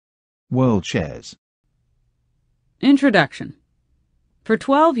World Shares. Introduction. For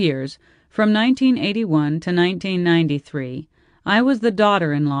 12 years, from 1981 to 1993, I was the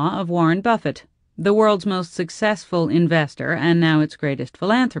daughter-in-law of Warren Buffett, the world's most successful investor and now its greatest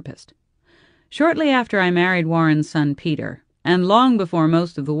philanthropist. Shortly after I married Warren's son Peter, and long before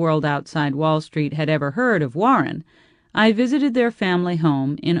most of the world outside Wall Street had ever heard of Warren, I visited their family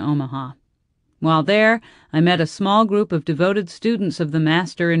home in Omaha. While there, I met a small group of devoted students of the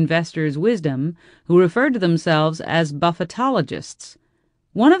master investor's wisdom who referred to themselves as Buffettologists.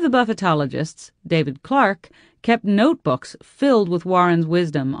 One of the Buffettologists, David Clark, kept notebooks filled with Warren's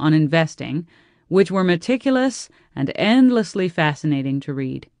wisdom on investing, which were meticulous and endlessly fascinating to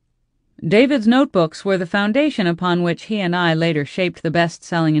read. David's notebooks were the foundation upon which he and I later shaped the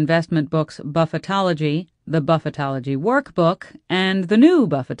best-selling investment books Buffettology, the Buffettology Workbook, and the New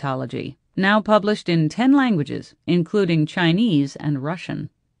Buffettology, now published in 10 languages, including Chinese and Russian.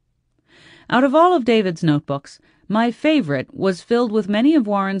 Out of all of David's notebooks, my favorite was filled with many of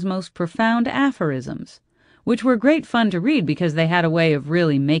Warren's most profound aphorisms, which were great fun to read because they had a way of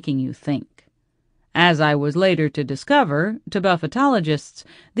really making you think. As I was later to discover, to Buffettologists,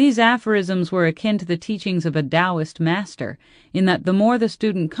 these aphorisms were akin to the teachings of a Taoist master, in that the more the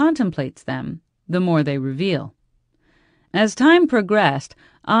student contemplates them, the more they reveal. As time progressed,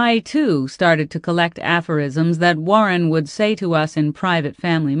 I, too, started to collect aphorisms that Warren would say to us in private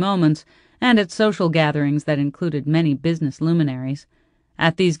family moments and at social gatherings that included many business luminaries.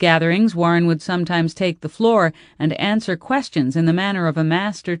 At these gatherings, Warren would sometimes take the floor and answer questions in the manner of a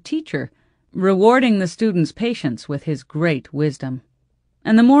master teacher, rewarding the students' patience with his great wisdom.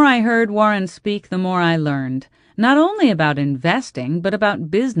 And the more I heard Warren speak, the more I learned, not only about investing, but about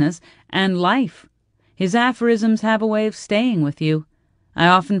business and life. His aphorisms have a way of staying with you. I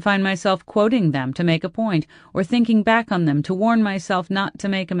often find myself quoting them to make a point, or thinking back on them to warn myself not to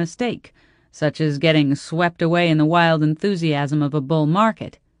make a mistake, such as getting swept away in the wild enthusiasm of a bull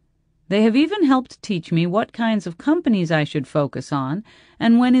market. They have even helped teach me what kinds of companies I should focus on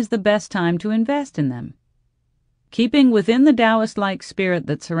and when is the best time to invest in them. Keeping within the Taoist-like spirit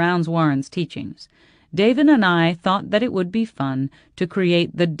that surrounds Warren's teachings, David and I thought that it would be fun to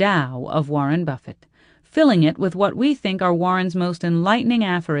create the Tao of Warren Buffett, filling it with what we think are Warren's most enlightening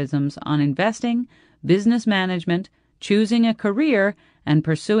aphorisms on investing, business management, choosing a career, and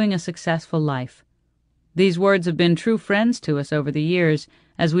pursuing a successful life. These words have been true friends to us over the years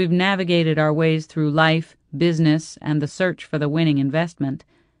as we've navigated our ways through life, business, and the search for the winning investment.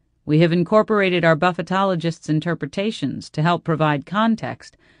 We have incorporated our Buffettologists' interpretations to help provide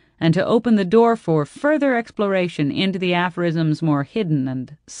context and to open the door for further exploration into the aphorisms' more hidden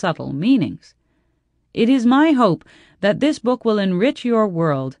and subtle meanings. It is my hope that this book will enrich your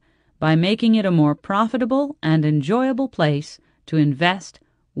world by making it a more profitable and enjoyable place to invest,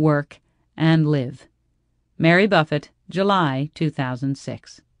 work, and live. Mary Buffett, July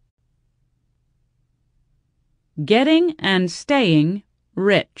 2006. Getting and Staying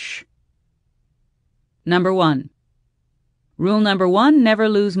Rich. Number 1. Rule number 1, never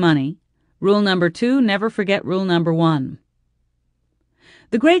lose money. Rule number 2, never forget rule number 1.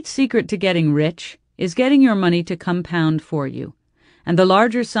 The great secret to getting rich is getting your money to compound for you, and the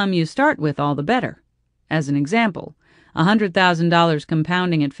larger sum you start with, all the better. As an example, $100,000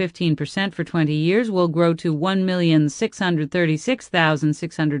 compounding at 15% for 20 years will grow to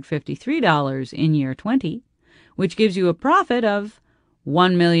 $1,636,653 in year 20, which gives you a profit of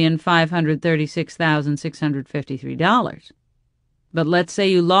 $1,536,653. But let's say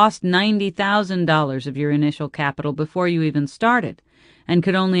you lost $90,000 of your initial capital before you even started, and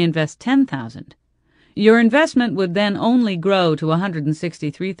could only invest $10,000. Your investment would then only grow to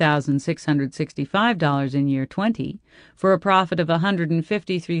 $163,665 in year 20 for a profit of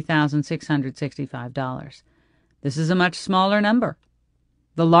 $153,665. This is a much smaller number.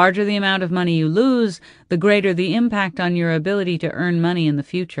 The larger the amount of money you lose, the greater the impact on your ability to earn money in the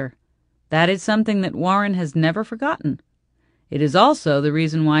future. That is something that Warren has never forgotten. It is also the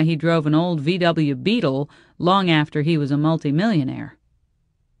reason why he drove an old VW Beetle long after he was a multimillionaire.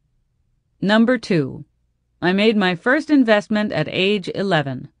 Number 2. I made my first investment at age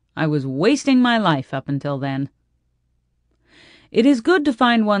 11. I was wasting my life up until then. It is good to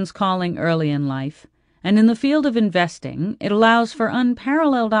find one's calling early in life, and in the field of investing, it allows for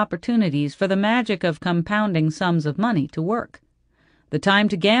unparalleled opportunities for the magic of compounding sums of money to work. The time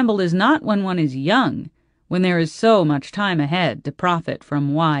to gamble is not when one is young, when there is so much time ahead to profit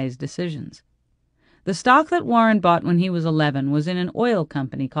from wise decisions. The stock that Warren bought when he was 11 was in an oil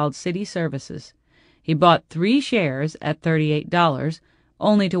company called City Services. He bought 3 shares at $38,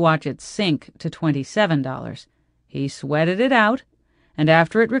 only to watch it sink to $27. He sweated it out, and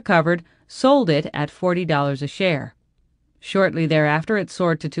after it recovered, sold it at $40 a share. Shortly thereafter, it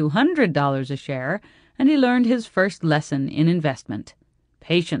soared to $200 a share, and he learned his first lesson in investment: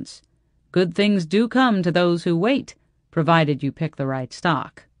 patience. Good things do come to those who wait, provided you pick the right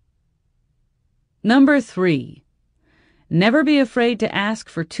stock. Number 3. Never be afraid to ask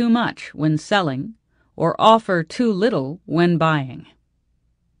for too much when selling, or offer too little when buying.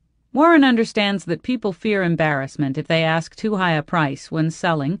 Warren understands that people fear embarrassment if they ask too high a price when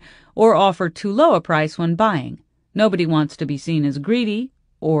selling or offer too low a price when buying. Nobody wants to be seen as greedy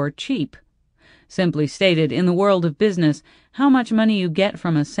or cheap. Simply stated, in the world of business, how much money you get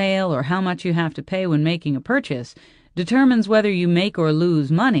from a sale or how much you have to pay when making a purchase determines whether you make or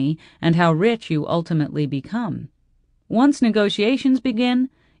lose money and how rich you ultimately become. Once negotiations begin,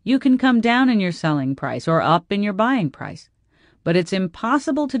 you can come down in your selling price or up in your buying price. But it's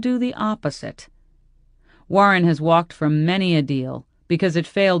impossible to do the opposite. Warren has walked from many a deal because it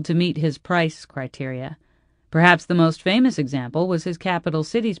failed to meet his price criteria. Perhaps the most famous example was his capital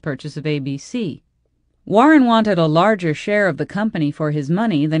cities purchase of ABC. Warren wanted a larger share of the company for his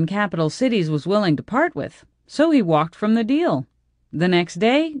money than Capital Cities was willing to part with, so he walked from the deal. The next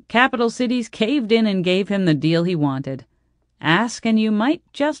day, Capital Cities caved in and gave him the deal he wanted. Ask and you might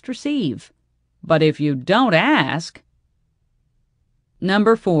just receive. But if you don't ask...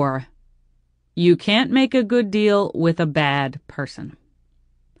 Number 4. You can't make a good deal with a bad person.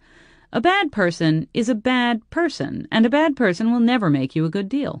 A bad person is a bad person, and a bad person will never make you a good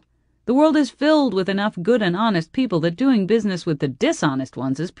deal. The world is filled with enough good and honest people that doing business with the dishonest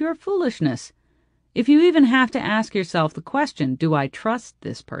ones is pure foolishness. If you even have to ask yourself the question, do I trust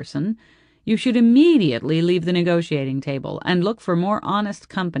this person, you should immediately leave the negotiating table and look for more honest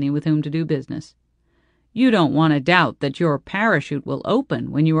company with whom to do business. You don't want to doubt that your parachute will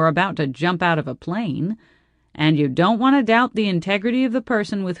open when you are about to jump out of a plane, and you don't want to doubt the integrity of the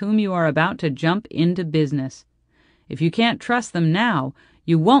person with whom you are about to jump into business. If you can't trust them now,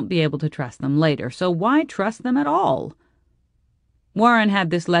 you won't be able to trust them later, so why trust them at all? Warren had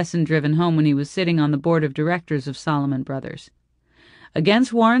this lesson driven home when he was sitting on the board of directors of Salomon Brothers.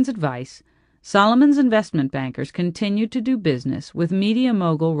 Against Warren's advice, Salomon's investment bankers continued to do business with media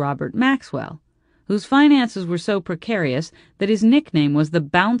mogul Robert Maxwell, whose finances were so precarious that his nickname was the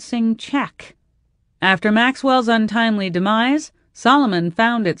Bouncing Check. After Maxwell's untimely demise, Salomon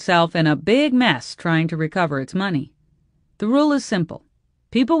found itself in a big mess trying to recover its money. The rule is simple.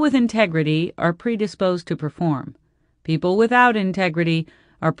 People with integrity are predisposed to perform. People without integrity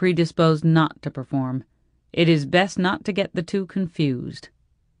are predisposed not to perform. It is best not to get the two confused.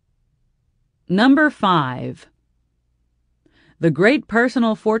 Number 5. The great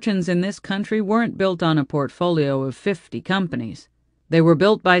personal fortunes in this country weren't built on a portfolio of 50 companies. They were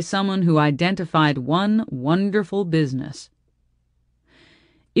built by someone who identified one wonderful business.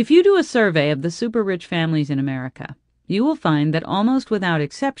 If you do a survey of the super-rich families in America, you will find that almost without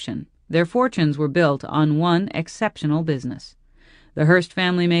exception, their fortunes were built on one exceptional business. The Hearst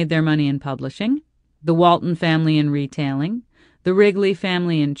family made their money in publishing, the Walton family in retailing, the Wrigley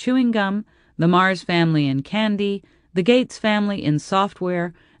family in chewing gum, the Mars family in candy, the Gates family in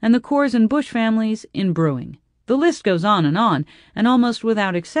software, and the Coors and Bush families in brewing. The list goes on, and almost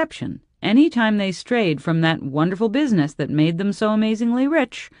without exception, any time they strayed from that wonderful business that made them so amazingly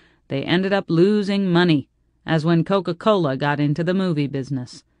rich, they ended up losing money, as when Coca-Cola got into the movie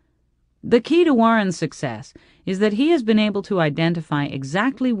business. The key to Warren's success is that he has been able to identify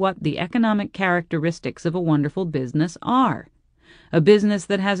exactly what the economic characteristics of a wonderful business are. A business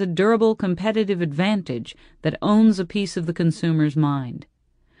that has a durable competitive advantage that owns a piece of the consumer's mind.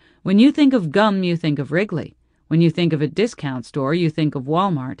 When you think of gum, you think of Wrigley. When you think of a discount store, you think of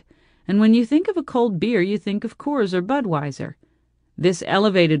Walmart. And when you think of a cold beer, you think of Coors or Budweiser. This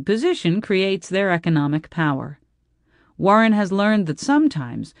elevated position creates their economic power. Warren has learned that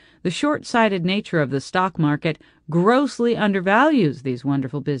sometimes the short-sighted nature of the stock market grossly undervalues these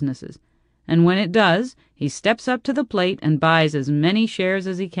wonderful businesses, and when it does, he steps up to the plate and buys as many shares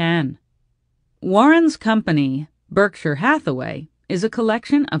as he can. Warren's company, Berkshire Hathaway, is a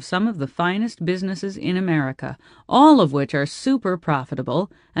collection of some of the finest businesses in America, all of which are super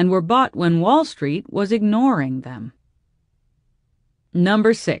profitable and were bought when Wall Street was ignoring them.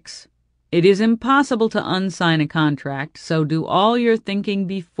 Number 6. It is impossible to unsign a contract, so do all your thinking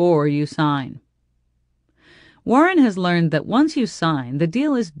before you sign. Warren has learned that once you sign, the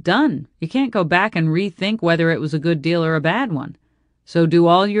deal is done. You can't go back and rethink whether it was a good deal or a bad one. So do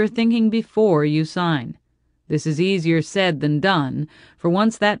all your thinking before you sign. This is easier said than done, for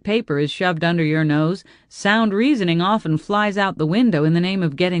once that paper is shoved under your nose, sound reasoning often flies out the window in the name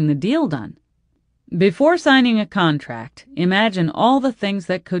of getting the deal done. Before signing a contract, imagine all the things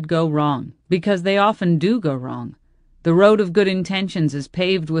that could go wrong, because they often do go wrong. The road of good intentions is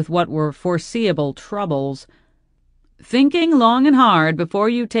paved with what were foreseeable troubles. Thinking long and hard before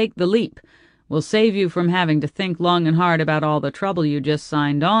you take the leap will save you from having to think long and hard about all the trouble you just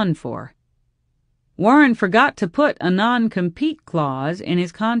signed on for. Warren forgot to put a non-compete clause in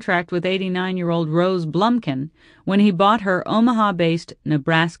his contract with 89-year-old Rose Blumkin when he bought her Omaha-based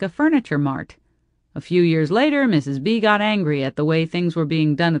Nebraska Furniture Mart. A few years later, Mrs. B got angry at the way things were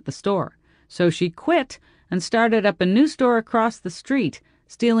being done at the store, so she quit and started up a new store across the street,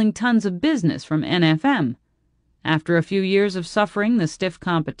 stealing tons of business from NFM. After a few years of suffering the stiff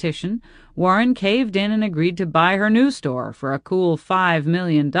competition, Warren caved in and agreed to buy her new store for a cool $5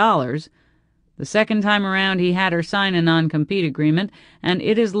 million. The second time around, he had her sign a non-compete agreement, and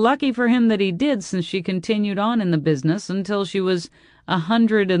it is lucky for him that he did, since she continued on in the business until she was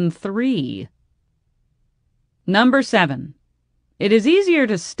 103. Number 7. It is easier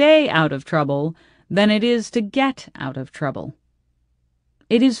to stay out of trouble than it is to get out of trouble.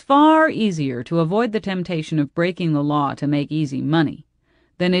 It is far easier to avoid the temptation of breaking the law to make easy money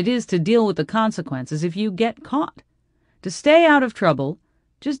than it is to deal with the consequences if you get caught. To stay out of trouble,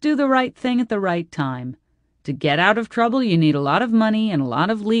 just do the right thing at the right time. To get out of trouble, you need a lot of money and a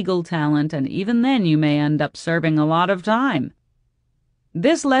lot of legal talent, and even then you may end up serving a lot of time.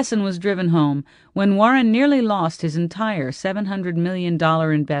 This lesson was driven home when Warren nearly lost his entire $700 million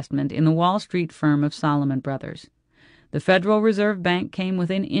investment in the Wall Street firm of Salomon Brothers. The Federal Reserve Bank came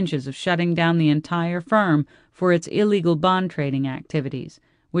within inches of shutting down the entire firm for its illegal bond trading activities,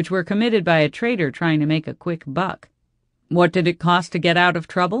 which were committed by a trader trying to make a quick buck. What did it cost to get out of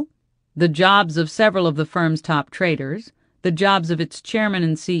trouble? The jobs of several of the firm's top traders, the jobs of its chairman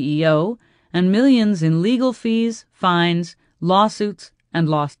and CEO, and millions in legal fees, fines, lawsuits, and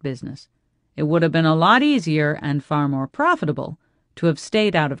lost business. It would have been a lot easier and far more profitable to have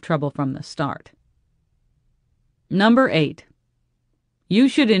stayed out of trouble from the start. Number 8. You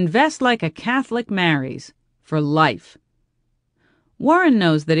should invest like a Catholic marries, for life. Warren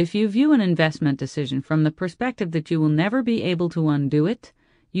knows that if you view an investment decision from the perspective that you will never be able to undo it,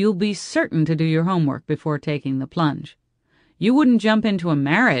 you'll be certain to do your homework before taking the plunge. You wouldn't jump into a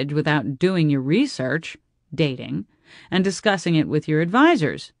marriage without doing your research, dating, and discussing it with your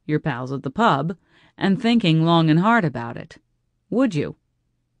advisors, your pals at the pub, and thinking long and hard about it. Would you?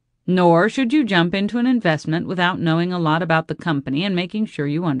 Nor should you jump into an investment without knowing a lot about the company and making sure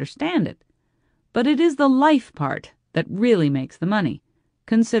you understand it. But it is the life part that really makes the money.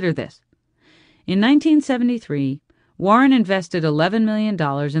 Consider this. In 1973, Warren invested $11 million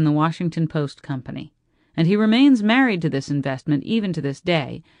in the Washington Post Company, and he remains married to this investment even to this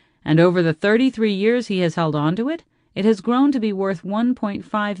day, and over the 33 years he has held on to it, it has grown to be worth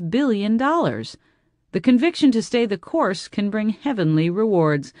 $1.5 billion. The conviction to stay the course can bring heavenly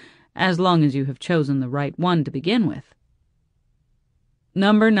rewards, as long as you have chosen the right one to begin with.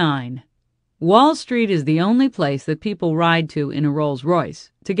 Number 9. Wall Street is the only place that people ride to in a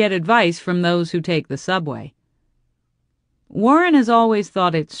Rolls-Royce to get advice from those who take the subway. Warren has always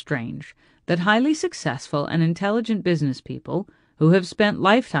thought it strange that highly successful and intelligent business people who have spent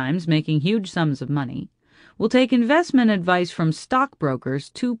lifetimes making huge sums of money will take investment advice from stockbrokers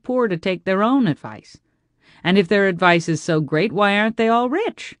too poor to take their own advice. And if their advice is so great, why aren't they all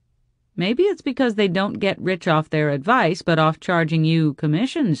rich? Maybe it's because they don't get rich off their advice, but off charging you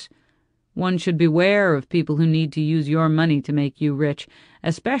commissions. One should beware of people who need to use your money to make you rich,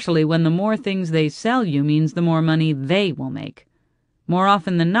 especially when the more things they sell you means the more money they will make. More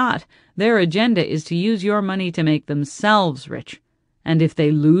often than not, their agenda is to use your money to make themselves rich. And if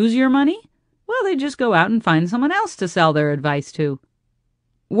they lose your money, well, they just go out and find someone else to sell their advice to.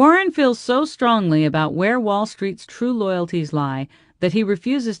 Warren feels so strongly about where Wall Street's true loyalties lie that he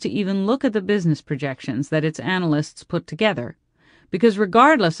refuses to even look at the business projections that its analysts put together, because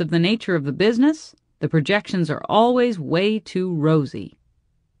regardless of the nature of the business, the projections are always way too rosy.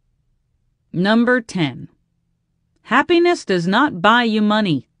 Number 10. Happiness does not buy you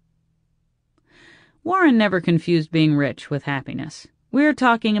money. Warren never confused being rich with happiness. We're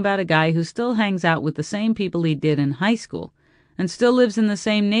talking about a guy who still hangs out with the same people he did in high school and still lives in the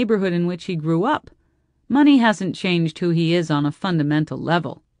same neighborhood in which he grew up. Money hasn't changed who he is on a fundamental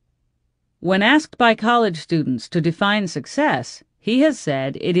level. When asked by college students to define success, he has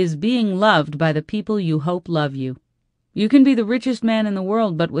said it is being loved by the people you hope love you. You can be the richest man in the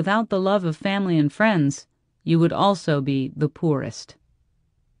world, but without the love of family and friends, you would also be the poorest.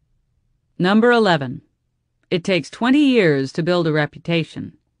 Number 11. It takes 20 years to build a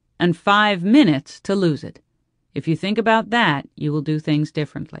reputation, and 5 minutes to lose it. If you think about that, you will do things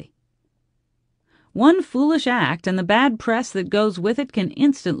differently. One foolish act and the bad press that goes with it can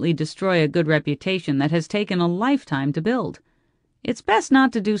instantly destroy a good reputation that has taken a lifetime to build. It's best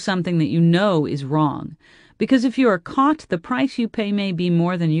not to do something that you know is wrong, because if you are caught, the price you pay may be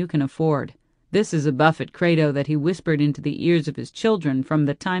more than you can afford. This is a Buffett credo that he whispered into the ears of his children from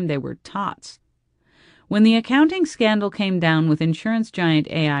the time they were tots. When the accounting scandal came down with insurance giant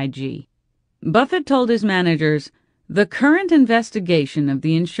AIG, Buffett told his managers, "The current investigation of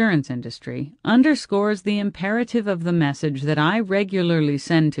the insurance industry underscores the imperative of the message that I regularly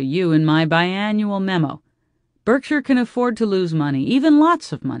send to you in my biannual memo. Berkshire can afford to lose money, even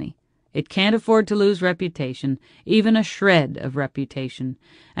lots of money. It can't afford to lose reputation, even a shred of reputation.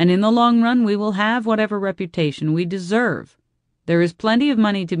 And in the long run we will have whatever reputation we deserve. There is plenty of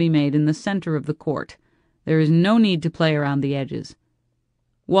money to be made in the center of the court. There is no need to play around the edges."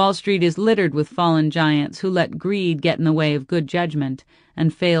 Wall Street is littered with fallen giants who let greed get in the way of good judgment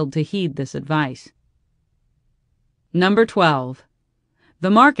and failed to heed this advice. Number 12.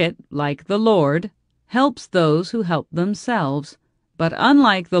 The market, like the Lord, helps those who help themselves. But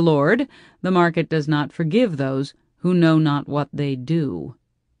unlike the Lord, the market does not forgive those who know not what they do.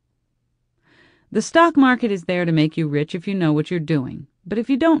 The stock market is there to make you rich if you know what you're doing. But if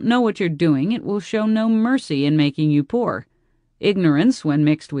you don't know what you're doing, it will show no mercy in making you poor. Ignorance, when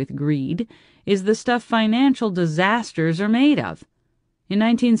mixed with greed, is the stuff financial disasters are made of. In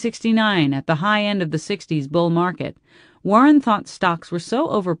 1969, at the high end of the 60s bull market, Warren thought stocks were so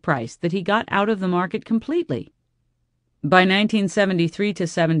overpriced that he got out of the market completely. By 1973 to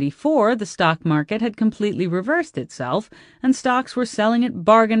 74, the stock market had completely reversed itself, and stocks were selling at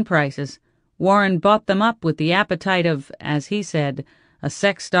bargain prices. Warren bought them up with the appetite of, as he said, a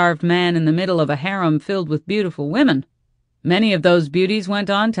sex-starved man in the middle of a harem filled with beautiful women. Many of those beauties went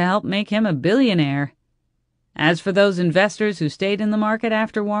on to help make him a billionaire. As for those investors who stayed in the market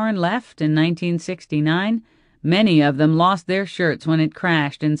after Warren left in 1969, many of them lost their shirts when it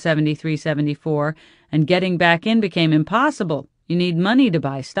crashed in 73-74, and getting back in became impossible. You need money to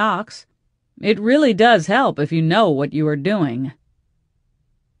buy stocks. It really does help if you know what you are doing.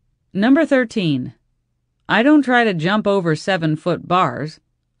 Number 13. I don't try to jump over 7-foot bars.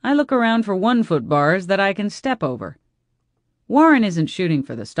 I look around for 1-foot bars that I can step over. Warren isn't shooting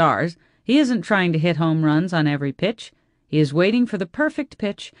for the stars. He isn't trying to hit home runs on every pitch. He is waiting for the perfect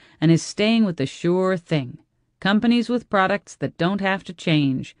pitch and is staying with the sure thing. Companies with products that don't have to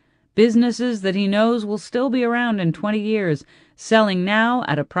change. Businesses that he knows will still be around in 20 years, selling now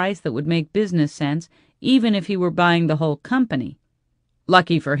at a price that would make business sense even if he were buying the whole company.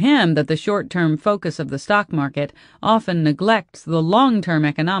 Lucky for him that the short-term focus of the stock market often neglects the long-term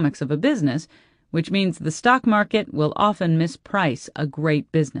economics of a business, which means the stock market will often misprice a great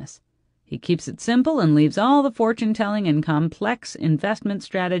business. He keeps it simple and leaves all the fortune-telling and complex investment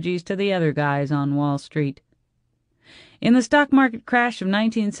strategies to the other guys on Wall Street. In the stock market crash of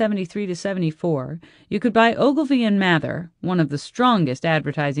 1973 to 74, you could buy Ogilvy and Mather, one of the strongest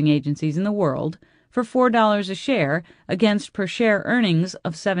advertising agencies in the world, for $4 a share against per-share earnings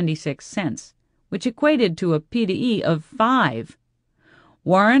of 76 cents, which equated to a P/E of 5.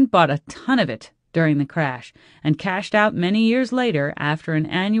 Warren bought a ton of it during the crash and cashed out many years later after an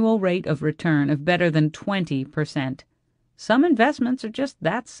annual rate of return of better than 20%. Some investments are just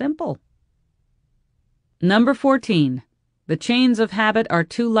that simple. Number 14. The chains of habit are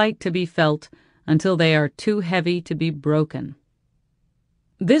too light to be felt until they are too heavy to be broken.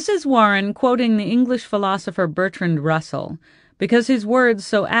 This is Warren quoting the English philosopher Bertrand Russell, because his words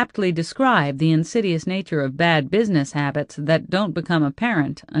so aptly describe the insidious nature of bad business habits that don't become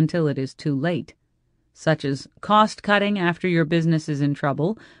apparent until it is too late, such as cost-cutting after your business is in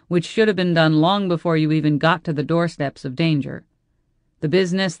trouble, which should have been done long before you even got to the doorsteps of danger. The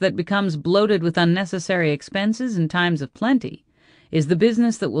business that becomes bloated with unnecessary expenses in times of plenty is the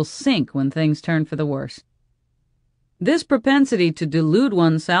business that will sink when things turn for the worse. This propensity to delude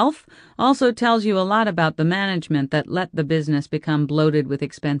oneself also tells you a lot about the management that let the business become bloated with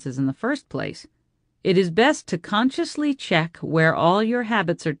expenses in the first place. It is best to consciously check where all your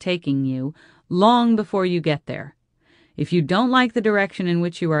habits are taking you long before you get there. If you don't like the direction in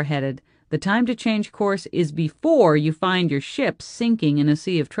which you are headed, the time to change course is before you find your ship sinking in a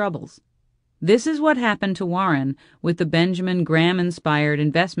sea of troubles. This is what happened to Warren with the Benjamin Graham-inspired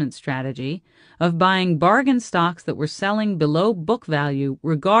investment strategy of buying bargain stocks that were selling below book value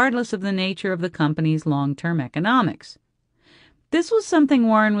regardless of the nature of the company's long-term economics. This was something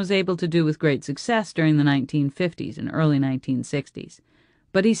Warren was able to do with great success during the 1950s and early 1960s.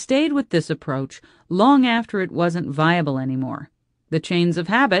 But he stayed with this approach long after it wasn't viable anymore. The chains of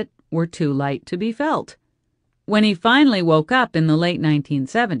habit were too light to be felt. When he finally woke up in the late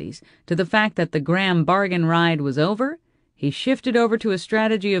 1970s to the fact that the Graham bargain ride was over, he shifted over to a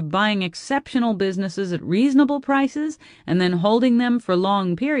strategy of buying exceptional businesses at reasonable prices and then holding them for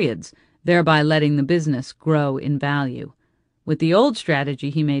long periods, thereby letting the business grow in value. With the old strategy,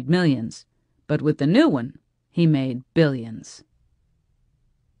 he made millions, but with the new one, he made billions.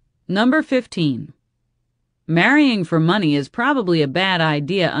 Number 15. Marrying for money is probably a bad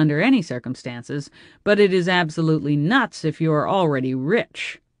idea under any circumstances, but it is absolutely nuts if you are already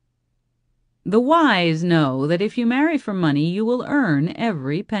rich. The wise know that if you marry for money, you will earn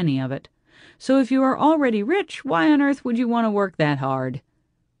every penny of it. So if you are already rich, why on earth would you want to work that hard?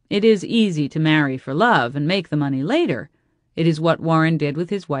 It is easy to marry for love and make the money later. It is what Warren did with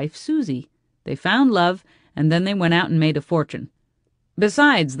his wife Susie. They found love, and then they went out and made a fortune.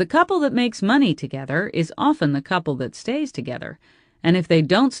 Besides, the couple that makes money together is often the couple that stays together, and if they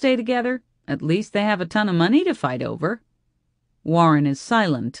don't stay together, at least they have a ton of money to fight over. Warren is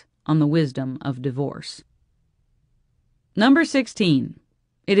silent on the wisdom of divorce. Number 16.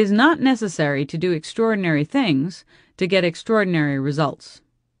 It is not necessary to do extraordinary things to get extraordinary results.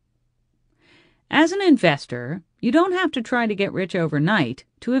 As an investor, you don't have to try to get rich overnight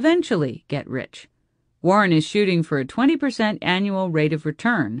to eventually get rich. Warren is shooting for a 20% annual rate of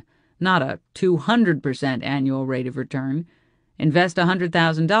return, not a 200% annual rate of return. Invest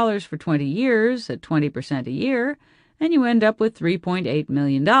 $100,000 for 20 years at 20% a year, and you end up with $3.8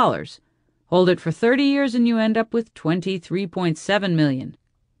 million. Hold it for 30 years and you end up with $23.7 million.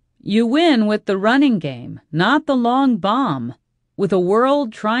 You win with the running game, not the long bomb. With a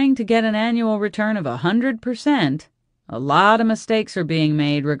world trying to get an annual return of 100%, a lot of mistakes are being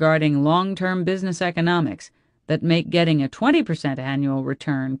made regarding long-term business economics that make getting a 20% annual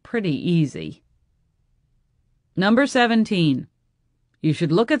return pretty easy. Number 17. You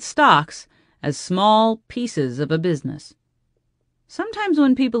should look at stocks as small pieces of a business. Sometimes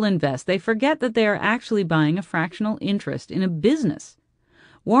when people invest, they forget that they are actually buying a fractional interest in a business.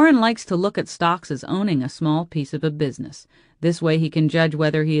 Warren likes to look at stocks as owning a small piece of a business. This way he can judge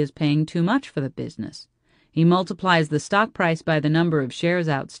whether he is paying too much for the business. He multiplies the stock price by the number of shares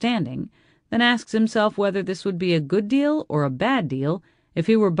outstanding, then asks himself whether this would be a good deal or a bad deal if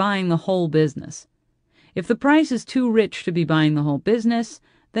he were buying the whole business. If the price is too rich to be buying the whole business,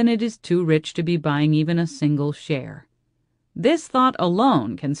 then it is too rich to be buying even a single share. This thought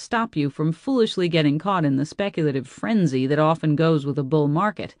alone can stop you from foolishly getting caught in the speculative frenzy that often goes with a bull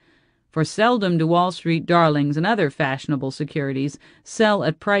market, for seldom do Wall Street darlings and other fashionable securities sell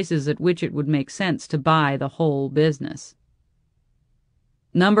at prices at which it would make sense to buy the whole business.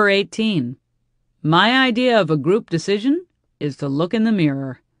 Number 18. My idea of a group decision is to look in the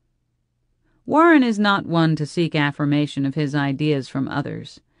mirror. Warren is not one to seek affirmation of his ideas from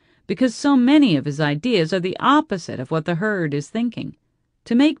others, because so many of his ideas are the opposite of what the herd is thinking.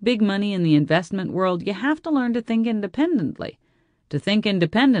 To make big money in the investment world, you have to learn to think independently. To think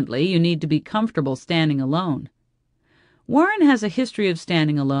independently, you need to be comfortable standing alone. Warren has a history of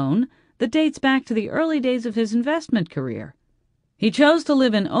standing alone that dates back to the early days of his investment career. He chose to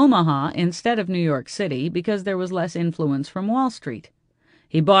live in Omaha instead of New York City because there was less influence from Wall Street.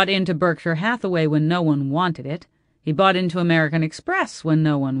 He bought into Berkshire Hathaway when no one wanted it. He bought into American Express when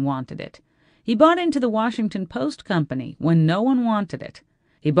no one wanted it. He bought into the Washington Post Company when no one wanted it.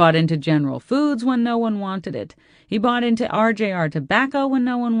 He bought into General Foods when no one wanted it. He bought into RJR Tobacco when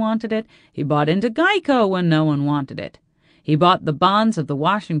no one wanted it. He bought into Geico when no one wanted it. He bought the bonds of the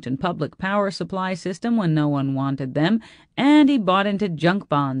Washington Public Power Supply System when no one wanted them, and he bought into junk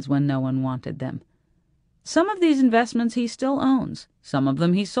bonds when no one wanted them. Some of these investments he still owns. Some of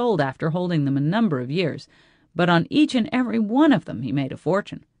them he sold after holding them a number of years, but on each and every one of them he made a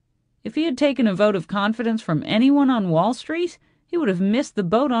fortune. If he had taken a vote of confidence from anyone on Wall Street, he would have missed the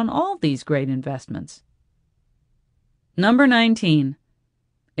boat on all these great investments. Number 19.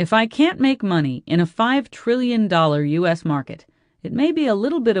 If I can't make money in a $5 trillion U.S. market, it may be a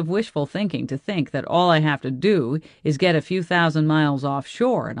little bit of wishful thinking to think that all I have to do is get a few thousand miles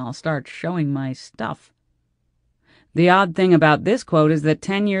offshore and I'll start showing my stuff. The odd thing about this quote is that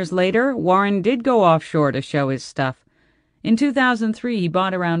 10 years later, Warren did go offshore to show his stuff. In 2003, he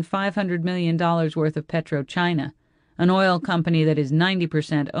bought around $500 million worth of PetroChina, an oil company that is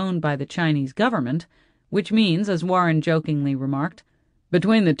 90% owned by the Chinese government, which means, as Warren jokingly remarked,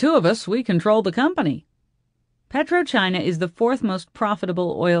 between the two of us, we control the company. PetroChina is the fourth most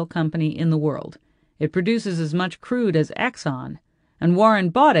profitable oil company in the world. It produces as much crude as Exxon, and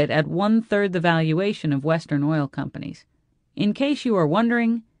Warren bought it at 1/3 the valuation of Western oil companies. In case you are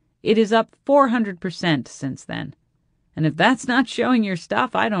wondering, it is up 400% since then. And if that's not showing your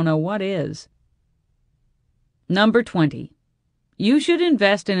stuff, I don't know what is. Number 20. You should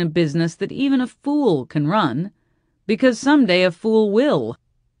invest in a business that even a fool can run, because someday a fool will.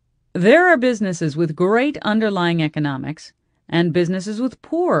 There are businesses with great underlying economics and businesses with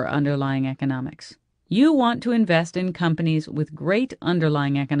poor underlying economics. You want to invest in companies with great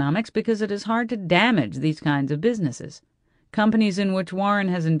underlying economics because it is hard to damage these kinds of businesses. Companies in which Warren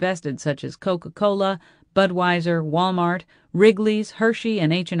has invested, such as Coca-Cola, Budweiser, Walmart, Wrigley's, Hershey,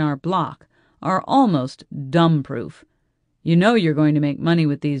 and H&R Block, are almost dumb-proof. You know you're going to make money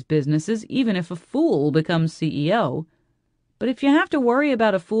with these businesses even if a fool becomes CEO. But if you have to worry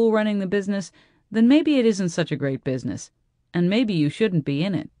about a fool running the business, then maybe it isn't such a great business, and maybe you shouldn't be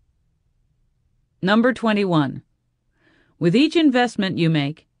in it. Number 21. With each investment you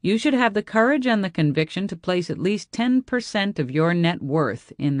make, you should have the courage and the conviction to place at least 10% of your net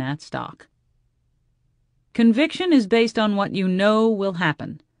worth in that stock. Conviction is based on what you know will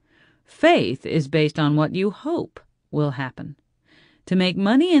happen. Faith is based on what you hope will happen. To make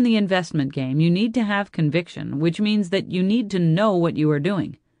money in the investment game, you need to have conviction, which means that you need to know what you are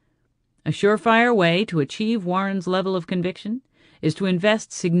doing. A surefire way to achieve Warren's level of conviction is to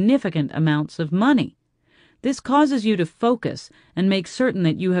invest significant amounts of money. This causes you to focus and make certain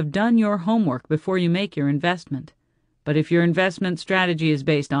that you have done your homework before you make your investment. But if your investment strategy is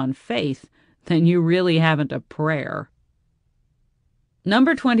based on faith, then you really haven't a prayer.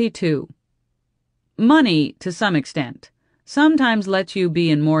 Number 22. Money, to some extent, sometimes lets you be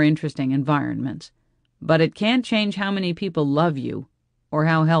in more interesting environments, but it can't change how many people love you or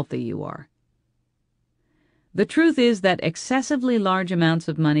how healthy you are. The truth is that excessively large amounts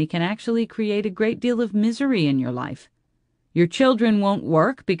of money can actually create a great deal of misery in your life. Your children won't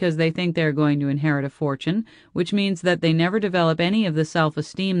work because they think they're going to inherit a fortune, which means that they never develop any of the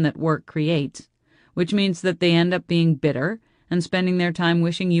self-esteem that work creates, which means that they end up being bitter and spending their time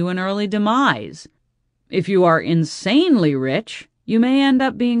wishing you an early demise. If you are insanely rich, you may end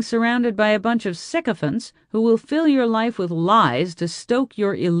up being surrounded by a bunch of sycophants who will fill your life with lies to stoke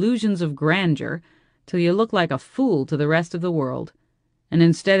your illusions of grandeur till you look like a fool to the rest of the world. And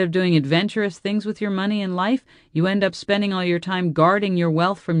instead of doing adventurous things with your money in life, you end up spending all your time guarding your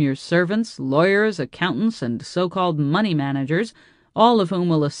wealth from your servants, lawyers, accountants, and so-called money managers, all of whom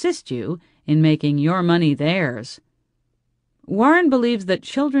will assist you in making your money theirs. Warren believes that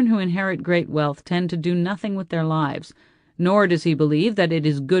children who inherit great wealth tend to do nothing with their lives, nor does he believe that it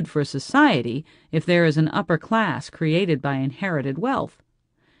is good for society if there is an upper class created by inherited wealth.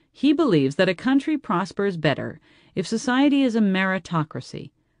 He believes that a country prospers better if society is a meritocracy,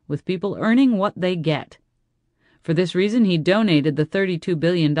 with people earning what they get. For this reason, he donated the $32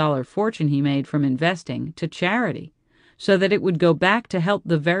 billion fortune he made from investing to charity, so that it would go back to help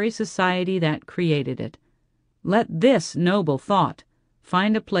the very society that created it. Let this noble thought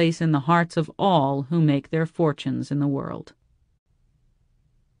find a place in the hearts of all who make their fortunes in the world.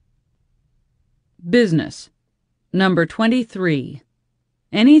 Business. Number 23.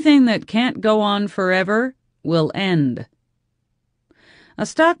 Anything that can't go on forever will end. A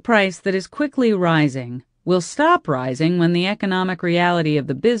stock price that is quickly rising will stop rising when the economic reality of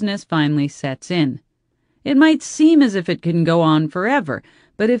the business finally sets in. It might seem as if it can go on forever,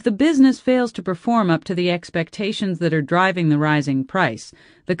 but if the business fails to perform up to the expectations that are driving the rising price,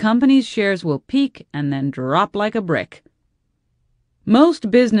 the company's shares will peak and then drop like a brick.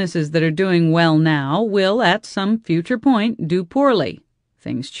 Most businesses that are doing well now will, at some future point, do poorly.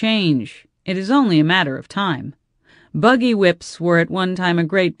 Things change. It is only a matter of time. Buggy whips were at one time a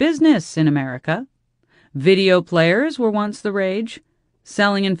great business in America. Video players were once the rage.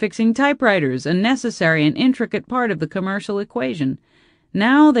 Selling and fixing typewriters, a necessary and intricate part of the commercial equation.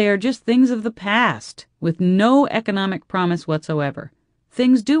 Now they are just things of the past, with no economic promise whatsoever.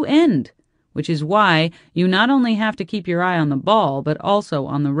 Things do end, which is why you not only have to keep your eye on the ball, but also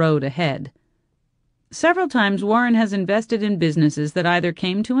on the road ahead. Several times Warren has invested in businesses that either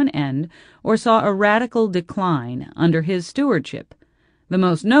came to an end or saw a radical decline under his stewardship. The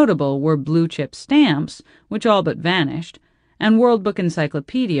most notable were Blue Chip Stamps, which all but vanished, and World Book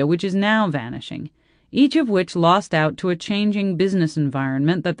Encyclopedia, which is now vanishing, each of which lost out to a changing business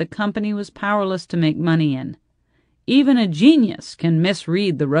environment that the company was powerless to make money in. Even a genius can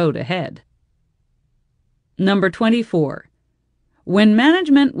misread the road ahead. Number 24. When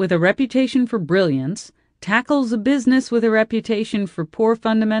management with a reputation for brilliance tackles a business with a reputation for poor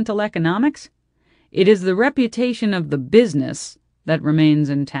fundamental economics, it is the reputation of the business that remains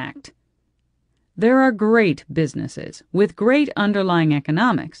intact. There are great businesses with great underlying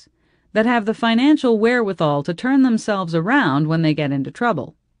economics that have the financial wherewithal to turn themselves around when they get into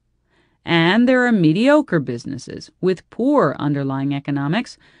trouble. And there are mediocre businesses with poor underlying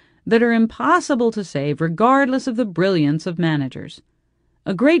economics that are impossible to save regardless of the brilliance of managers.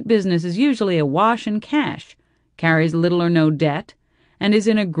 A great business is usually awash in cash, carries little or no debt, and is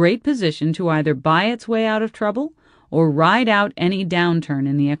in a great position to either buy its way out of trouble or ride out any downturn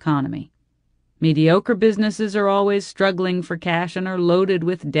in the economy. Mediocre businesses are always struggling for cash and are loaded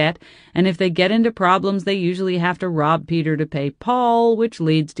with debt, and if they get into problems, they usually have to rob Peter to pay Paul, which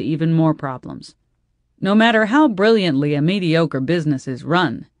leads to even more problems. No matter how brilliantly a mediocre business is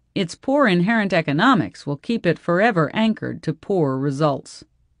run, its poor inherent economics will keep it forever anchored to poor results.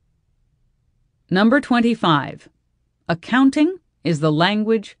 Number 25. Accounting is the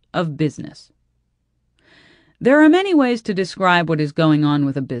language of business. There are many ways to describe what is going on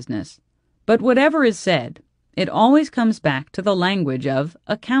with a business, but whatever is said, it always comes back to the language of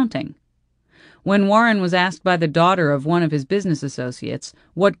accounting. When Warren was asked by the daughter of one of his business associates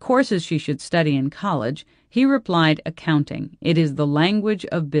what courses she should study in college, he replied, "Accounting. It is the language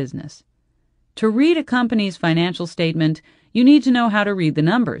of business." To read a company's financial statement, you need to know how to read the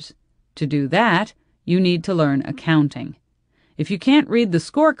numbers. To do that, you need to learn accounting. If you can't read the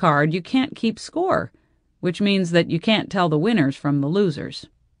scorecard, you can't keep score, which means that you can't tell the winners from the losers.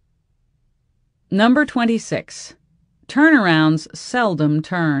 Number 26. Turnarounds seldom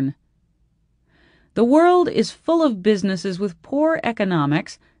turn. The world is full of businesses with poor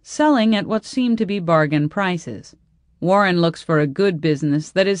economics selling at what seem to be bargain prices. Warren looks for a good business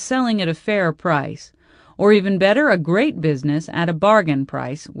that is selling at a fair price, or even better, a great business at a bargain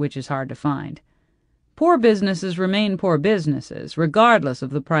price, which is hard to find. Poor businesses remain poor businesses, regardless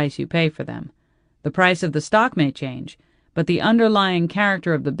of the price you pay for them. The price of the stock may change, but the underlying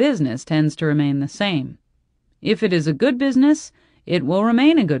character of the business tends to remain the same. If it is a good business, it will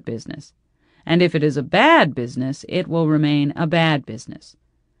remain a good business. And if it is a bad business, it will remain a bad business.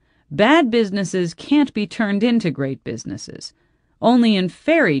 Bad businesses can't be turned into great businesses. Only in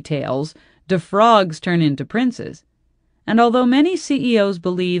fairy tales do frogs turn into princes. And although many CEOs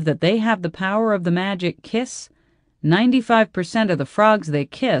believe that they have the power of the magic kiss, 95% of the frogs they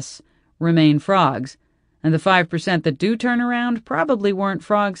kiss remain frogs, and the 5% that do turn around probably weren't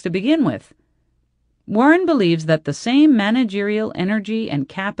frogs to begin with. Warren believes that the same managerial energy and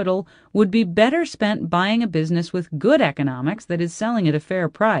capital would be better spent buying a business with good economics that is selling at a fair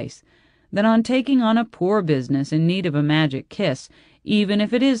price than on taking on a poor business in need of a magic kiss, even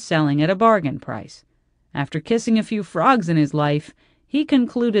if it is selling at a bargain price. After kissing a few frogs in his life, he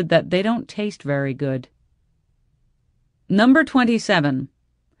concluded that they don't taste very good. Number 27.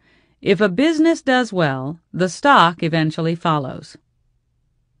 If a business does well, the stock eventually follows.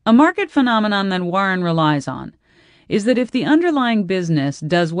 A market phenomenon that Warren relies on is that if the underlying business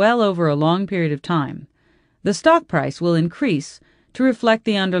does well over a long period of time, the stock price will increase to reflect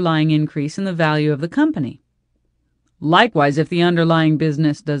the underlying increase in the value of the company. Likewise, if the underlying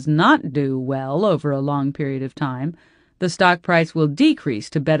business does not do well over a long period of time, the stock price will decrease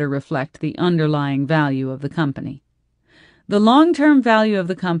to better reflect the underlying value of the company. The long-term value of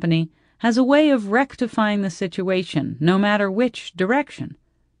the company has a way of rectifying the situation, no matter which direction.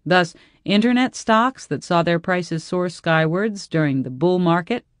 Thus, internet stocks that saw their prices soar skywards during the bull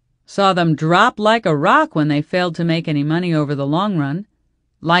market saw them drop like a rock when they failed to make any money over the long run.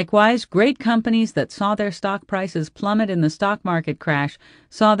 Likewise, great companies that saw their stock prices plummet in the stock market crash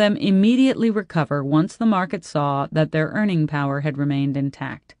saw them immediately recover once the market saw that their earning power had remained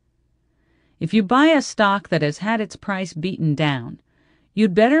intact. If you buy a stock that has had its price beaten down,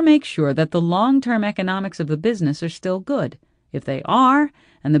 you'd better make sure that the long-term economics of the business are still good. If they are,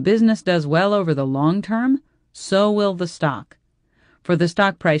 and the business does well over the long term, so will the stock. For the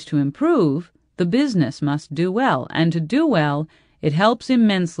stock price to improve, the business must do well, and to do well, it helps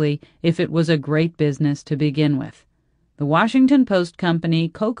immensely if it was a great business to begin with. The Washington Post Company,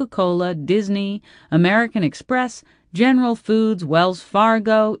 Coca-Cola, Disney, American Express, General Foods, Wells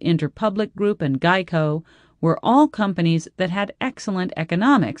Fargo, Interpublic Group, and Geico were all companies that had excellent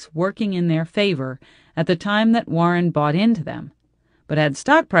economics working in their favor at the time that Warren bought into them, but had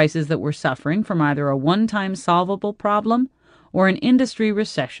stock prices that were suffering from either a one-time solvable problem or an industry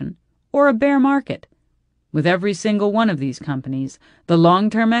recession or a bear market. With every single one of these companies, the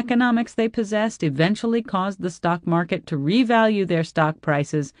long-term economics they possessed eventually caused the stock market to revalue their stock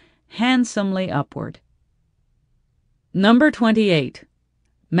prices handsomely upward. Number 28.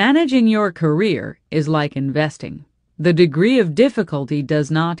 Managing your career is like investing. The degree of difficulty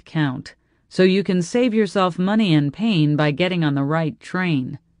does not count, so you can save yourself money and pain by getting on the right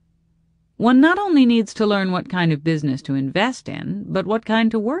train. One not only needs to learn what kind of business to invest in, but what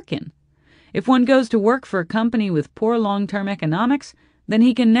kind to work in. If one goes to work for a company with poor long-term economics, then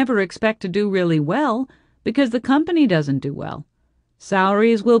he can never expect to do really well because the company doesn't do well.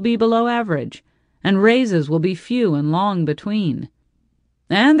 Salaries will be below average, and raises will be few and long between.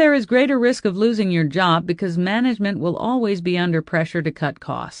 And there is greater risk of losing your job because management will always be under pressure to cut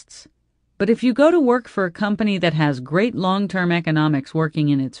costs. But if you go to work for a company that has great long-term economics working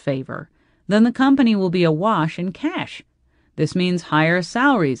in its favor, then the company will be awash in cash. This means higher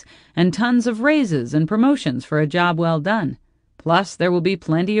salaries and tons of raises and promotions for a job well done. Plus, there will be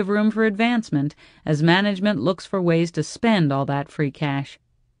plenty of room for advancement as management looks for ways to spend all that free cash.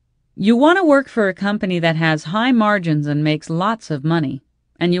 You want to work for a company that has high margins and makes lots of money,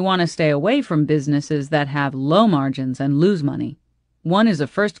 and you want to stay away from businesses that have low margins and lose money. One is a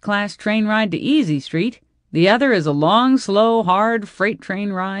first-class train ride to Easy Street. The other is a long, slow, hard freight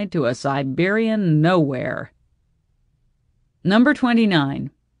train ride to a Siberian nowhere. Number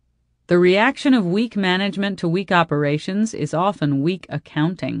 29. The reaction of weak management to weak operations is often weak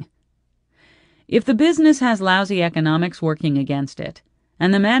accounting. If the business has lousy economics working against it,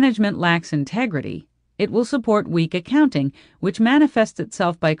 and the management lacks integrity, it will support weak accounting, which manifests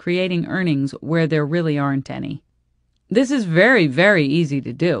itself by creating earnings where there really aren't any. This is very, very easy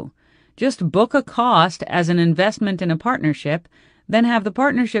to do. Just book a cost as an investment in a partnership, then have the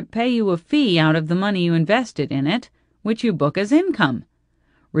partnership pay you a fee out of the money you invested in it, which you book as income.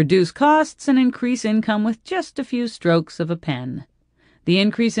 Reduce costs and increase income with just a few strokes of a pen. The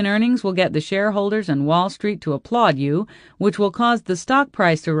increase in earnings will get the shareholders and Wall Street to applaud you, which will cause the stock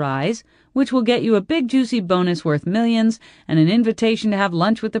price to rise, which will get you a big juicy bonus worth millions and an invitation to have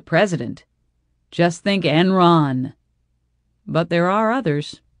lunch with the president. Just think Enron. But there are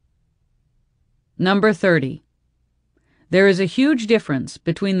others. Number 30. There is a huge difference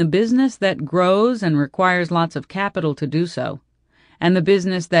between the business that grows and requires lots of capital to do so, and the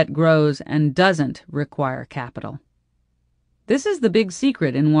business that grows and doesn't require capital. This is the big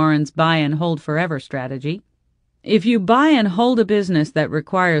secret in Warren's buy and hold forever strategy. If you buy and hold a business that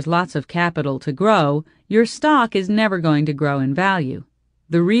requires lots of capital to grow, your stock is never going to grow in value.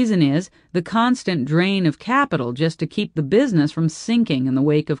 The reason is the constant drain of capital just to keep the business from sinking in the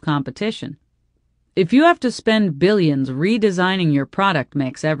wake of competition. If you have to spend billions redesigning your product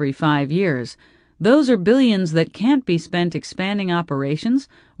mix every 5 years, those are billions that can't be spent expanding operations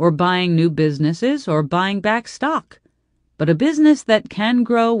or buying new businesses or buying back stock. But a business that can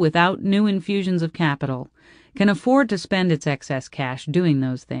grow without new infusions of capital can afford to spend its excess cash doing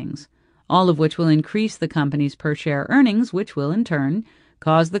those things, all of which will increase the company's per-share earnings, which will, in turn,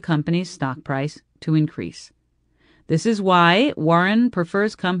 cause the company's stock price to increase. This is why Warren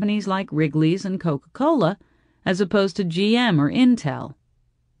prefers companies like Wrigley's and Coca-Cola as opposed to GM or Intel.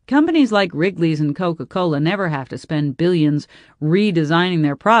 Companies like Wrigley's and Coca-Cola never have to spend billions redesigning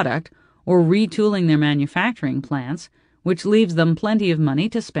their product or retooling their manufacturing plants, which leaves them plenty of money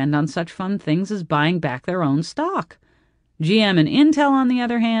to spend on such fun things as buying back their own stock. GM and Intel, on the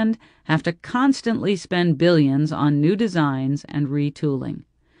other hand, have to constantly spend billions on new designs and retooling.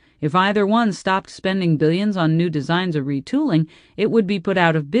 If either one stopped spending billions on new designs or retooling, it would be put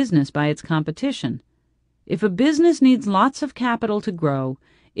out of business by its competition. If a business needs lots of capital to grow,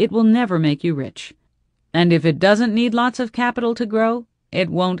 it will never make you rich. And if it doesn't need lots of capital to grow, it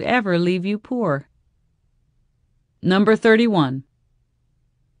won't ever leave you poor. Number 31.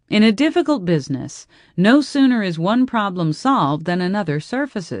 In a difficult business, no sooner is one problem solved than another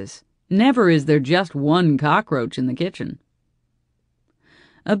surfaces. Never is there just one cockroach in the kitchen.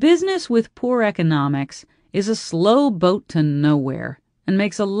 A business with poor economics is a slow boat to nowhere and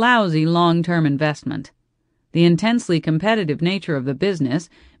makes a lousy long-term investment. The intensely competitive nature of the business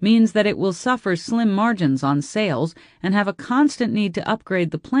means that it will suffer slim margins on sales and have a constant need to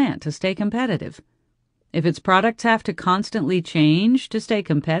upgrade the plant to stay competitive. If its products have to constantly change to stay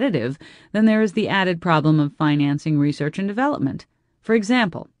competitive, then there is the added problem of financing research and development. For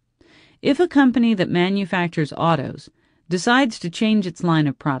example, if a company that manufactures autos decides to change its line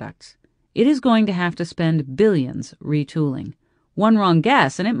of products, it is going to have to spend billions retooling. One wrong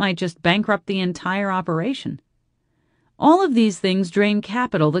guess and it might just bankrupt the entire operation. All of these things drain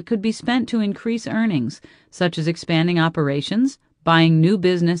capital that could be spent to increase earnings, such as expanding operations, buying new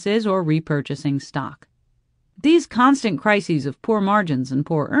businesses, or repurchasing stock. These constant crises of poor margins and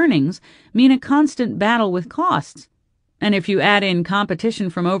poor earnings mean a constant battle with costs. And if you add in competition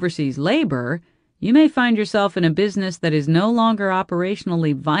from overseas labor, you may find yourself in a business that is no longer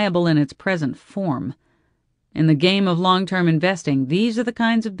operationally viable in its present form. In the game of long-term investing, these are the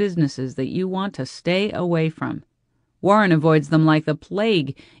kinds of businesses that you want to stay away from. Warren avoids them like the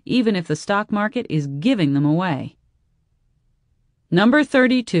plague, even if the stock market is giving them away. Number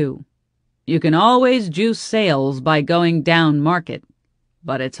 32. You can always juice sales by going down market,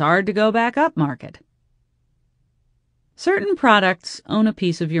 but it's hard to go back up market. Certain products own a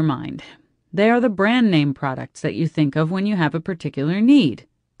piece of your mind. They are the brand name products that you think of when you have a particular need.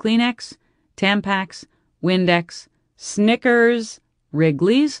 Kleenex, Tampax, Windex, Snickers,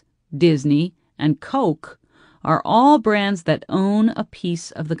 Wrigley's, Disney, and Coke are all brands that own a piece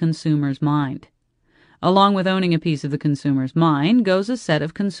of the consumer's mind. Along with owning a piece of the consumer's mind goes a set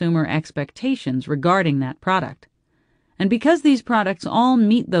of consumer expectations regarding that product. And because these products all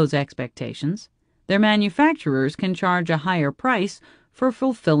meet those expectations, their manufacturers can charge a higher price for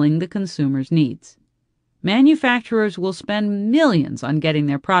fulfilling the consumer's needs. Manufacturers will spend millions on getting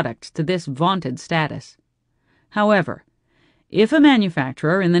their products to this vaunted status. However, if a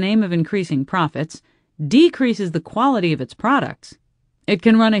manufacturer, in the name of increasing profits, decreases the quality of its products, it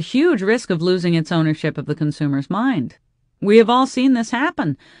can run a huge risk of losing its ownership of the consumer's mind. We have all seen this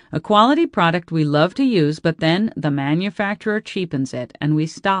happen. A quality product we love to use, but then the manufacturer cheapens it and we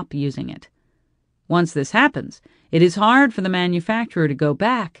stop using it. Once this happens, it is hard for the manufacturer to go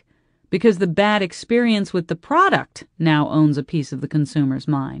back because the bad experience with the product now owns a piece of the consumer's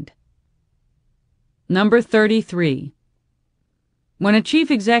mind. Number 33. When a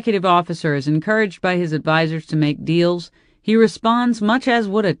chief executive officer is encouraged by his advisors to make deals, he responds much as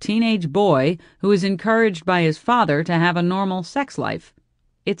would a teenage boy who is encouraged by his father to have a normal sex life.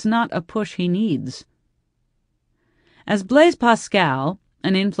 It's not a push he needs. As Blaise Pascal,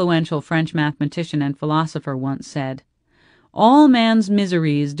 an influential French mathematician and philosopher, once said, "All man's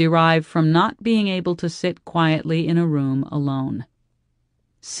miseries derive from not being able to sit quietly in a room alone."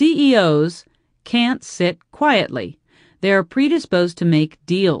 CEOs can't sit quietly. They are predisposed to make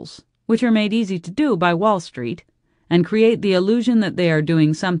deals, which are made easy to do by Wall Street, and create the illusion that they are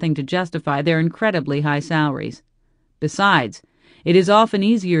doing something to justify their incredibly high salaries. Besides, it is often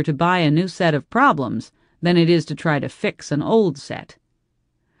easier to buy a new set of problems than it is to try to fix an old set.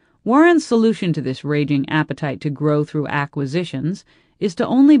 Warren's solution to this raging appetite to grow through acquisitions is to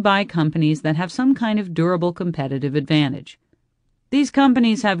only buy companies that have some kind of durable competitive advantage. These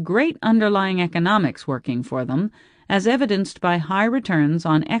companies have great underlying economics working for them, as evidenced by high returns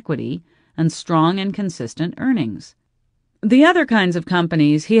on equity and strong and consistent earnings. The other kinds of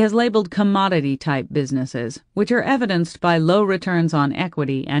companies he has labeled commodity-type businesses, which are evidenced by low returns on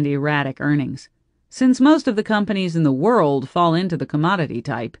equity and erratic earnings. Since most of the companies in the world fall into the commodity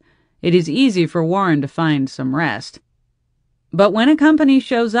type, it is easy for Warren to find some rest. But when a company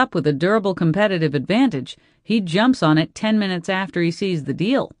shows up with a durable competitive advantage, he jumps on it 10 minutes after he sees the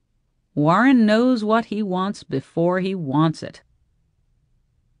deal. Warren knows what he wants before he wants it.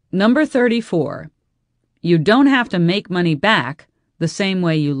 Number 34. You don't have to make money back the same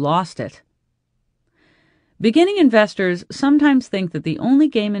way you lost it. Beginning investors sometimes think that the only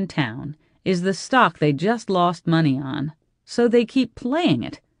game in town is the stock they just lost money on, so they keep playing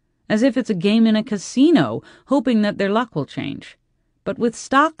it, as if it's a game in a casino, hoping that their luck will change. But with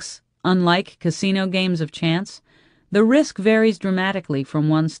stocks, unlike casino games of chance, the risk varies dramatically from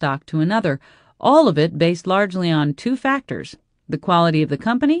one stock to another, all of it based largely on two factors: the quality of the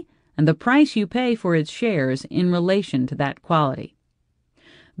company and the price you pay for its shares in relation to that quality.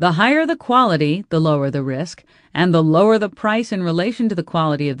 The higher the quality, the lower the risk, and the lower the price in relation to the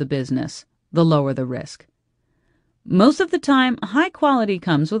quality of the business, the lower the risk. Most of the time, high quality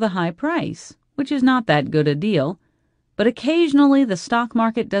comes with a high price, which is not that good a deal, but occasionally the stock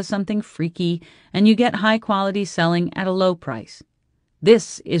market does something freaky and you get high quality selling at a low price.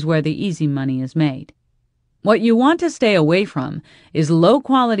 This is where the easy money is made. What you want to stay away from is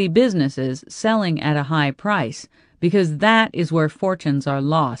low-quality businesses selling at a high price, because that is where fortunes are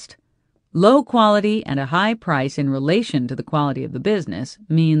lost. Low quality and a high price in relation to the quality of the business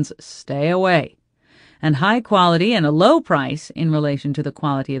means stay away. And high quality and a low price in relation to the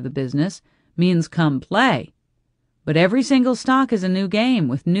quality of the business means come play. But every single stock is a new game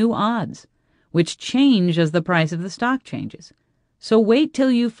with new odds, which change as the price of the stock changes. So wait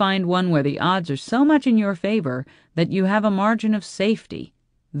till you find one where the odds are so much in your favor that you have a margin of safety.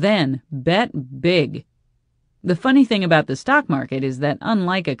 Then bet big. The funny thing about the stock market is that,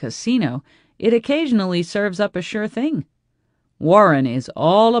 unlike a casino, it occasionally serves up a sure thing. Warren is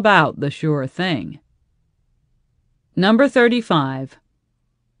all about the sure thing. Number 35.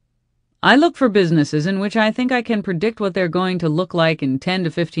 I look for businesses in which I think I can predict what they're going to look like in 10 to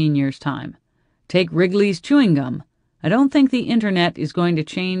 15 years' time. Take Wrigley's chewing gum. I don't think the internet is going to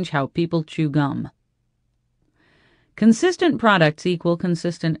change how people chew gum. Consistent products equal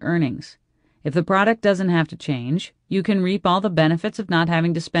consistent earnings. If the product doesn't have to change, you can reap all the benefits of not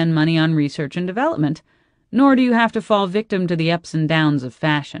having to spend money on research and development, nor do you have to fall victim to the ups and downs of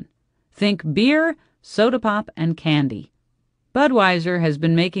fashion. Think beer, soda pop, and candy. Budweiser has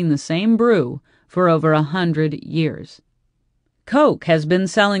been making the same brew for over 100 years. Coke has been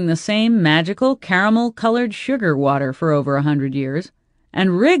selling the same magical caramel-colored sugar water for over 100 years,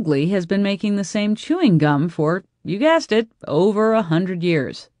 and Wrigley has been making the same chewing gum for, you guessed it, over 100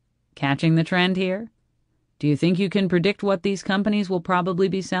 years. Catching the trend here? Do you think you can predict what these companies will probably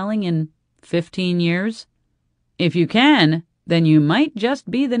be selling in 15 years? If you can, then you might just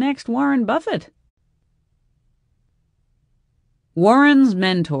be the next Warren Buffett. Warren's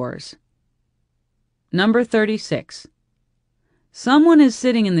Mentors. Number 36. Someone is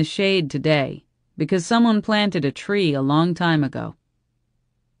sitting in the shade today because someone planted a tree a long time ago.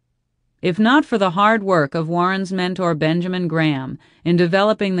 If not for the hard work of Warren's mentor Benjamin Graham in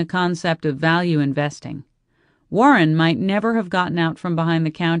developing the concept of value investing, Warren might never have gotten out from behind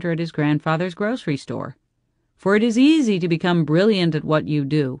the counter at his grandfather's grocery store. For it is easy to become brilliant at what you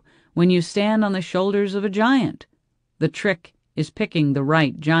do when you stand on the shoulders of a giant. The trick is picking the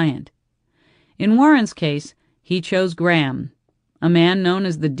right giant. In Warren's case, he chose Graham, a man known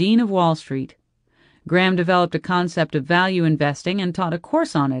as the Dean of Wall Street. Graham developed a concept of value investing and taught a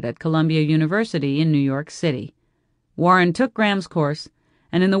course on it at Columbia University in New York City. Warren took Graham's course,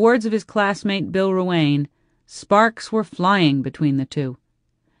 and in the words of his classmate Bill Ruane, sparks were flying between the two.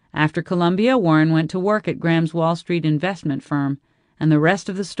 After Columbia, Warren went to work at Graham's Wall Street investment firm, and the rest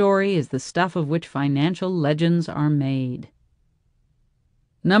of the story is the stuff of which financial legends are made.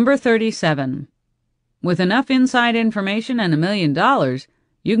 Number 37. With enough inside information and $1 million,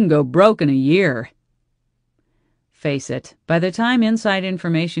 you can go broke in a year. Face it, by the time inside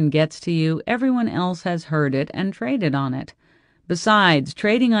information gets to you, everyone else has heard it and traded on it. Besides,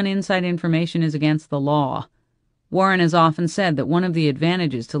 trading on inside information is against the law. Warren has often said that one of the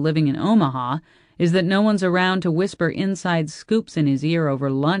advantages to living in Omaha is that no one's around to whisper inside scoops in his ear over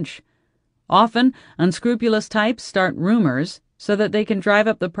lunch. Often, unscrupulous types start rumors so that they can drive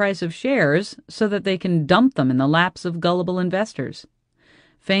up the price of shares so that they can dump them in the laps of gullible investors.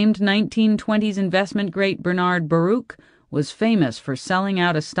 Famed 1920s investment great Bernard Baruch was famous for selling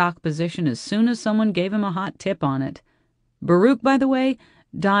out a stock position as soon as someone gave him a hot tip on it. Baruch, by the way,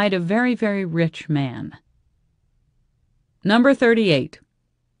 died a very, very rich man. Number 38.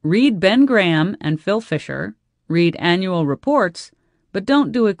 Read Ben Graham and Phil Fisher, read annual reports, but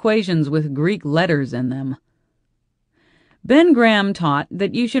don't do equations with Greek letters in them. Ben Graham taught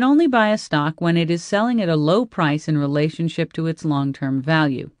that you should only buy a stock when it is selling at a low price in relationship to its long-term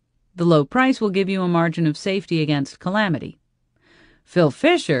value. The low price will give you a margin of safety against calamity. Phil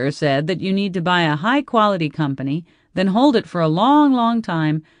Fisher said that you need to buy a high-quality company, then hold it for a long, long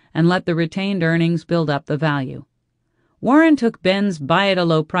time, and let the retained earnings build up the value. Warren took Ben's buy at a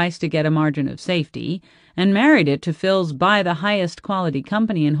low price to get a margin of safety, and married it to Phil's buy the highest quality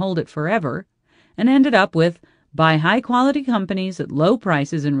company and hold it forever, and ended up with buy high-quality companies at low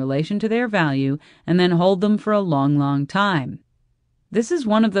prices in relation to their value, and then hold them for a long, long time. This is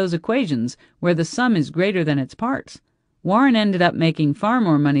one of those equations where the sum is greater than its parts. Warren ended up making far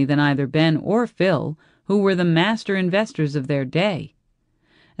more money than either Ben or Phil, who were the master investors of their day.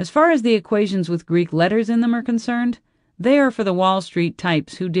 As far as the equations with Greek letters in them are concerned, they are for the Wall Street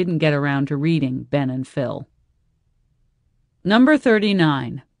types who didn't get around to reading Ben and Phil. Number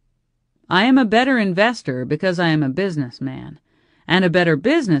 39. I am a better investor because I am a businessman, and a better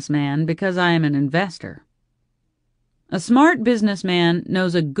businessman because I am an investor. A smart businessman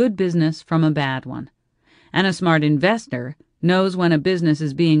knows a good business from a bad one, and a smart investor knows when a business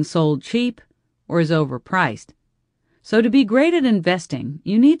is being sold cheap or is overpriced. So to be great at investing,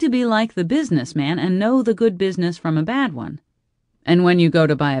 you need to be like the businessman and know the good business from a bad one. And when you go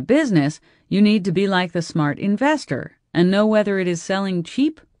to buy a business, you need to be like the smart investor and know whether it is selling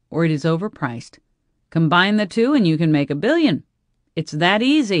cheap or it is overpriced. Combine the two and you can make $1 billion. It's that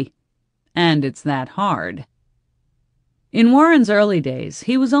easy. And it's that hard. In Warren's early days,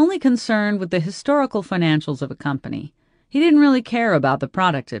 he was only concerned with the historical financials of a company. He didn't really care about the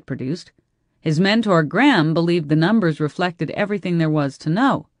product it produced. His mentor Graham believed the numbers reflected everything there was to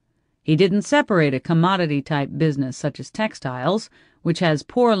know. He didn't separate a commodity-type business such as textiles, which has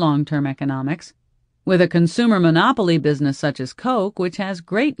poor long-term economics, with a consumer monopoly business such as Coke, which has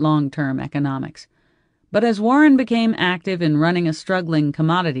great long-term economics. But as Warren became active in running a struggling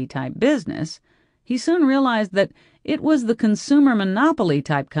commodity-type business, he soon realized that it was the consumer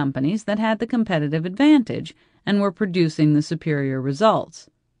monopoly-type companies that had the competitive advantage and were producing the superior results.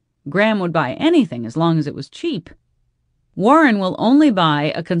 Graham would buy anything as long as it was cheap. Warren will only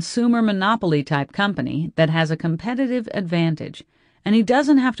buy a consumer monopoly-type company that has a competitive advantage, and he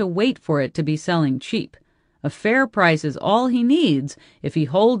doesn't have to wait for it to be selling cheap. A fair price is all he needs if he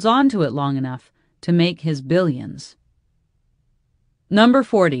holds on to it long enough to make his billions. Number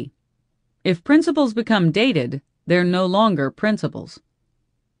 40. If principles become dated, They're no longer principles.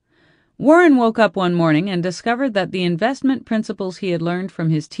 Warren woke up one morning and discovered that the investment principles he had learned from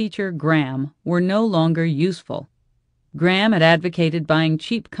his teacher, Graham, were no longer useful. Graham had advocated buying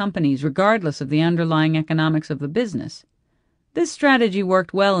cheap companies regardless of the underlying economics of the business. This strategy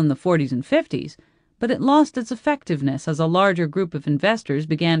worked well in the 40s and 50s, but it lost its effectiveness as a larger group of investors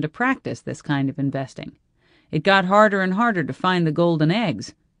began to practice this kind of investing. It got harder and harder to find the golden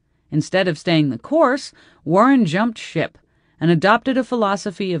eggs. Instead of staying the course, Warren jumped ship and adopted a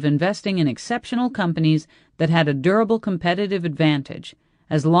philosophy of investing in exceptional companies that had a durable competitive advantage,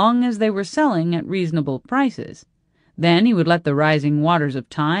 as long as they were selling at reasonable prices. Then he would let the rising waters of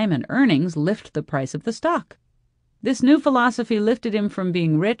time and earnings lift the price of the stock. This new philosophy lifted him from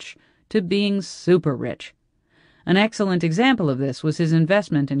being rich to being super rich. An excellent example of this was his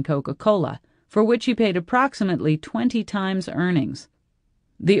investment in Coca-Cola, for which he paid approximately 20 times earnings.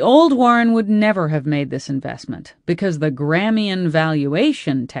 The old Warren would never have made this investment because the Grahamian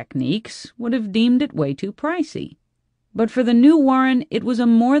valuation techniques would have deemed it way too pricey. But for the new Warren, it was a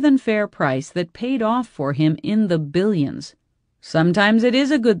more than fair price that paid off for him in the billions. Sometimes it is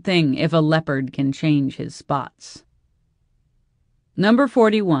a good thing if a leopard can change his spots. Number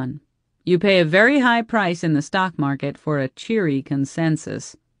 41. You pay a very high price in the stock market for a cheery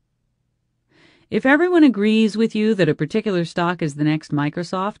consensus. If everyone agrees with you that a particular stock is the next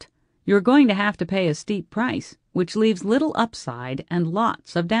Microsoft, you're going to have to pay a steep price, which leaves little upside and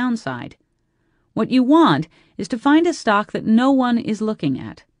lots of downside. What you want is to find a stock that no one is looking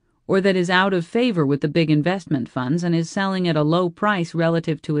at, or that is out of favor with the big investment funds and is selling at a low price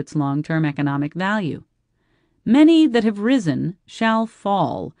relative to its long-term economic value. Many that have risen shall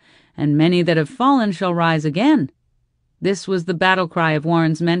fall, and many that have fallen shall rise again. This was the battle cry of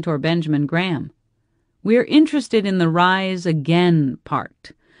Warren's mentor Benjamin Graham. We are interested in the rise again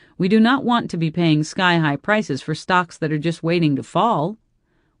part. We do not want to be paying sky-high prices for stocks that are just waiting to fall.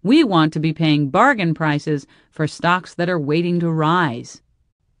 We want to be paying bargain prices for stocks that are waiting to rise.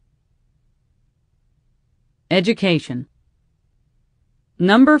 Education.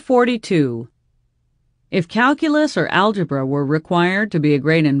 Number 42. If calculus or algebra were required to be a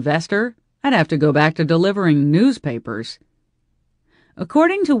great investor, I'd have to go back to delivering newspapers.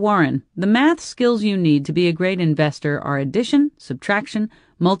 According to Warren, the math skills you need to be a great investor are addition, subtraction,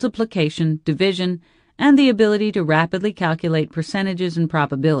 multiplication, division, and the ability to rapidly calculate percentages and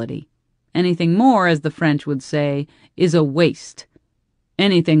probability. Anything more, as the French would say, is a waste.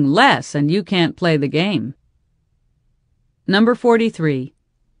 Anything less, and you can't play the game. Number 43.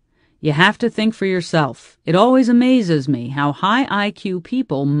 You have to think for yourself. It always amazes me how high IQ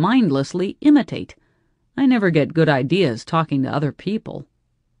people mindlessly imitate. I never get good ideas talking to other people.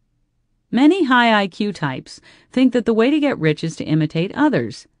 Many high IQ types think that the way to get rich is to imitate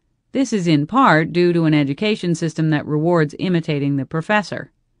others. This is in part due to an education system that rewards imitating the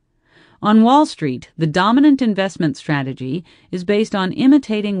professor. On Wall Street, the dominant investment strategy is based on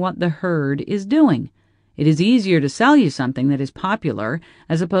imitating what the herd is doing. It is easier to sell you something that is popular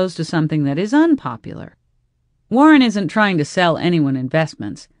as opposed to something that is unpopular. Warren isn't trying to sell anyone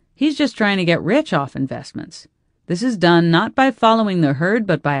investments. He's just trying to get rich off investments. This is done not by following the herd,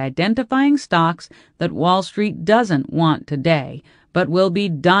 but by identifying stocks that Wall Street doesn't want today, but will be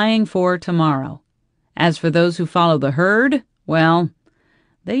dying for tomorrow. As for those who follow the herd, well,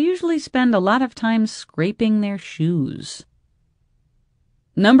 they usually spend a lot of time scraping their shoes.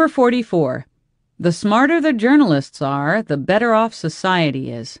 Number 44. The smarter the journalists are, the better off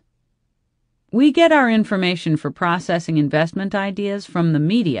society is. We get our information for processing investment ideas from the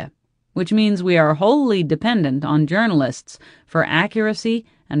media, which means we are wholly dependent on journalists for accuracy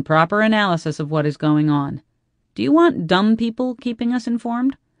and proper analysis of what is going on. Do you want dumb people keeping us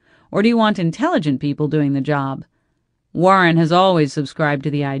informed? Or do you want intelligent people doing the job? Warren has always subscribed to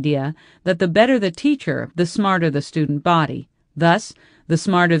the idea that the better the teacher, the smarter the student body. Thus, the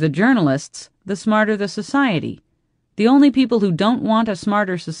smarter the journalists, the smarter the society. The only people who don't want a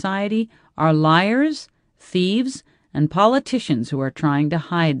smarter society are liars, thieves, and politicians who are trying to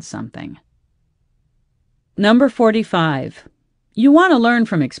hide something. Number 45. You want to learn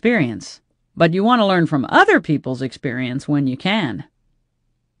from experience, but you want to learn from other people's experience when you can.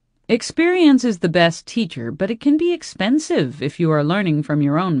 Experience is the best teacher, but it can be expensive if you are learning from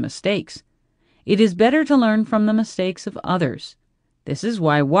your own mistakes. It is better to learn from the mistakes of others. This is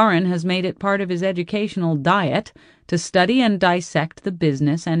why Warren has made it part of his educational diet to study and dissect the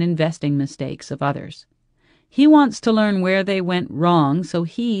business and investing mistakes of others. He wants to learn where they went wrong so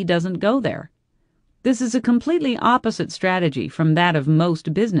he doesn't go there. This is a completely opposite strategy from that of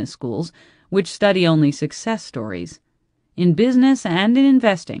most business schools, which study only success stories. In business and in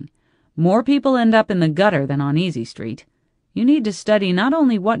investing, More people end up in the gutter than on Easy Street. You need to study not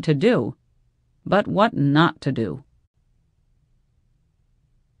only what to do, but what not to do.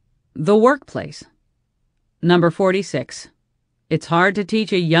 The workplace. Number 46. It's hard to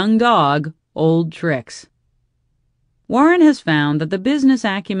teach a young dog old tricks. Warren has found that the business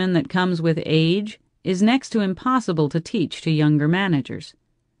acumen that comes with age is next to impossible to teach to younger managers.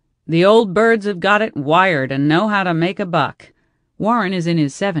 The old birds have got it wired and know how to make a buck. Warren is in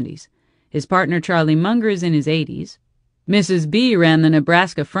his 70s. His partner Charlie Munger is in his 80s. Mrs. B ran the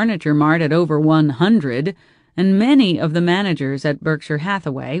Nebraska Furniture Mart at over 100, and many of the managers at Berkshire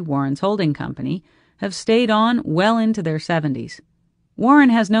Hathaway, Warren's holding company, have stayed on well into their 70s. Warren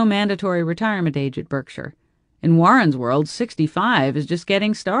has no mandatory retirement age at Berkshire. In Warren's world, 65 is just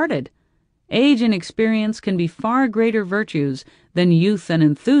getting started. Age and experience can be far greater virtues than youth and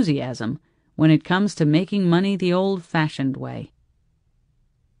enthusiasm when it comes to making money the old-fashioned way.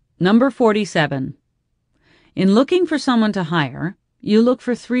 Number 47. In looking for someone to hire, you look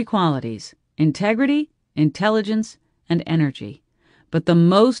for 3 qualities: integrity, intelligence, and energy. But the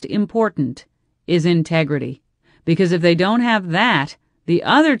most important is integrity, because if they don't have that, the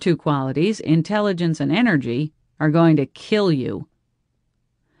other 2 qualities, intelligence and energy, are going to kill you.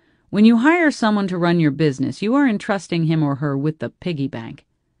 When you hire someone to run your business, you are entrusting him or her with the piggy bank.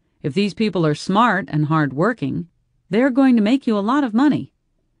 If these people are smart and hard-working, they're going to make you a lot of money.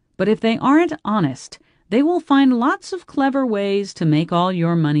 But if they aren't honest, they will find lots of clever ways to make all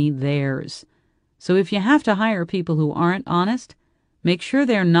your money theirs. So if you have to hire people who aren't honest, make sure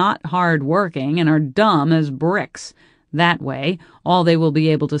they're not hard-working and are dumb as bricks. That way, all they will be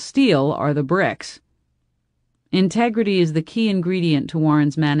able to steal are the bricks. Integrity is the key ingredient to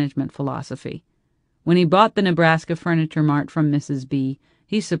Warren's management philosophy. When he bought the Nebraska Furniture Mart from Mrs. B,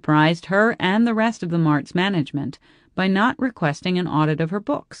 he surprised her and the rest of the Mart's management by not requesting an audit of her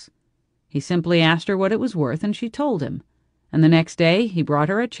books. He simply asked her what it was worth, and she told him. And the next day, he brought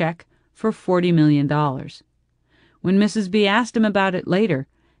her a check for $40 million. When Mrs. B asked him about it later,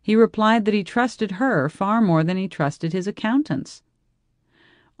 he replied that he trusted her far more than he trusted his accountants.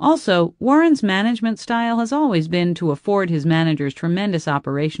 Also, Warren's management style has always been to afford his managers tremendous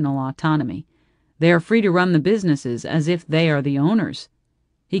operational autonomy. They are free to run the businesses as if they are the owners.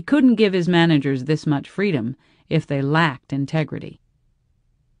 He couldn't give his managers this much freedom if they lacked integrity.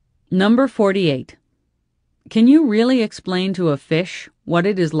 Number 48. Can you really explain to a fish what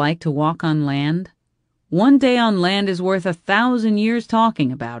it is like to walk on land? One day on land is worth 1,000 years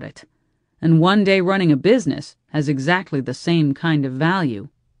talking about it, and one day running a business has exactly the same kind of value.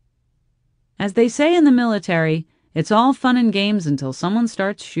 As they say in the military, it's all fun and games until someone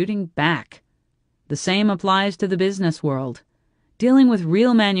starts shooting back. The same applies to the business world. Dealing with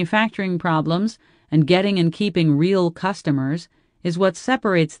real manufacturing problems and getting and keeping real customers is what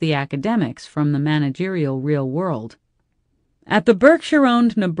separates the academics from the managerial real world. At the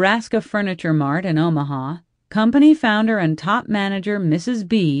Berkshire-owned Nebraska Furniture Mart in Omaha, company founder and top manager Mrs.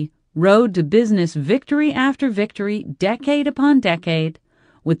 B rode to business victory after victory, decade upon decade,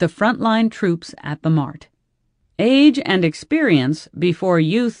 with the frontline troops at the mart. Age and experience before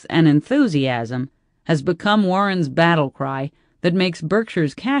youth and enthusiasm has become Warren's battle cry that makes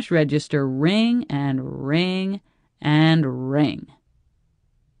Berkshire's cash register ring and ring and ring.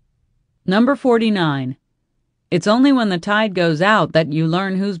 Number 49. It's only when the tide goes out that you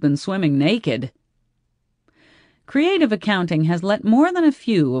learn who's been swimming naked. Creative accounting has let more than a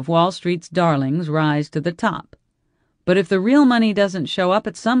few of Wall Street's darlings rise to the top. But if the real money doesn't show up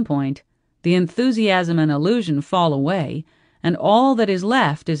at some point, the enthusiasm and illusion fall away, and all that is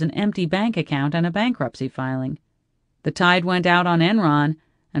left is an empty bank account and a bankruptcy filing. The tide went out on Enron,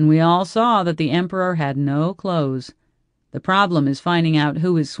 and we all saw that the emperor had no clothes. The problem is finding out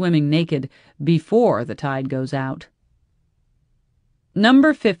who is swimming naked before the tide goes out.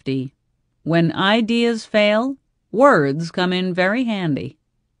 Number 50. When ideas fail, words come in very handy.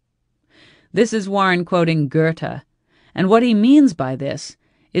 This is Warren quoting Goethe, and what he means by this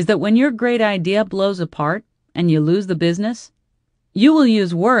is that when your great idea blows apart and you lose the business, you will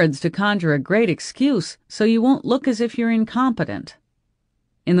use words to conjure a great excuse so you won't look as if you're incompetent.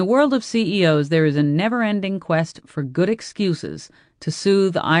 In the world of CEOs, there is a never-ending quest for good excuses to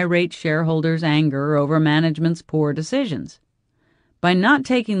soothe irate shareholders' anger over management's poor decisions. By not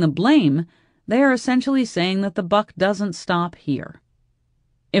taking the blame, they are essentially saying that the buck doesn't stop here.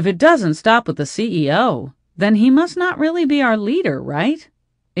 If it doesn't stop with the CEO, then he must not really be our leader, right?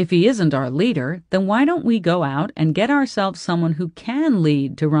 If he isn't our leader, then why don't we go out and get ourselves someone who can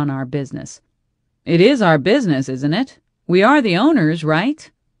lead to run our business? It is our business, isn't it? We are the owners, right?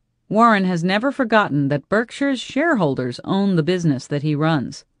 Warren has never forgotten that Berkshire's shareholders own the business that he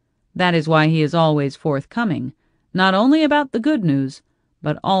runs. That is why he is always forthcoming, not only about the good news,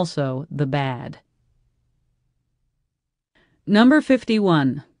 but also the bad. Number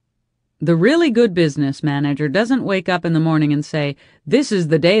 51. The really good business manager doesn't wake up in the morning and say, "This is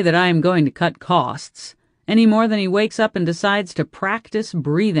the day that I am going to cut costs," any more than he wakes up and decides to practice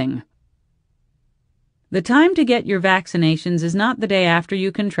breathing. The time to get your vaccinations is not the day after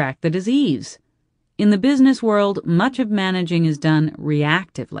you contract the disease. In the business world, much of managing is done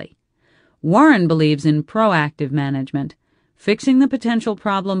reactively. Warren believes in proactive management, fixing the potential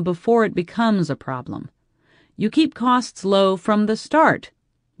problem before it becomes a problem. You keep costs low from the start,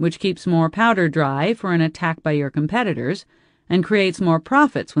 which keeps more powder dry for an attack by your competitors and creates more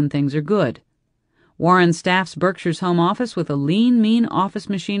profits when things are good. Warren staffs Berkshire's home office with a lean, mean office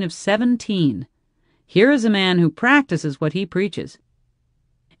machine of 17. Here is a man who practices what he preaches.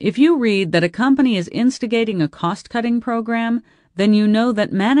 If you read that a company is instigating a cost-cutting program, then you know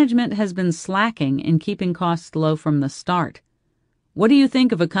that management has been slacking in keeping costs low from the start. What do you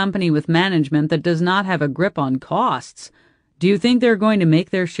think of a company with management that does not have a grip on costs? Do you think they're going to make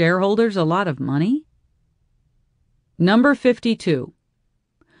their shareholders a lot of money? Number 52.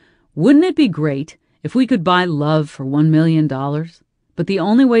 Wouldn't it be great if we could buy love for $1 million? But the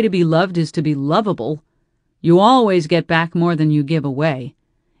only way to be loved is to be lovable. You always get back more than you give away.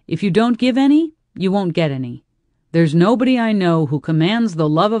 If you don't give any, you won't get any. There's nobody I know who commands the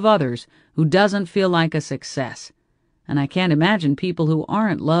love of others who doesn't feel like a success. And I can't imagine people who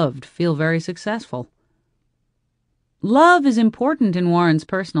aren't loved feel very successful. Love is important in Warren's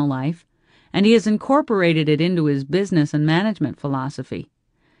personal life, and he has incorporated it into his business and management philosophy.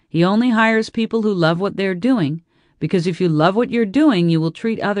 He only hires people who love what they're doing, because if you love what you're doing, you will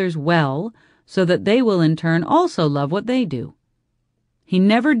treat others well, so that they will in turn also love what they do. He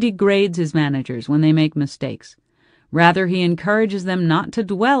never degrades his managers when they make mistakes. Rather, he encourages them not to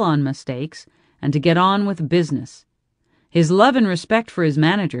dwell on mistakes and to get on with business. His love and respect for his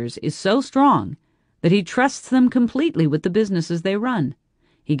managers is so strong that he trusts them completely with the businesses they run.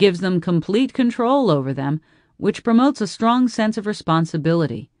 He gives them complete control over them, which promotes a strong sense of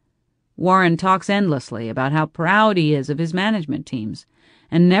responsibility. Warren talks endlessly about how proud he is of his management teams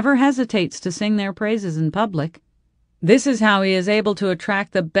and never hesitates to sing their praises in public. This is how he is able to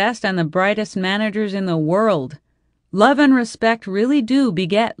attract the best and the brightest managers in the world. Love and respect really do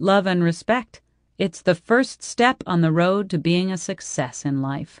beget love and respect. It's the first step on the road to being a success in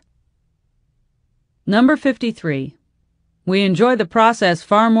life. Number 53. We enjoy the process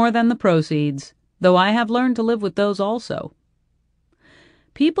far more than the proceeds, though I have learned to live with those also.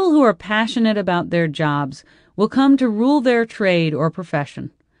 People who are passionate about their jobs will come to rule their trade or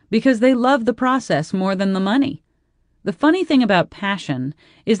profession because they love the process more than the money. The funny thing about passion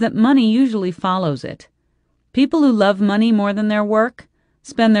is that money usually follows it. People who love money more than their work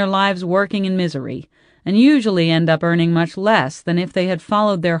spend their lives working in misery and usually end up earning much less than if they had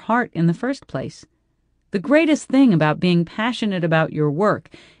followed their heart in the first place. The greatest thing about being passionate about your work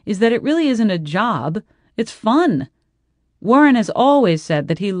is that it really isn't a job, it's fun. Warren has always said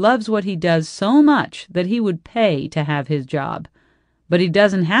that he loves what he does so much that he would pay to have his job. But he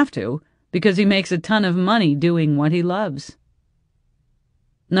doesn't have to, because he makes a ton of money doing what he loves.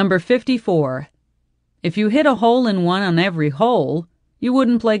 Number 54. If you hit a hole-in-one on every hole, you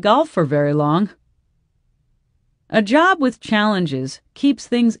wouldn't play golf for very long. A job with challenges keeps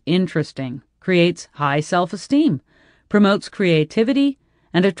things interesting, creates high self-esteem, promotes creativity,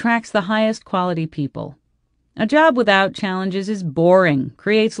 and attracts the highest quality people. A job without challenges is boring,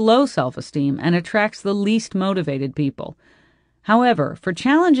 creates low self-esteem, and attracts the least motivated people. However, for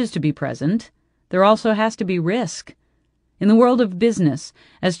challenges to be present, there also has to be risk. In the world of business,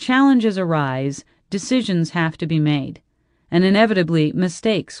 as challenges arise, decisions have to be made, and inevitably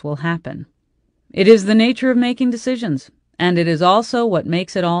mistakes will happen. It is the nature of making decisions, and it is also what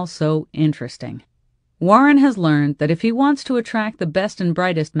makes it all so interesting. Warren has learned that if he wants to attract the best and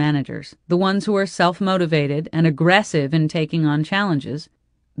brightest managers, the ones who are self-motivated and aggressive in taking on challenges,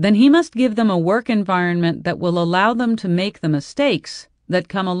 then he must give them a work environment that will allow them to make the mistakes that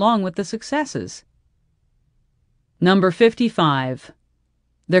come along with the successes. Number 55.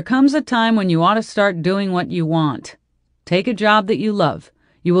 There comes a time when you ought to start doing what you want. Take a job that you love.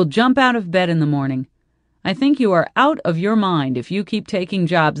 You will jump out of bed in the morning. I think you are out of your mind if you keep taking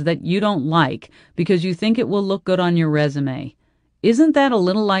jobs that you don't like because you think it will look good on your resume. Isn't that a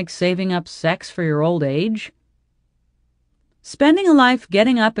little like saving up sex for your old age? Spending a life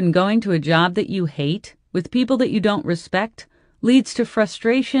getting up and going to a job that you hate with people that you don't respect leads to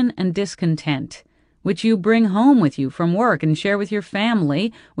frustration and discontent, which you bring home with you from work and share with your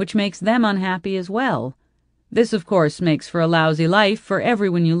family, which makes them unhappy as well. This, of course, makes for a lousy life for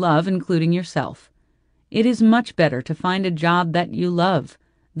everyone you love, including yourself. It is much better to find a job that you love.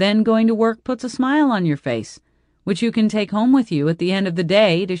 Then going to work puts a smile on your face, which you can take home with you at the end of the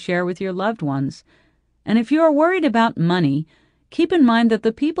day to share with your loved ones. And if you are worried about money, keep in mind that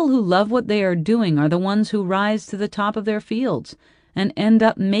the people who love what they are doing are the ones who rise to the top of their fields and end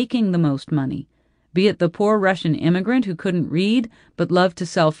up making the most money, be it the poor Russian immigrant who couldn't read but loved to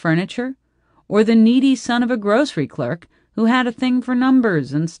sell furniture, or the needy son of a grocery clerk who had a thing for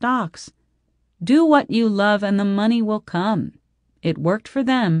numbers and stocks. Do what you love and the money will come. It worked for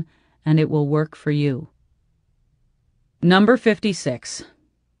them, and it will work for you. Number 56.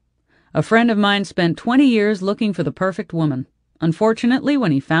 A friend of mine spent 20 years looking for the perfect woman. Unfortunately,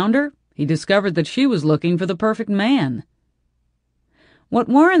 when he found her, he discovered that she was looking for the perfect man. What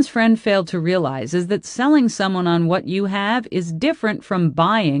Warren's friend failed to realize is that selling someone on what you have is different from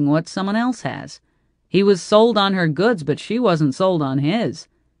buying what someone else has. He was sold on her goods, but she wasn't sold on his.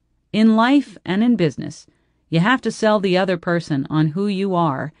 In life and in business, you have to sell the other person on who you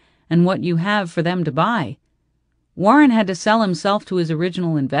are and what you have for them to buy. Warren had to sell himself to his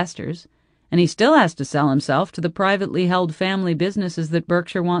original investors, and he still has to sell himself to the privately held family businesses that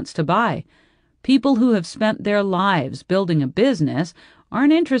Berkshire wants to buy. People who have spent their lives building a business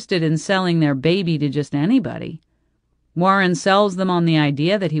aren't interested in selling their baby to just anybody. Warren sells them on the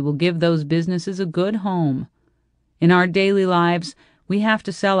idea that he will give those businesses a good home. In our daily lives, we have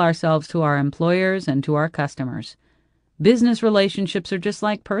to sell ourselves to our employers and to our customers. Business relationships are just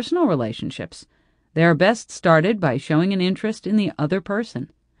like personal relationships. They are best started by showing an interest in the other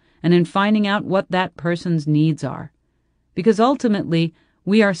person and in finding out what that person's needs are. Because ultimately,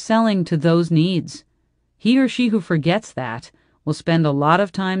 we are selling to those needs. He or she who forgets that will spend a lot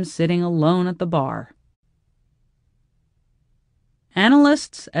of time sitting alone at the bar.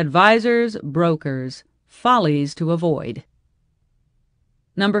 Analysts, advisors, brokers, follies to avoid.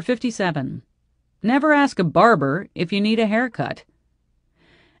 Number 57. Never ask a barber if you need a haircut.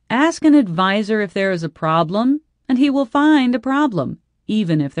 Ask an advisor if there is a problem, and he will find a problem,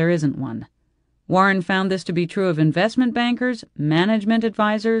 even if there isn't one. Warren found this to be true of investment bankers, management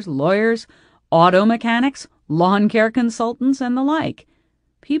advisors, lawyers, auto mechanics, lawn care consultants, and the like.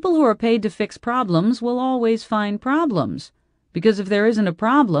 People who are paid to fix problems will always find problems, because if there isn't a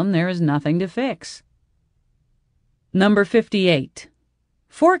problem, there is nothing to fix. Number 58.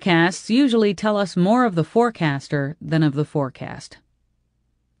 Forecasts usually tell us more of the forecaster than of the forecast.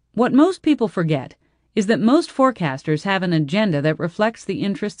 What most people forget is that most forecasters have an agenda that reflects the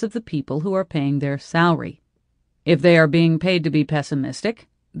interests of the people who are paying their salary. If they are being paid to be pessimistic,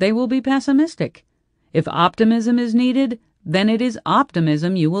 they will be pessimistic. If optimism is needed, then it is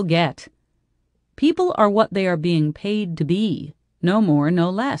optimism you will get. People are what they are being paid to be, no more, no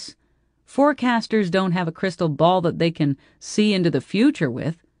less. Forecasters don't have a crystal ball that they can see into the future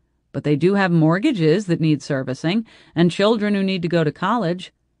with, but they do have mortgages that need servicing and children who need to go to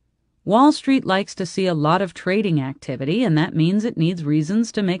college. Wall Street likes to see a lot of trading activity, and that means it needs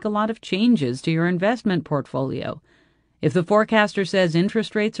reasons to make a lot of changes to your investment portfolio. If the forecaster says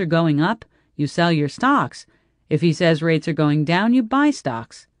interest rates are going up, you sell your stocks. If he says rates are going down, you buy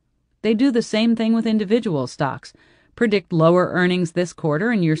stocks. They do the same thing with individual stocks. Predict lower earnings this quarter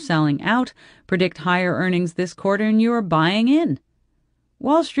and you're selling out. Predict higher earnings this quarter and you are buying in.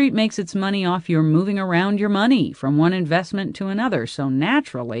 Wall Street makes its money off your moving around your money from one investment to another, so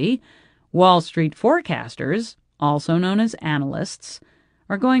naturally, Wall Street forecasters, also known as analysts,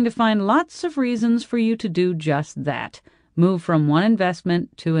 are going to find lots of reasons for you to do just that, move from one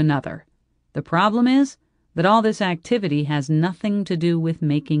investment to another. The problem is that all this activity has nothing to do with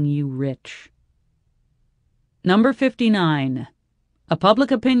making you rich. Number 59. A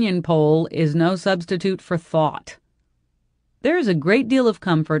public opinion poll is no substitute for thought. There is a great deal of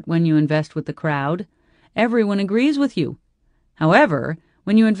comfort when you invest with the crowd. Everyone agrees with you. However,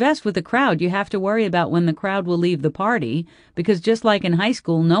 when you invest with the crowd, you have to worry about when the crowd will leave the party, because just like in high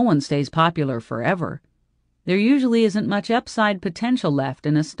school, no one stays popular forever. There usually isn't much upside potential left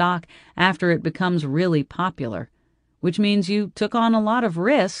in a stock after it becomes really popular, which means you took on a lot of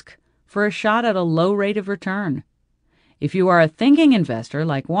risk for a shot at a low rate of return. If you are a thinking investor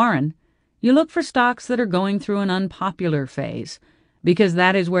like Warren, you look for stocks that are going through an unpopular phase, because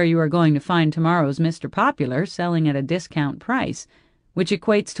that is where you are going to find tomorrow's Mr. Popular selling at a discount price, which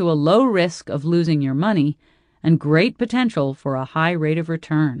equates to a low risk of losing your money and great potential for a high rate of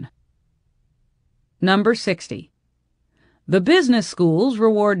return. Number 60. The business schools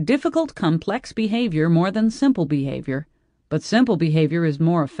reward difficult, complex behavior more than simple behavior, but simple behavior is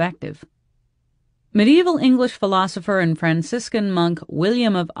more effective. Medieval English philosopher and Franciscan monk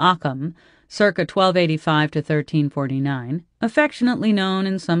William of Ockham, circa 1285 to 1349, affectionately known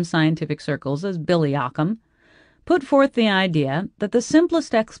in some scientific circles as Billy Ockham, put forth the idea that the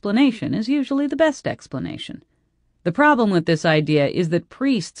simplest explanation is usually the best explanation. The problem with this idea is that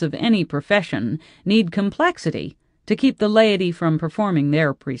priests of any profession need complexity to keep the laity from performing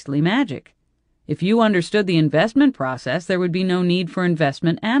their priestly magic. If you understood the investment process, there would be no need for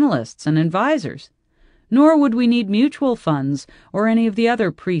investment analysts and advisors. Nor would we need mutual funds or any of the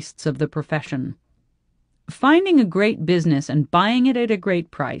other priests of the profession. Finding a great business and buying it at a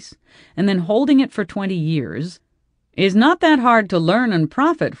great price, and then holding it for 20 years, is not that hard to learn and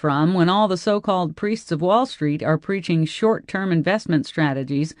profit from when all the so-called priests of Wall Street are preaching short-term investment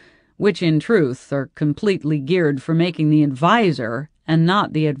strategies, which in truth are completely geared for making the advisor, and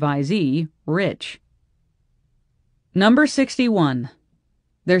not the advisee, rich. Number 61.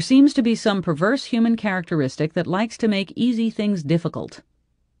 There seems to be some perverse human characteristic that likes to make easy things difficult.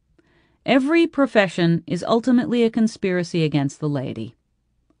 Every profession is ultimately a conspiracy against the laity.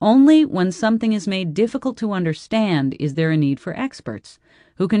 Only when something is made difficult to understand is there a need for experts,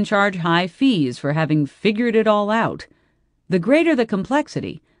 who can charge high fees for having figured it all out. The greater the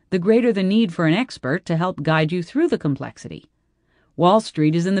complexity, the greater the need for an expert to help guide you through the complexity. Wall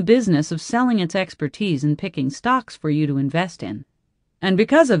Street is in the business of selling its expertise and picking stocks for you to invest in. And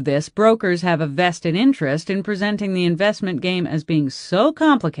because of this, brokers have a vested interest in presenting the investment game as being so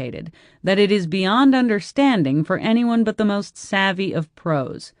complicated that it is beyond understanding for anyone but the most savvy of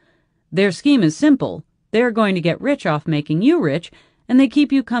pros. Their scheme is simple. They are going to get rich off making you rich, and they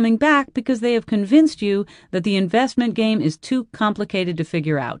keep you coming back because they have convinced you that the investment game is too complicated to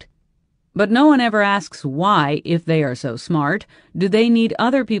figure out. But no one ever asks why, if they are so smart, do they need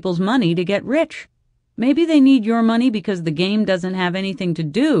other people's money to get rich? Maybe they need your money because the game doesn't have anything to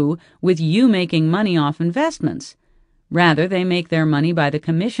do with you making money off investments. Rather, they make their money by the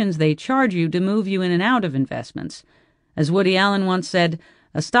commissions they charge you to move you in and out of investments. As Woody Allen once said,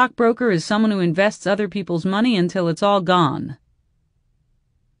 a stockbroker is someone who invests other people's money until it's all gone.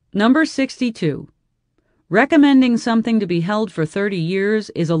 Number 62. Recommending something to be held for 30 years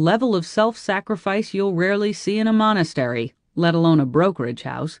is a level of self-sacrifice you'll rarely see in a monastery, let alone a brokerage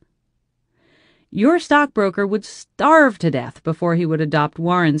house. Your stockbroker would starve to death before he would adopt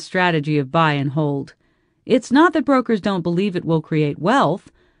Warren's strategy of buy and hold. It's not that brokers don't believe it will create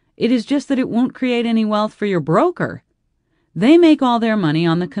wealth. It is just that it won't create any wealth for your broker. They make all their money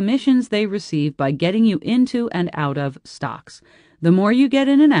on the commissions they receive by getting you into and out of stocks. The more you get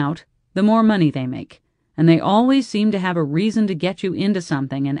in and out, the more money they make. And they always seem to have a reason to get you into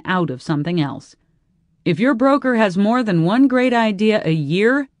something and out of something else. If your broker has more than one great idea a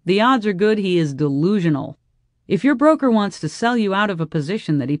year, the odds are good he is delusional. If your broker wants to sell you out of a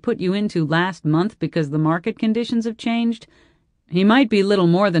position that he put you into last month because the market conditions have changed, he might be little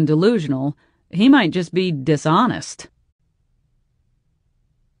more than delusional. He might just be dishonest.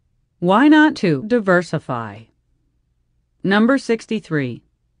 Why not to diversify? Number 63.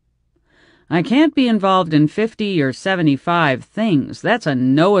 I can't be involved in 50 or 75 things. That's a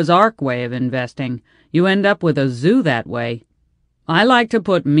Noah's Ark way of investing. You end up with a zoo that way. I like to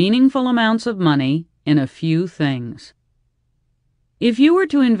put meaningful amounts of money in a few things. If you were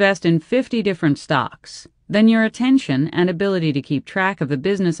to invest in 50 different stocks, then your attention and ability to keep track of the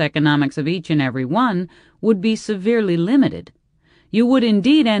business economics of each and every one would be severely limited. You would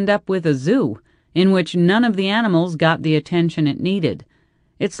indeed end up with a zoo, in which none of the animals got the attention it needed.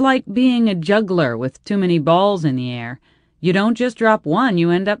 It's like being a juggler with too many balls in the air. You don't just drop one, you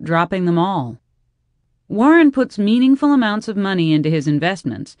end up dropping them all. Warren puts meaningful amounts of money into his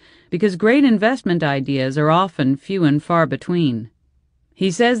investments because great investment ideas are often few and far between. He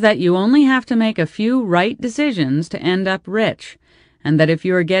says that you only have to make a few right decisions to end up rich, and that if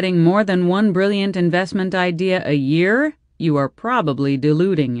you are getting more than one brilliant investment idea a year, you are probably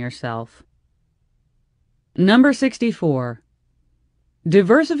deluding yourself. Number 64.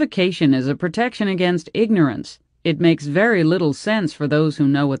 Diversification is a protection against ignorance. It makes very little sense for those who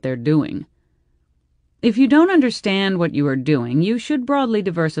know what they're doing. If you don't understand what you are doing, you should broadly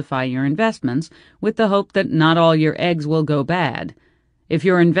diversify your investments with the hope that not all your eggs will go bad. If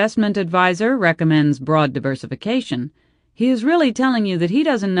your investment advisor recommends broad diversification, he is really telling you that he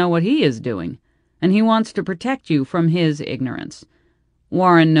doesn't know what he is doing, and he wants to protect you from his ignorance.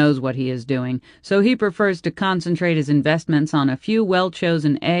 Warren knows what he is doing, so he prefers to concentrate his investments on a few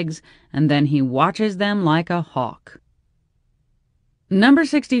well-chosen eggs, and then he watches them like a hawk. Number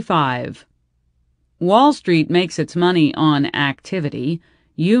 65. Wall Street makes its money on activity.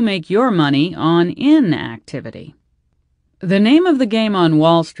 You make your money on inactivity. The name of the game on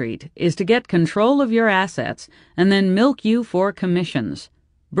Wall Street is to get control of your assets and then milk you for commissions.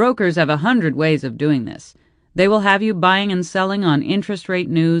 Brokers have 100 ways of doing this. They will have you buying and selling on interest rate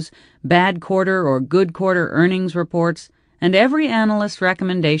news, bad quarter or good quarter earnings reports, and every analyst's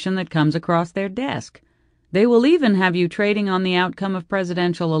recommendation that comes across their desk. They will even have you trading on the outcome of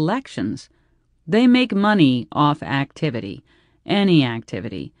presidential elections. They make money off activity, any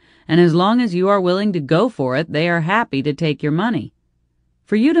activity, and as long as you are willing to go for it, they are happy to take your money.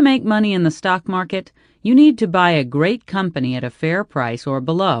 For you to make money in the stock market, you need to buy a great company at a fair price or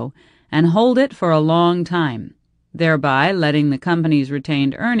below and hold it for a long time, thereby letting the company's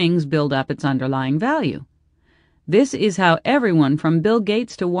retained earnings build up its underlying value. This is how everyone from Bill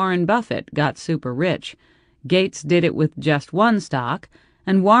Gates to Warren Buffett got super rich. Gates did it with just one stock,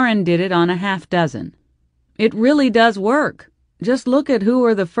 and Warren did it on a half dozen. It really does work. Just look at who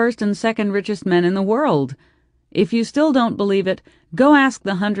are the first and second richest men in the world. If you still don't believe it, go ask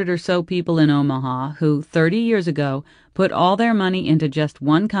the 100 or so people in Omaha who, 30 years ago, put all their money into just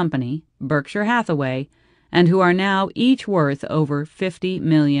one company, Berkshire Hathaway, and who are now each worth over $50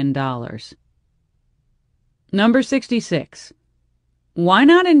 million. Number 66. Why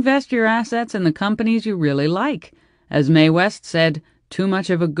not invest your assets in the companies you really like? As Mae West said, too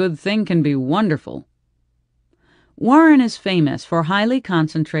much of a good thing can be wonderful. Warren is famous for highly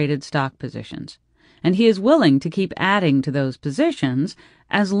concentrated stock positions, and he is willing to keep adding to those positions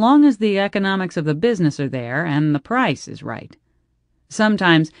as long as the economics of the business are there and the price is right.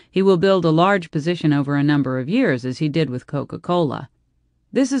 Sometimes he will build a large position over a number of years, as he did with Coca-Cola.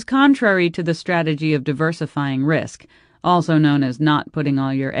 This is contrary to the strategy of diversifying risk, also known as not putting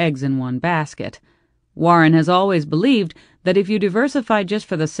all your eggs in one basket. Warren has always believed that if you diversify just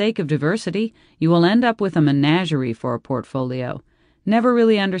for the sake of diversity, you will end up with a menagerie for a portfolio, never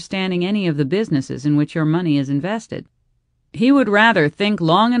really understanding any of the businesses in which your money is invested. He would rather think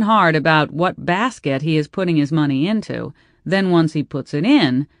long and hard about what basket he is putting his money into. Then once he puts it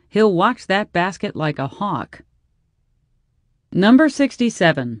in, he'll watch that basket like a hawk. Number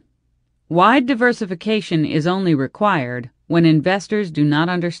 67. Wide diversification is only required when investors do not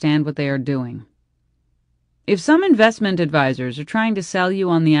understand what they are doing. If some investment advisors are trying to sell you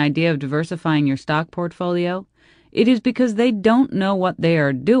on the idea of diversifying your stock portfolio, it is because they don't know what they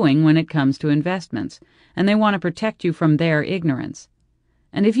are doing when it comes to investments, and they want to protect you from their ignorance.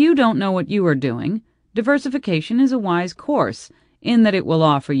 And if you don't know what you are doing, diversification is a wise course, in that it will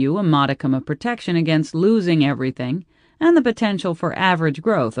offer you a modicum of protection against losing everything and the potential for average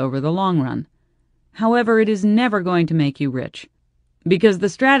growth over the long run. However, it is never going to make you rich, because the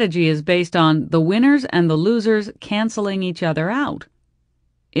strategy is based on the winners and the losers canceling each other out.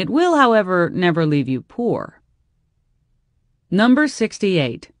 It will, however, never leave you poor. Number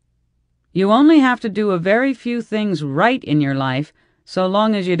 68. You only have to do a very few things right in your life, so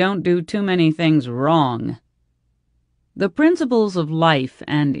long as you don't do too many things wrong. The principles of life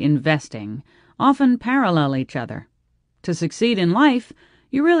and investing often parallel each other. To succeed in life,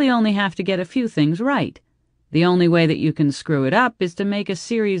 you really only have to get a few things right. The only way that you can screw it up is to make a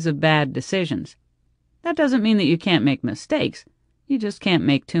series of bad decisions. That doesn't mean that you can't make mistakes. You just can't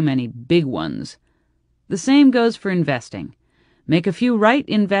make too many big ones. The same goes for investing. Make a few right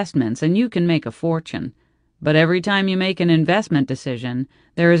investments and you can make a fortune. But every time you make an investment decision,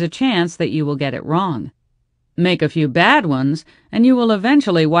 there is a chance that you will get it wrong. Make a few bad ones, and you will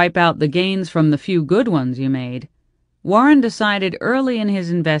eventually wipe out the gains from the few good ones you made. Warren decided early in his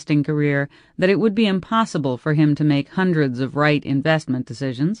investing career that it would be impossible for him to make hundreds of right investment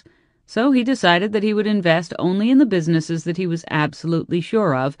decisions, so he decided that he would invest only in the businesses that he was absolutely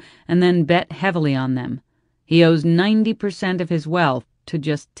sure of and then bet heavily on them. He owes 90% of his wealth to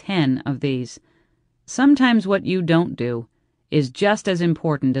just 10 of these. Sometimes what you don't do is just as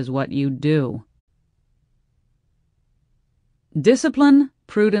important as what you do. Discipline,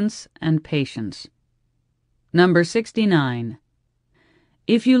 prudence, and patience. Number 69.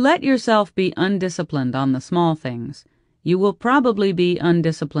 If you let yourself be undisciplined on the small things, you will probably be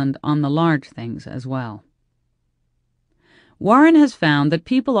undisciplined on the large things as well. Warren has found that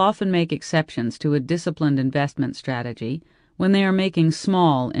people often make exceptions to a disciplined investment strategy when they are making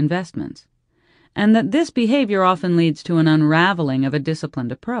small investments, and that this behavior often leads to an unraveling of a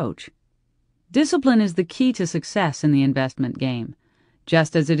disciplined approach. Discipline is the key to success in the investment game,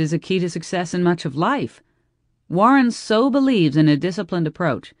 just as it is a key to success in much of life. Warren so believes in a disciplined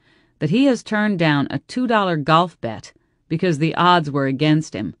approach that he has turned down a $2 golf bet because the odds were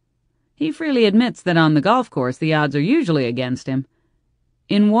against him. He freely admits that on the golf course the odds are usually against him.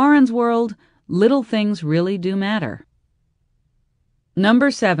 In Warren's world, little things really do matter.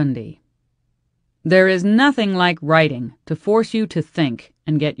 Number 70. There is nothing like writing to force you to think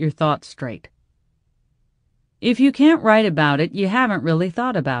and get your thoughts straight. If you can't write about it, you haven't really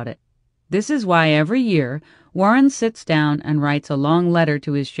thought about it. This is why every year Warren sits down and writes a long letter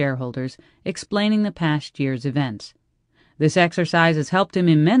to his shareholders explaining the past year's events. This exercise has helped him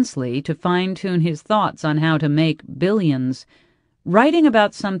immensely to fine-tune his thoughts on how to make billions. Writing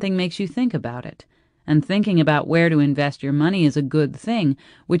about something makes you think about it, and thinking about where to invest your money is a good thing,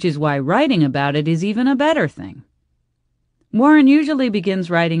 which is why writing about it is even a better thing. Warren usually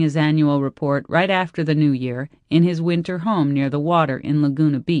begins writing his annual report right after the new year in his winter home near the water in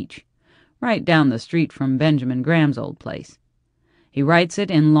Laguna Beach, right down the street from Benjamin Graham's old place. He writes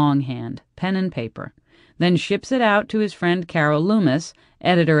it in longhand, pen and paper, then ships it out to his friend Carol Loomis,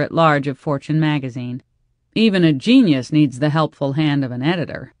 editor-at-large of Fortune magazine. Even a genius needs the helpful hand of an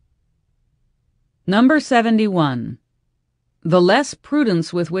editor. Number 71. The less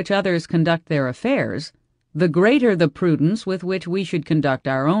prudence with which others conduct their affairs, the greater the prudence with which we should conduct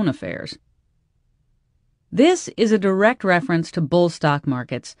our own affairs. This is a direct reference to bull stock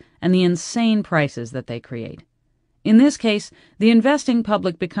markets and the insane prices that they create. In this case, the investing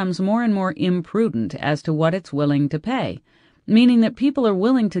public becomes more and more imprudent as to what it's willing to pay, meaning that people are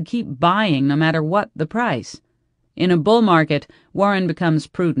willing to keep buying no matter what the price. In a bull market, Warren becomes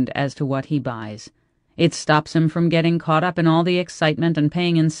prudent as to what he buys. It stops him from getting caught up in all the excitement and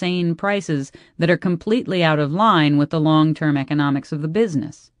paying insane prices that are completely out of line with the long-term economics of the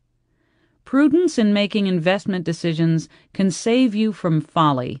business. Prudence in making investment decisions can save you from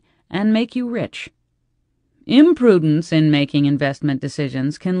folly and make you rich. Imprudence in making investment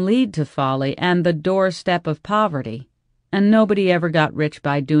decisions can lead to folly and the doorstep of poverty, and nobody ever got rich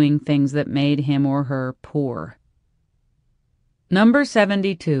by doing things that made him or her poor. Number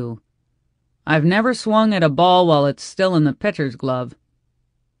 72. I've never swung at a ball while it's still in the pitcher's glove.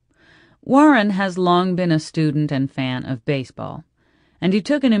 Warren has long been a student and fan of baseball, and he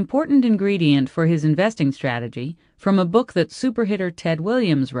took an important ingredient for his investing strategy from a book that superhitter Ted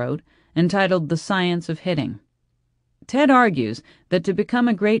Williams wrote entitled The Science of Hitting. Ted argues that to become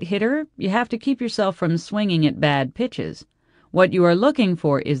a great hitter, you have to keep yourself from swinging at bad pitches. What you are looking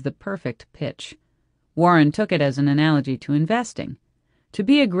for is the perfect pitch. Warren took it as an analogy to investing. To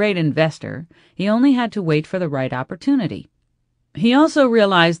be a great investor, he only had to wait for the right opportunity. He also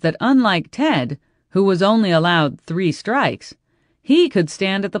realized that unlike Ted, who was only allowed 3 strikes, he could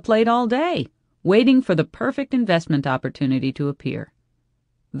stand at the plate all day, waiting for the perfect investment opportunity to appear.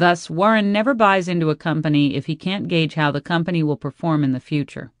 Thus, Warren never buys into a company if he can't gauge how the company will perform in the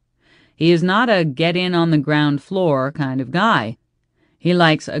future. He is not a get-in-on-the-ground-floor kind of guy. He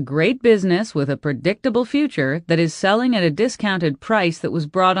likes a great business with a predictable future that is selling at a discounted price that was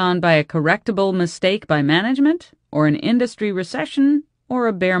brought on by a correctable mistake by management, or an industry recession, or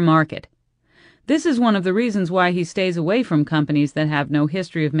a bear market. This is one of the reasons why he stays away from companies that have no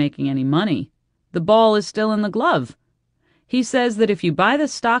history of making any money. The ball is still in the glove. He says that if you buy the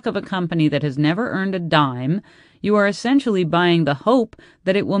stock of a company that has never earned a dime, you are essentially buying the hope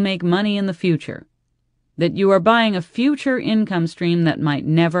that it will make money in the future, that you are buying a future income stream that might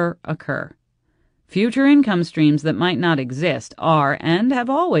never occur. Future income streams that might not exist are, and have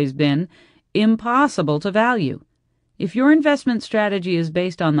always been, impossible to value. If your investment strategy is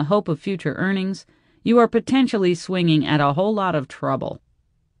based on the hope of future earnings, you are potentially swinging at a whole lot of trouble.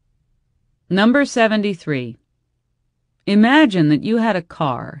 Number 73. Imagine that you had a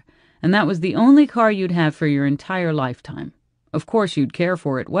car, and that was the only car you'd have for your entire lifetime. Of course you'd care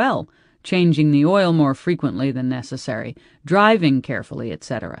for it well, changing the oil more frequently than necessary, driving carefully,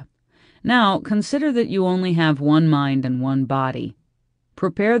 etc. Now, consider that you only have one mind and one body.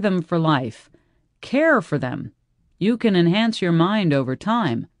 Prepare them for life. Care for them. You can enhance your mind over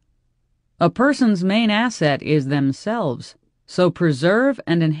time. A person's main asset is themselves, so preserve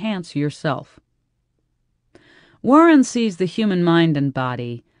and enhance yourself. Warren sees the human mind and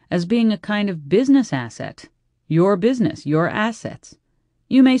body as being a kind of business asset. Your business, your assets.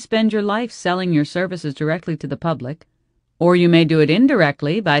 You may spend your life selling your services directly to the public, or you may do it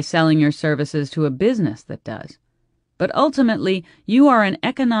indirectly by selling your services to a business that does. But ultimately, you are an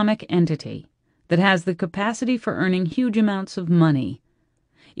economic entity that has the capacity for earning huge amounts of money.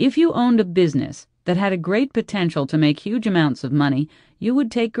 If you owned a business that had a great potential to make huge amounts of money, you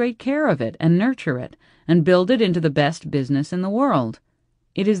would take great care of it and nurture it and build it into the best business in the world.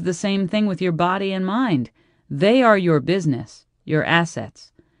 It is the same thing with your body and mind. They are your business, your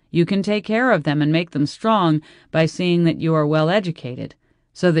assets. You can take care of them and make them strong by seeing that you are well educated,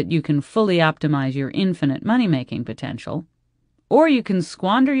 so that you can fully optimize your infinite money-making potential. Or you can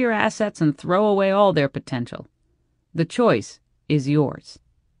squander your assets and throw away all their potential. The choice is yours.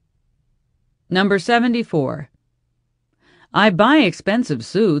 Number 74. I buy expensive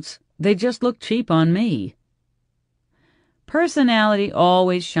suits. They just look cheap on me. Personality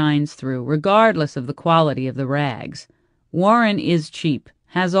always shines through, regardless of the quality of the rags. Warren is cheap,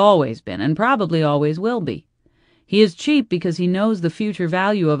 has always been, and probably always will be. He is cheap because he knows the future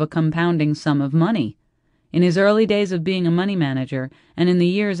value of a compounding sum of money. In his early days of being a money manager, and in the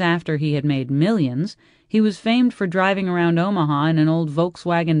years after he had made millions, he was famed for driving around Omaha in an old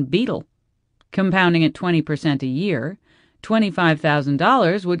Volkswagen Beetle. Compounding at 20% a year,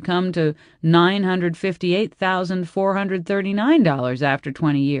 $25,000 would come to $958,439 after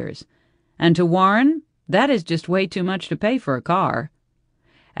 20 years. And to Warren, that is just way too much to pay for a car.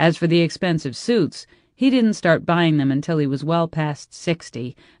 As for the expensive suits, he didn't start buying them until he was well past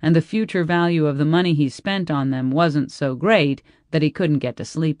 60, and the future value of the money he spent on them wasn't so great that he couldn't get to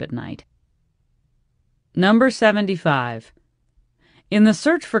sleep at night. Number 75. In the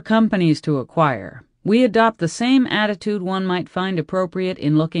search for companies to acquire, we adopt the same attitude one might find appropriate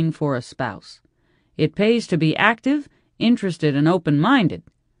in looking for a spouse. It pays to be active, interested, and open-minded,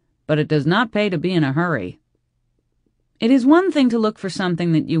 but it does not pay to be in a hurry. It is one thing to look for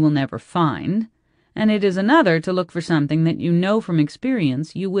something that you will never find, and it is another to look for something that you know from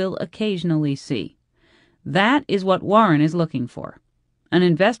experience you will occasionally see. That is what Warren is looking for. An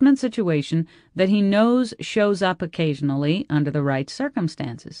investment situation that he knows shows up occasionally under the right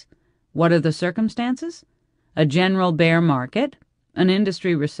circumstances. What are the circumstances? A general bear market, an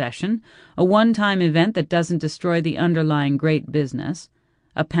industry recession, a one-time event that doesn't destroy the underlying great business,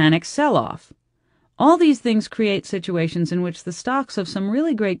 a panic sell-off. All these things create situations in which the stocks of some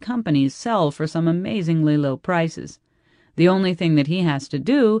really great companies sell for some amazingly low prices. The only thing that he has to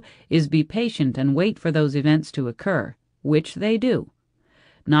do is be patient and wait for those events to occur, which they do.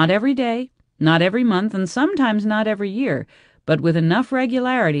 Not every day, not every month, and sometimes not every year, but with enough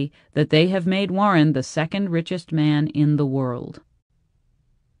regularity that they have made Warren the second richest man in the world.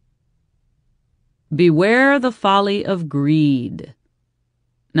 Beware the folly of greed.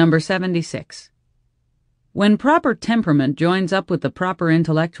 Number 76. When proper temperament joins up with the proper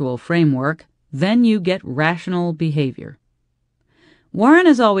intellectual framework, then you get rational behavior. Warren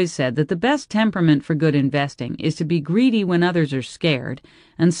has always said that the best temperament for good investing is to be greedy when others are scared,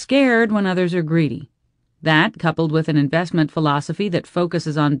 and scared when others are greedy. That, coupled with an investment philosophy that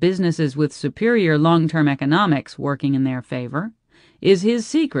focuses on businesses with superior long-term economics working in their favor, is his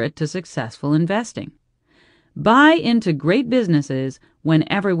secret to successful investing. Buy into great businesses when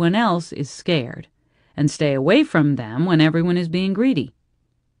everyone else is scared, and stay away from them when everyone is being greedy.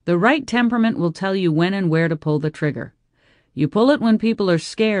 The right temperament will tell you when and where to pull the trigger. You pull it when people are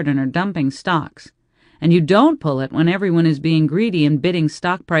scared and are dumping stocks, and you don't pull it when everyone is being greedy and bidding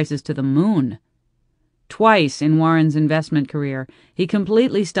stock prices to the moon. Twice in Warren's investment career, he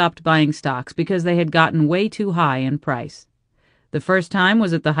completely stopped buying stocks because they had gotten way too high in price. The first time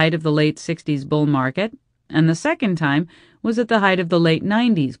was at the height of the late 60s bull market, and the second time was at the height of the late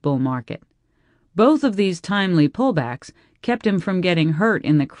 90s bull market. Both of these timely pullbacks kept him from getting hurt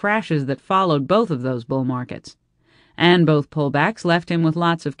in the crashes that followed both of those bull markets. And both pullbacks left him with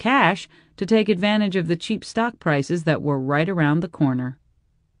lots of cash to take advantage of the cheap stock prices that were right around the corner.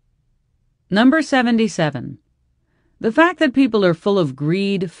 Number 77. The fact that people are full of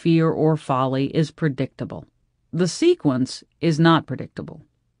greed, fear, or folly is predictable. The sequence is not predictable.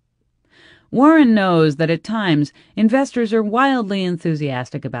 Warren knows that at times investors are wildly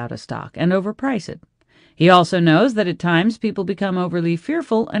enthusiastic about a stock and overprice it. He also knows that at times people become overly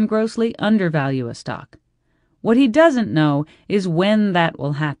fearful and grossly undervalue a stock. What he doesn't know is when that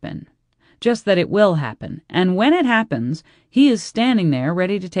will happen. Just that it will happen, and when it happens, he is standing there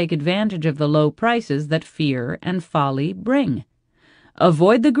ready to take advantage of the low prices that fear and folly bring.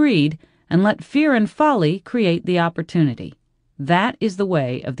 Avoid the greed and let fear and folly create the opportunity. That is the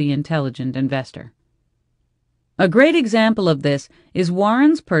way of the intelligent investor. A great example of this is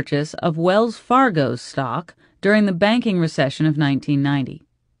Warren's purchase of Wells Fargo's stock during the banking recession of 1990.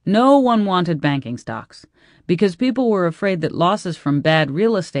 No one wanted banking stocks, because people were afraid that losses from bad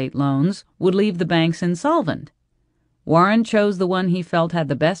real estate loans would leave the banks insolvent. Warren chose the one he felt had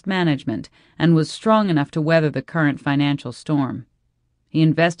the best management and was strong enough to weather the current financial storm. He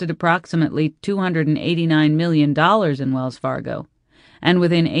invested approximately $289 million in Wells Fargo, and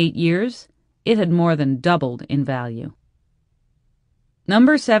within 8 years, it had more than doubled in value.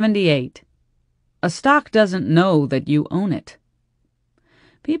 Number 78. A stock doesn't know that you own it.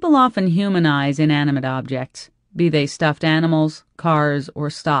 People often humanize inanimate objects, be they stuffed animals, cars, or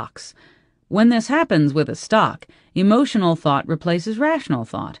stocks. When this happens with a stock, emotional thought replaces rational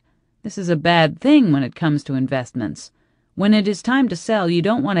thought. This is a bad thing when it comes to investments. When it is time to sell, you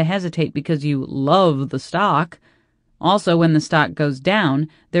don't want to hesitate because you love the stock. Also, when the stock goes down,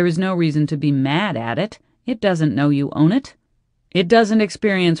 there is no reason to be mad at it. It doesn't know you own it. It doesn't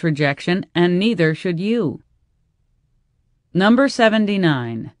experience rejection, and neither should you. Number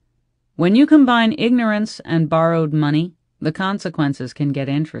 79. When you combine ignorance and borrowed money, the consequences can get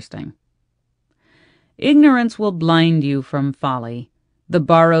interesting. Ignorance will blind you from folly. The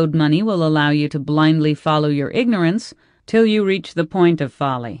borrowed money will allow you to blindly follow your ignorance till you reach the point of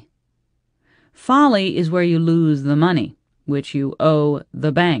folly. Folly is where you lose the money, which you owe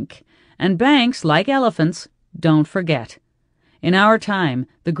the bank. And banks, like elephants, don't forget. In our time,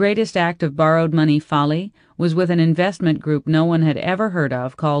 the greatest act of borrowed money folly was with an investment group no one had ever heard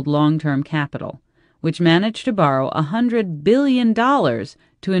of called Long-Term Capital, which managed to borrow $100 billion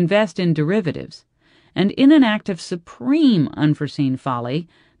to invest in derivatives, and in an act of supreme unforeseen folly,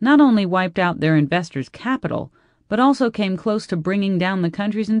 not only wiped out their investors' capital, but also came close to bringing down the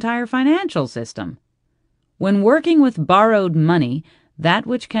country's entire financial system. When working with borrowed money, that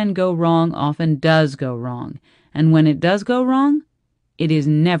which can go wrong often does go wrong, and when it does go wrong, it is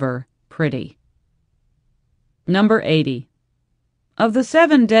never pretty. Number 80. Of the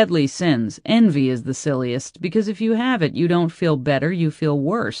 7 deadly sins, envy is the silliest, because if you have it, you don't feel better, you feel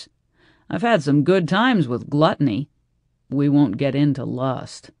worse. I've had some good times with gluttony. We won't get into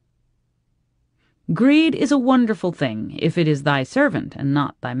lust. Greed is a wonderful thing if it is thy servant and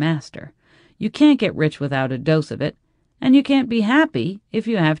not thy master. You can't get rich without a dose of it, and you can't be happy if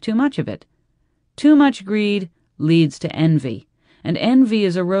you have too much of it. Too much greed leads to envy, and envy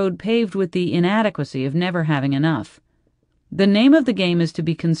is a road paved with the inadequacy of never having enough. The name of the game is to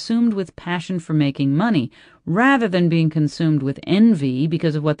be consumed with passion for making money, rather than being consumed with envy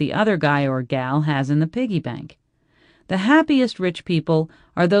because of what the other guy or gal has in the piggy bank. The happiest rich people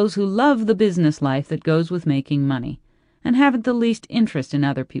are those who love the business life that goes with making money, and haven't the least interest in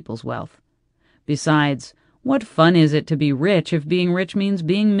other people's wealth. Besides, what fun is it to be rich if being rich means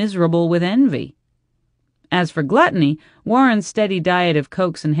being miserable with envy? As for gluttony, Warren's steady diet of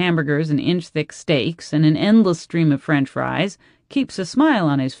Cokes and hamburgers and inch-thick steaks and an endless stream of French fries keeps a smile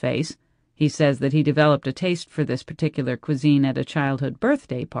on his face. He says that he developed a taste for this particular cuisine at a childhood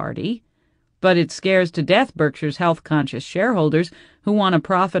birthday party. But it scares to death Berkshire's health-conscious shareholders who want to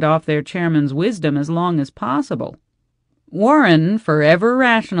profit off their chairman's wisdom as long as possible. Warren, forever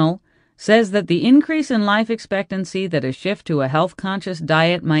rational, says that the increase in life expectancy that a shift to a health-conscious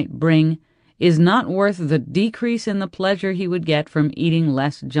diet might bring is not worth the decrease in the pleasure he would get from eating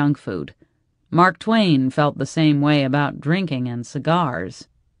less junk food. Mark Twain felt the same way about drinking and cigars.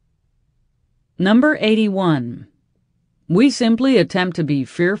 Number 81. We simply attempt to be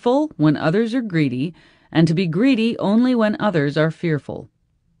fearful when others are greedy, and to be greedy only when others are fearful.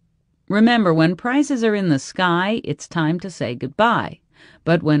 Remember, when prices are in the sky, it's time to say goodbye.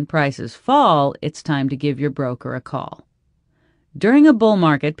 But when prices fall, it's time to give your broker a call. During a bull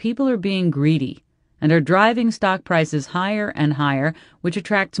market, people are being greedy and are driving stock prices higher and higher, which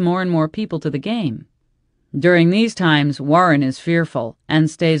attracts more and more people to the game. During these times, Warren is fearful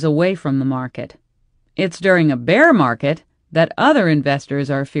and stays away from the market. It's during a bear market that other investors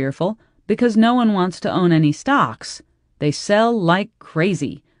are fearful because no one wants to own any stocks. They sell like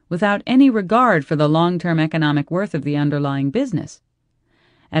crazy without any regard for the long-term economic worth of the underlying business.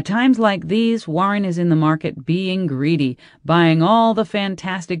 At times like these, Warren is in the market being greedy, buying all the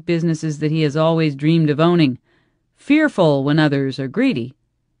fantastic businesses that he has always dreamed of owning, fearful when others are greedy,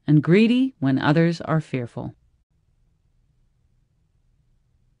 and greedy when others are fearful.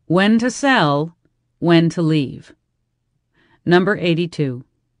 When to sell, when to leave. Number 82.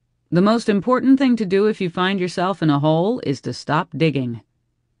 The most important thing to do if you find yourself in a hole is to stop digging.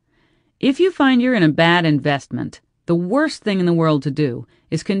 If you find you're in a bad investment, the worst thing in the world to do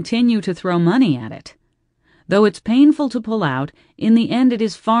is continue to throw money at it. Though it's painful to pull out, in the end it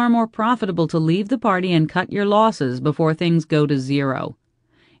is far more profitable to leave the party and cut your losses before things go to zero.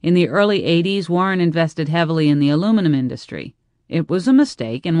 In the early 80s, Warren invested heavily in the aluminum industry. It was a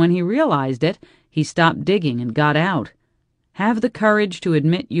mistake, and when he realized it, he stopped digging and got out. Have the courage to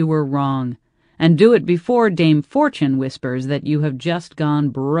admit you were wrong, and do it before Dame Fortune whispers that you have just gone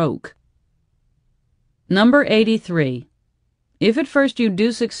broke. Number 83. If at first you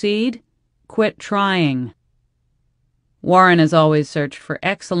do succeed, quit trying. Warren has always searched for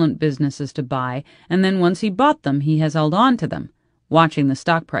excellent businesses to buy, and then once he bought them, he has held on to them, watching the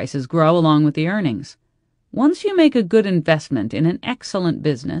stock prices grow along with the earnings. Once you make a good investment in an excellent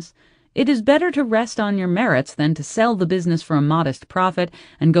business, it is better to rest on your merits than to sell the business for a modest profit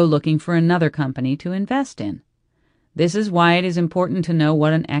and go looking for another company to invest in. This is why it is important to know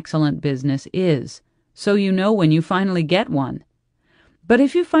what an excellent business is, so you know when you finally get one. But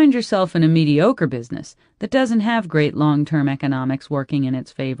if you find yourself in a mediocre business that doesn't have great long-term economics working in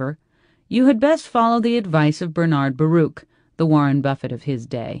its favor, you had best follow the advice of Bernard Baruch, the Warren Buffett of his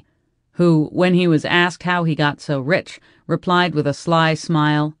day, who, when he was asked how he got so rich, replied with a sly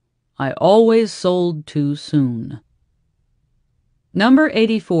smile, "I always sold too soon." Number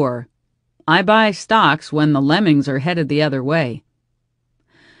 84. I buy stocks when the lemmings are headed the other way.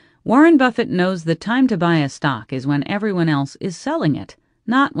 Warren Buffett knows the time to buy a stock is when everyone else is selling it,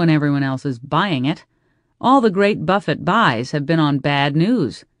 not when everyone else is buying it. All the great Buffett buys have been on bad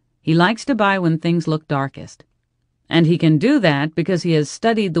news. He likes to buy when things look darkest. And he can do that because he has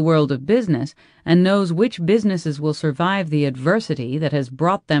studied the world of business and knows which businesses will survive the adversity that has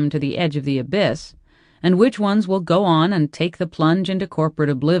brought them to the edge of the abyss, and which ones will go on and take the plunge into corporate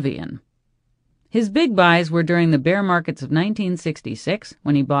oblivion. His big buys were during the bear markets of 1966,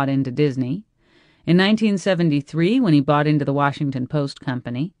 when he bought into Disney, in 1973, when he bought into the Washington Post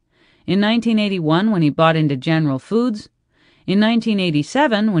Company, in 1981, when he bought into General Foods, in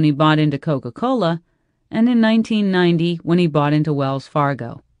 1987, when he bought into Coca-Cola, and in 1990, when he bought into Wells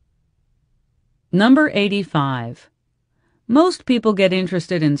Fargo. Number 85. Most people get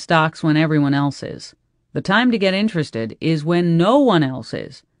interested in stocks when everyone else is. The time to get interested is when no one else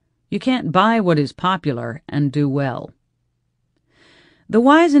is. You can't buy what is popular and do well. The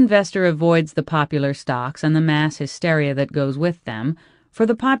wise investor avoids the popular stocks and the mass hysteria that goes with them, for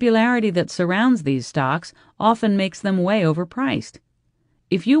the popularity that surrounds these stocks often makes them way overpriced.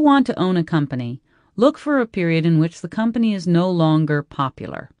 If you want to own a company, look for a period in which the company is no longer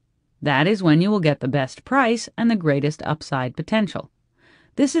popular. That is when you will get the best price and the greatest upside potential.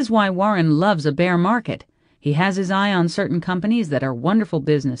 This is why Warren loves a bear market. He has his eye on certain companies that are wonderful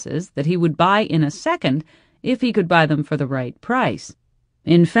businesses that he would buy in a second if he could buy them for the right price.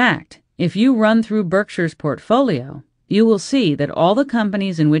 In fact, if you run through Berkshire's portfolio, you will see that all the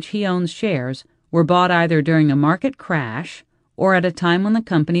companies in which he owns shares were bought either during a market crash or at a time when the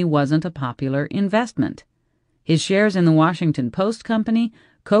company wasn't a popular investment. His shares in the Washington Post Company,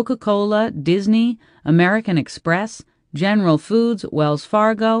 Coca-Cola, Disney, American Express, General Foods, Wells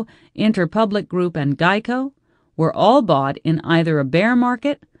Fargo, Interpublic Group, and Geico were all bought in either a bear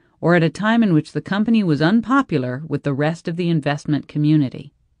market or at a time in which the company was unpopular with the rest of the investment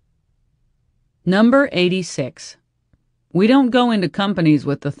community. Number 86. We don't go into companies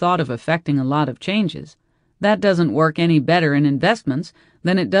with the thought of effecting a lot of changes. That doesn't work any better in investments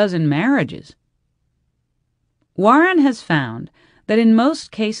than it does in marriages. Warren has found that in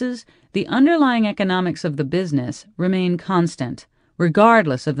most cases, the underlying economics of the business remain constant,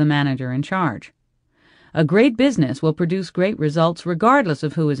 regardless of the manager in charge. A great business will produce great results regardless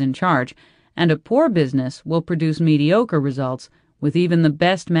of who is in charge, and a poor business will produce mediocre results with even the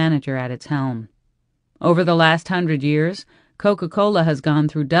best manager at its helm. Over the last 100 years, Coca-Cola has gone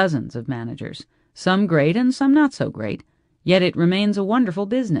through dozens of managers, some great and some not so great, yet it remains a wonderful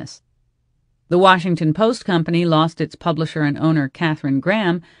business. The Washington Post Company lost its publisher and owner, Katharine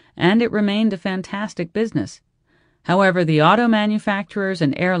Graham, and it remained a fantastic business. However, the auto manufacturers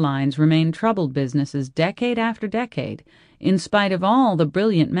and airlines remain troubled businesses decade after decade, in spite of all the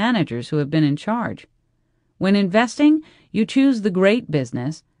brilliant managers who have been in charge. When investing, you choose the great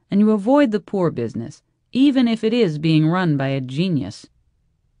business, and you avoid the poor business, even if it is being run by a genius.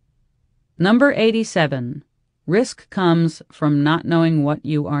 Number 87. Risk comes from not knowing what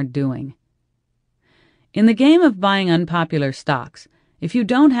you are doing. In the game of buying unpopular stocks, if you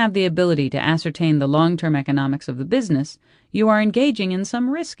don't have the ability to ascertain the long-term economics of the business, you are engaging in some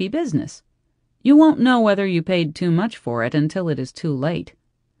risky business. You won't know whether you paid too much for it until it is too late.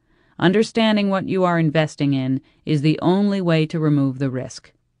 Understanding what you are investing in is the only way to remove the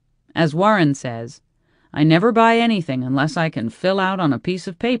risk. As Warren says, "I never buy anything unless I can fill out on a piece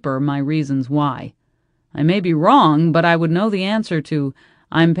of paper my reasons why. I may be wrong, but I would know the answer to,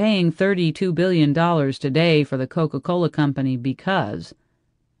 I'm paying $32 billion today for the Coca-Cola Company because."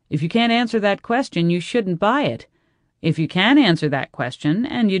 If you can't answer that question, you shouldn't buy it. If you can answer that question,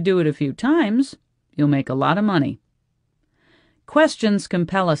 and you do it a few times, you'll make a lot of money. Questions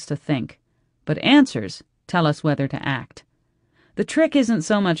compel us to think, but answers tell us whether to act. The trick isn't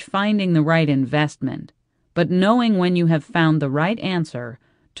so much finding the right investment, but knowing when you have found the right answer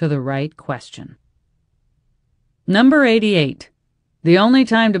to the right question. Number 88. The only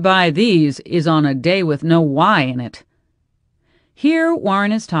time to buy these is on a day with no Y in it. Here,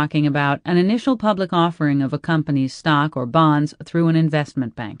 Warren is talking about an initial public offering of a company's stock or bonds through an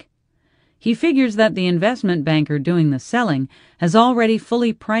investment bank. He figures that the investment banker doing the selling has already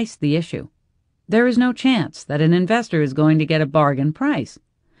fully priced the issue. There is no chance that an investor is going to get a bargain price.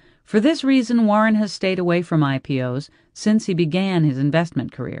 For this reason, Warren has stayed away from IPOs since he began his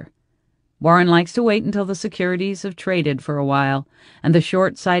investment career. Warren likes to wait until the securities have traded for a while, and the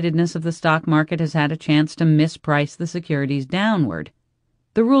short-sightedness of the stock market has had a chance to misprice the securities downward.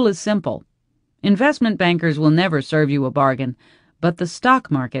 The rule is simple. Investment bankers will never serve you a bargain, but the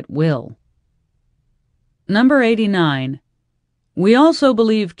stock market will. Number 89. We also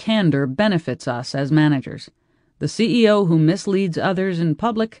believe candor benefits us as managers. The CEO who misleads others in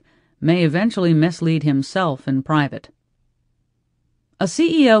public may eventually mislead himself in private. A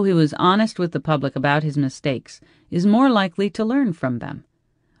CEO who is honest with the public about his mistakes is more likely to learn from them.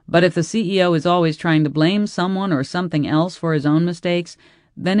 But if the CEO is always trying to blame someone or something else for his own mistakes,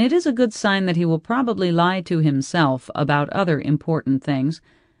 then it is a good sign that he will probably lie to himself about other important things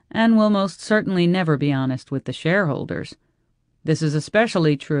and will most certainly never be honest with the shareholders. This is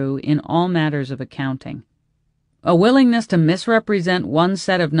especially true in all matters of accounting. A willingness to misrepresent one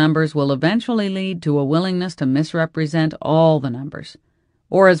set of numbers will eventually lead to a willingness to misrepresent all the numbers.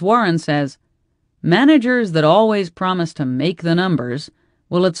 Or as Warren says, managers that always promise to make the numbers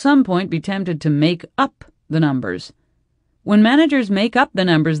will at some point be tempted to make up the numbers. When managers make up the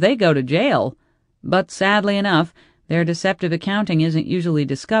numbers, they go to jail. But sadly enough, their deceptive accounting isn't usually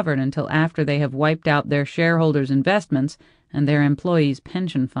discovered until after they have wiped out their shareholders' investments and their employees'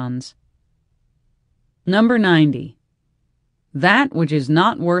 pension funds. Number 90. That which is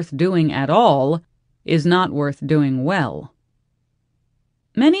not worth doing at all is not worth doing well.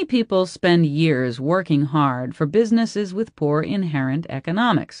 Many people spend years working hard for businesses with poor inherent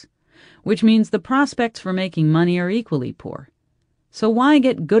economics, which means the prospects for making money are equally poor. So why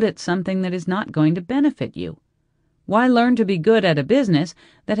get good at something that is not going to benefit you? Why learn to be good at a business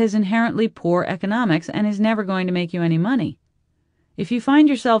that has inherently poor economics and is never going to make you any money? If you find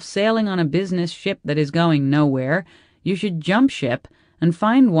yourself sailing on a business ship that is going nowhere, you should jump ship and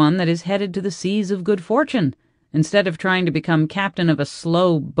find one that is headed to the seas of good fortune, instead of trying to become captain of a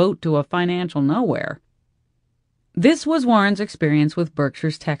slow boat to a financial nowhere. This was Warren's experience with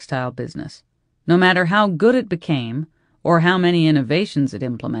Berkshire's textile business. No matter how good it became, or how many innovations it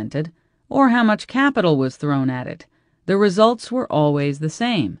implemented, or how much capital was thrown at it, the results were always the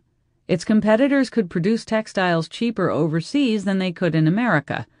same. Its competitors could produce textiles cheaper overseas than they could in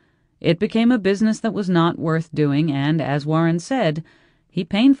America. It became a business that was not worth doing, and, as Warren said, he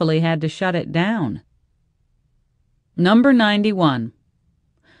painfully had to shut it down. Number 91.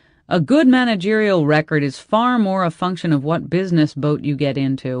 A good managerial record is far more a function of what business boat you get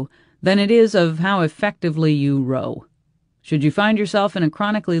into than it is of how effectively you row. Should you find yourself in a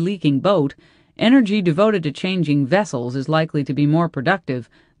chronically leaking boat, energy devoted to changing vessels is likely to be more productive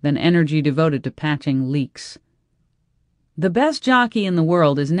than energy devoted to patching leaks. The best jockey in the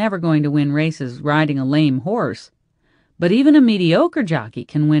world is never going to win races riding a lame horse, but even a mediocre jockey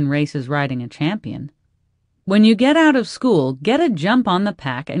can win races riding a champion. When you get out of school, get a jump on the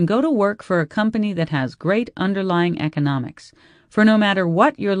pack and go to work for a company that has great underlying economics. For no matter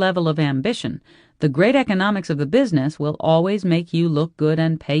what your level of ambition, the great economics of the business will always make you look good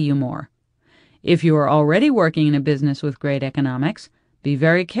and pay you more. If you are already working in a business with great economics, be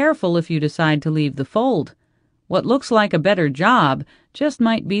very careful if you decide to leave the fold. What looks like a better job just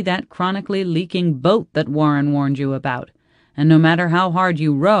might be that chronically leaking boat that Warren warned you about, and no matter how hard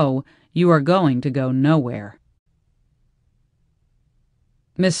you row, you are going to go nowhere.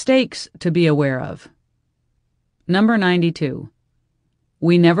 Mistakes to be aware of. Number 92.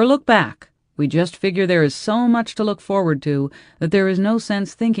 We never look back. We just figure there is so much to look forward to that there is no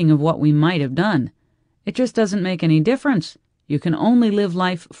sense thinking of what we might have done. It just doesn't make any difference. You can only live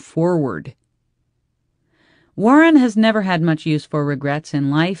life forward. Warren has never had much use for regrets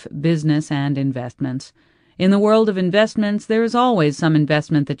in life, business, and investments. In the world of investments, there is always some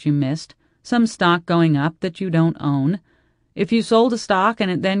investment that you missed, some stock going up that you don't own. If you sold a stock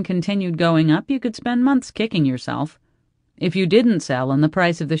and it then continued going up, you could spend months kicking yourself. If you didn't sell and the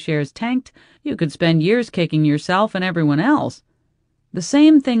price of the shares tanked, you could spend years kicking yourself and everyone else. The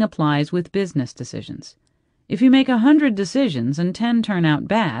same thing applies with business decisions. If you make 100 decisions and 10 turn out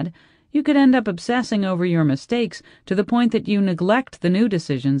bad, you could end up obsessing over your mistakes to the point that you neglect the new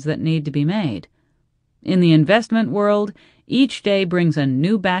decisions that need to be made. In the investment world, each day brings a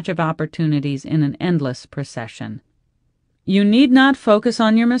new batch of opportunities in an endless procession. You need not focus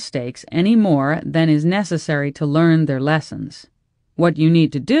on your mistakes any more than is necessary to learn their lessons. What you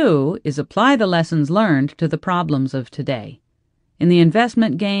need to do is apply the lessons learned to the problems of today. In the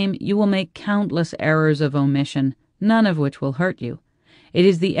investment game, you will make countless errors of omission, none of which will hurt you. It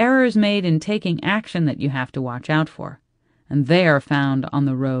is the errors made in taking action that you have to watch out for, and they are found on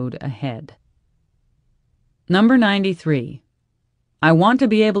the road ahead. Number 93. I want to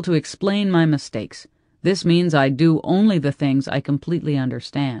be able to explain my mistakes. This means I do only the things I completely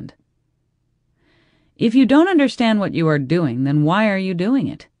understand. If you don't understand what you are doing, then why are you doing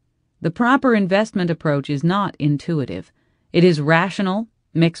it? The proper investment approach is not intuitive. It is rational,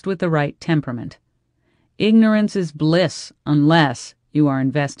 mixed with the right temperament. Ignorance is bliss unless you are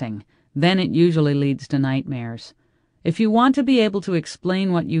investing. Then it usually leads to nightmares. If you want to be able to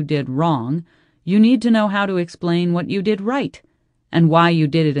explain what you did wrong, you need to know how to explain what you did right and why you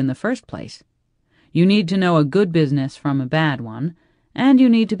did it in the first place. You need to know a good business from a bad one, and you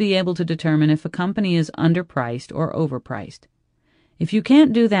need to be able to determine if a company is underpriced or overpriced. If you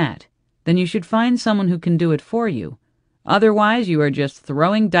can't do that, then you should find someone who can do it for you. Otherwise, you are just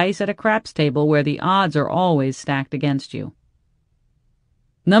throwing dice at a craps table where the odds are always stacked against you.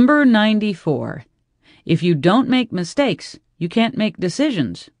 Number 94. If you don't make mistakes, you can't make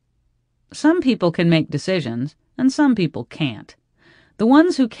decisions. Some people can make decisions, and some people can't. The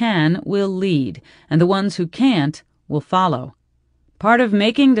ones who can will lead, and the ones who can't will follow. Part of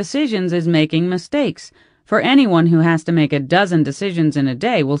making decisions is making mistakes, for anyone who has to make a dozen decisions in a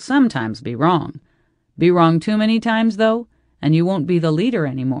day will sometimes be wrong. Be wrong too many times, though, and you won't be the leader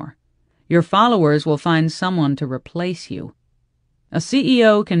anymore. Your followers will find someone to replace you. A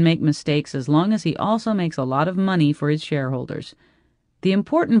CEO can make mistakes as long as he also makes a lot of money for his shareholders. The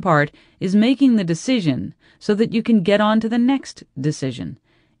important part is making the decision so that you can get on to the next decision.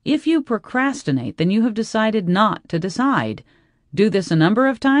 If you procrastinate, then you have decided not to decide. Do this a number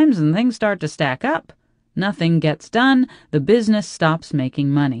of times and things start to stack up. Nothing gets done, the business stops making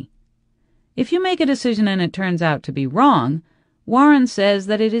money. If you make a decision and it turns out to be wrong, Warren says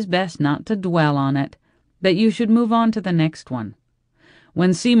that it is best not to dwell on it, that you should move on to the next one.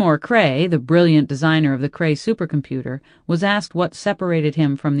 When Seymour Cray, the brilliant designer of the Cray supercomputer, was asked what separated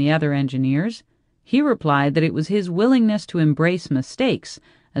him from the other engineers, he replied that it was his willingness to embrace mistakes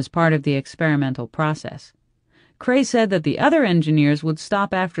as part of the experimental process. Cray said that the other engineers would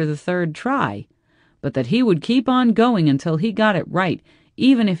stop after the third try, but that he would keep on going until he got it right,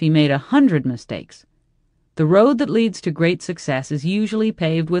 even if he made 100 mistakes. The road that leads to great success is usually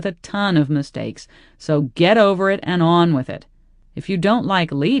paved with a ton of mistakes, so get over it and on with it. If you don't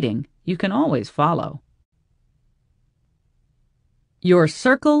like leading, you can always follow. Your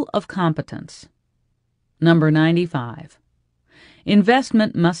circle of competence. Number 95.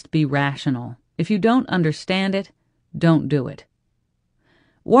 Investment must be rational. If you don't understand it, don't do it.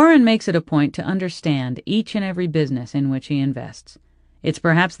 Warren makes it a point to understand each and every business in which he invests. It's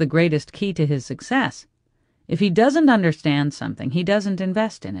perhaps the greatest key to his success. If he doesn't understand something, he doesn't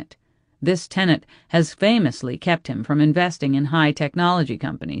invest in it. This tenet has famously kept him from investing in high technology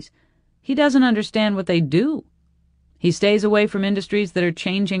companies. He doesn't understand what they do. He stays away from industries that are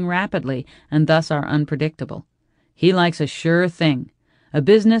changing rapidly and thus are unpredictable. He likes a sure thing, a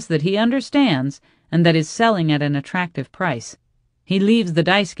business that he understands and that is selling at an attractive price. He leaves the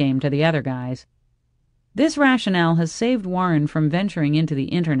dice game to the other guys. This rationale has saved Warren from venturing into the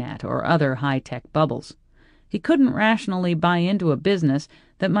internet or other high-tech bubbles. He couldn't rationally buy into a business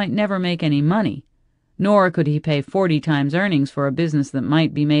that might never make any money, nor could he pay 40 times earnings for a business that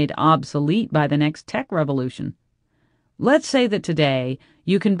might be made obsolete by the next tech revolution. Let's say that today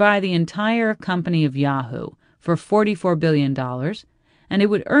you can buy the entire company of Yahoo for $44 billion, and it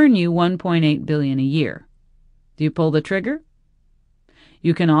would earn you $1.8 billion a year. Do you pull the trigger?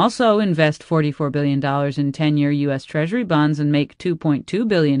 You can also invest $44 billion in 10-year U.S. Treasury bonds and make $2.2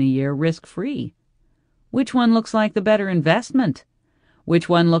 billion a year risk-free. Which one looks like the better investment? Which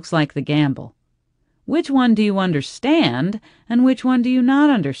one looks like the gamble? Which one do you understand, and which one do you not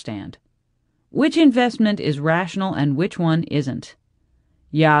understand? Which investment is rational and which one isn't?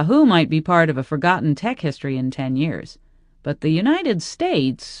 Yahoo might be part of a forgotten tech history in 10 years, but the United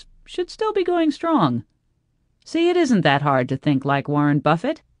States should still be going strong. See, it isn't that hard to think like Warren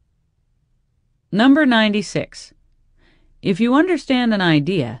Buffett. Number 96. If you understand an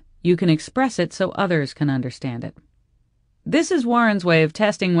idea, you can express it so others can understand it. This is Warren's way of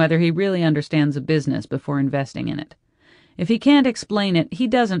testing whether he really understands a business before investing in it. If he can't explain it, he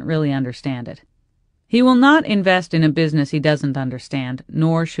doesn't really understand it. He will not invest in a business he doesn't understand,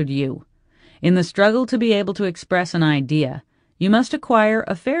 nor should you. In the struggle to be able to express an idea, you must acquire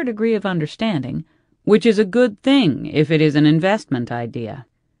a fair degree of understanding, which is a good thing if it is an investment idea.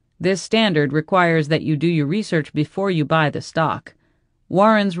 This standard requires that you do your research before you buy the stock.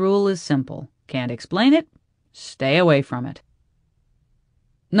 Warren's rule is simple. Can't explain it? Stay away from it.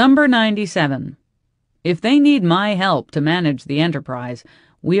 Number 97. If they need my help to manage the enterprise,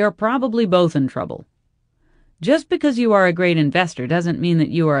 we are probably both in trouble. Just because you are a great investor doesn't mean that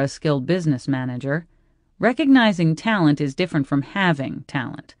you are a skilled business manager. Recognizing talent is different from having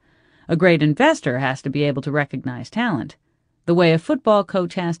talent. A great investor has to be able to recognize talent, the way a football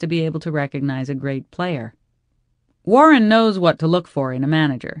coach has to be able to recognize a great player. Warren knows what to look for in a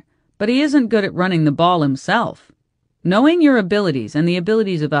manager, but he isn't good at running the ball himself. Knowing your abilities and the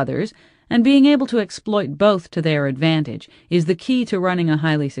abilities of others, and being able to exploit both to their advantage, is the key to running a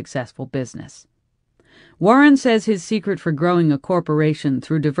highly successful business. Warren says his secret for growing a corporation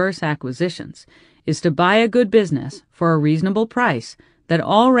through diverse acquisitions is to buy a good business for a reasonable price that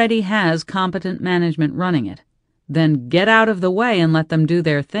already has competent management running it, then get out of the way and let them do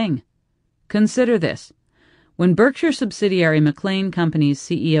their thing. Consider this. When Berkshire subsidiary McLean Company's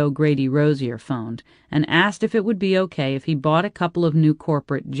CEO Grady Rosier phoned and asked if it would be okay if he bought a couple of new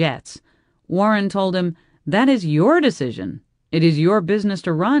corporate jets, Warren told him, "That is your decision. It is your business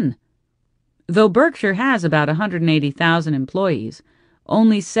to run." Though Berkshire has about 180,000 employees,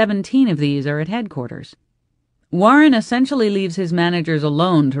 only 17 of these are at headquarters. Warren essentially leaves his managers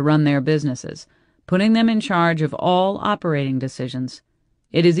alone to run their businesses, putting them in charge of all operating decisions.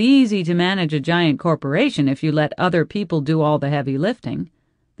 It is easy to manage a giant corporation if you let other people do all the heavy lifting.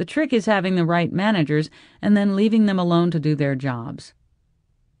 The trick is having the right managers and then leaving them alone to do their jobs.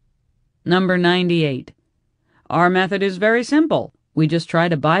 Number 98. Our method is very simple. We just try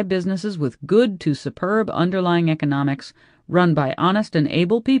to buy businesses with good to superb underlying economics, run by honest and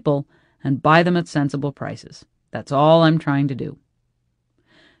able people, and buy them at sensible prices. That's all I'm trying to do.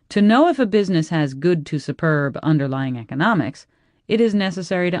 To know if a business has good to superb underlying economics, it is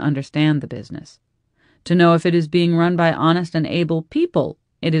necessary to understand the business. To know if it is being run by honest and able people,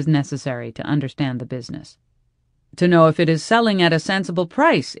 it is necessary to understand the business. To know if it is selling at a sensible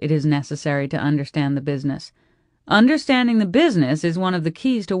price, it is necessary to understand the business. Understanding the business is one of the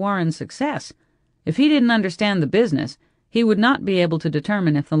keys to Warren's success. If he didn't understand the business, he would not be able to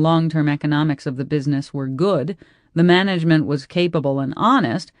determine if the long-term economics of the business were good, the management was capable and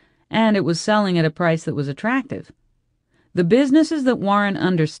honest, and it was selling at a price that was attractive. The businesses that Warren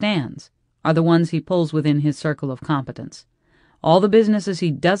understands are the ones he pulls within his circle of competence. All the businesses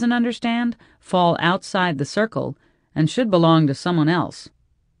he doesn't understand fall outside the circle and should belong to someone else.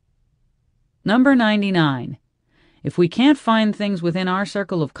 Number 99. If we can't find things within our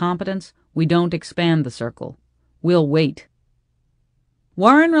circle of competence, we don't expand the circle. We'll wait.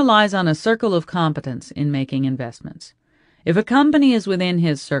 Warren relies on a circle of competence in making investments. If a company is within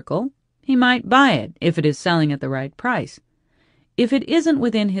his circle, he might buy it if it is selling at the right price. If it isn't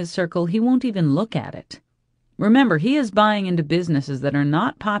within his circle, he won't even look at it. Remember, he is buying into businesses that are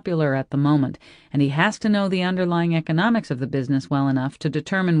not popular at the moment, and he has to know the underlying economics of the business well enough to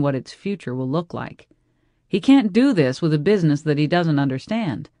determine what its future will look like. He can't do this with a business that he doesn't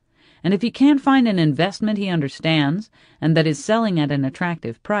understand. And if he can't find an investment he understands and that is selling at an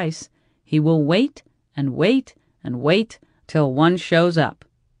attractive price, he will wait and wait and wait till one shows up.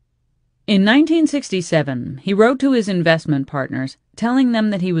 In 1967, he wrote to his investment partners, telling them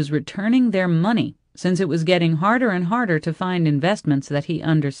that he was returning their money since it was getting harder and harder to find investments that he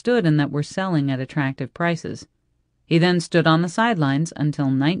understood and that were selling at attractive prices. He then stood on the sidelines until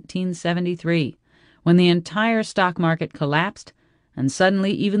 1973, when the entire stock market collapsed and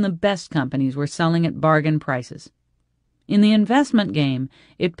suddenly even the best companies were selling at bargain prices. In the investment game,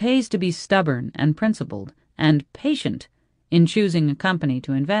 it pays to be stubborn and principled and patient in choosing a company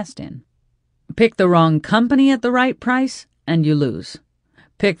to invest in. Pick the wrong company at the right price, and you lose.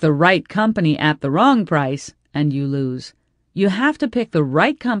 Pick the right company at the wrong price, and you lose. You have to pick the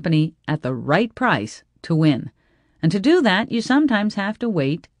right company at the right price to win. And to do that, you sometimes have to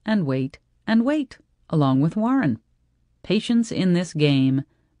wait and wait and wait, along with Warren. Patience in this game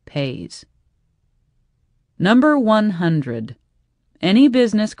pays. Number 100. Any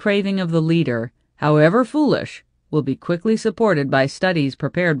business craving of the leader, however foolish, will be quickly supported by studies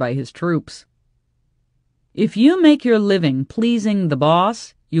prepared by his troops. If you make your living pleasing the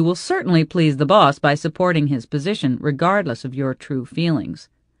boss, you will certainly please the boss by supporting his position regardless of your true feelings.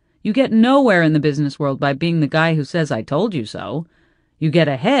 You get nowhere in the business world by being the guy who says, "I told you so." You get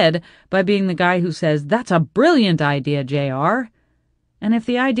ahead by being the guy who says, "That's a brilliant idea, JR." And if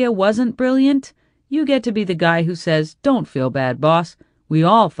the idea wasn't brilliant, you get to be the guy who says, "Don't feel bad, boss. We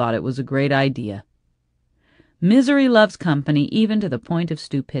all thought it was a great idea." Misery loves company even to the point of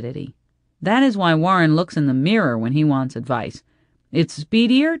stupidity. That is why Warren looks in the mirror when he wants advice. It's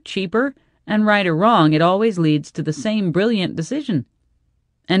speedier, cheaper, and right or wrong, it always leads to the same brilliant decision.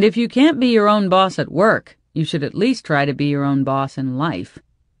 And if you can't be your own boss at work, you should at least try to be your own boss in life.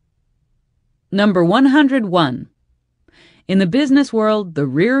 Number 101. In the business world, the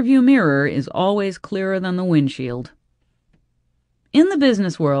rear-view mirror is always clearer than the windshield. In the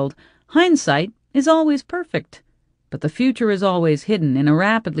business world, hindsight is always perfect, but the future is always hidden in a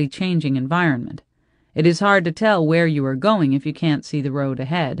rapidly changing environment. It is hard to tell where you are going if you can't see the road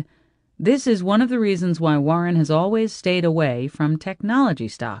ahead. This is one of the reasons why Warren has always stayed away from technology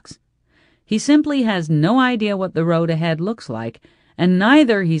stocks. He simply has no idea what the road ahead looks like, and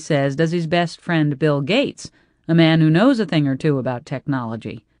neither, he says, does his best friend Bill Gates, a man who knows a thing or two about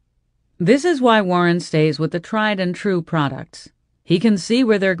technology. This is why Warren stays with the tried and true products. He can see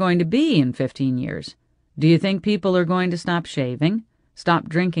where they're going to be in 15 years. Do you think people are going to stop shaving, stop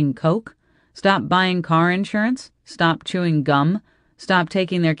drinking Coke, stop buying car insurance, stop chewing gum, stop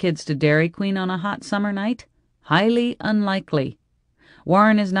taking their kids to Dairy Queen on a hot summer night? Highly unlikely.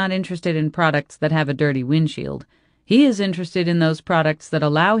 Warren is not interested in products that have a dirty windshield. He is interested in those products that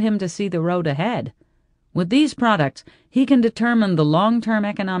allow him to see the road ahead. With these products, he can determine the long-term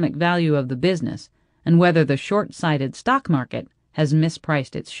economic value of the business and whether the short-sighted stock market has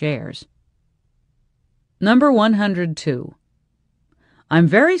mispriced its shares. Number 102. I'm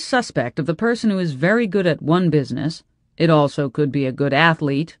very suspect of the person who is very good at one business, it also could be a good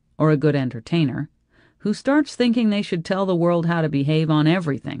athlete or a good entertainer, who starts thinking they should tell the world how to behave on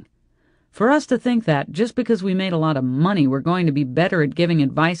everything. For us to think that just because we made a lot of money we're going to be better at giving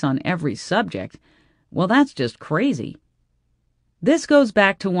advice on every subject, well, that's just crazy. This goes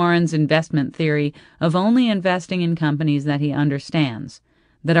back to Warren's investment theory of only investing in companies that he understands,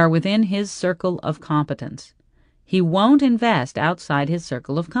 that are within his circle of competence. He won't invest outside his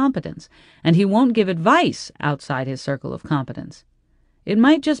circle of competence, and he won't give advice outside his circle of competence. It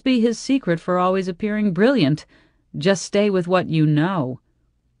might just be his secret for always appearing brilliant. Just stay with what you know.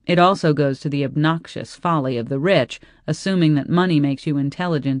 It also goes to the obnoxious folly of the rich, assuming that money makes you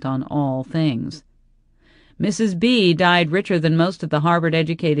intelligent on all things. Mrs. B died richer than most of the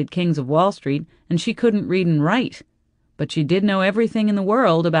Harvard-educated kings of Wall Street, and she couldn't read and write. But she did know everything in the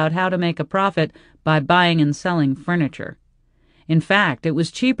world about how to make a profit by buying and selling furniture. In fact, it was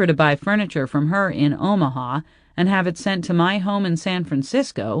cheaper to buy furniture from her in Omaha and have it sent to my home in San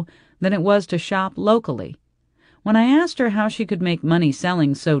Francisco than it was to shop locally. When I asked her how she could make money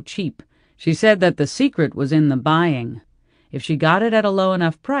selling so cheap, she said that the secret was in the buying. If she got it at a low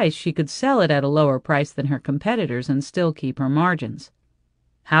enough price, she could sell it at a lower price than her competitors and still keep her margins.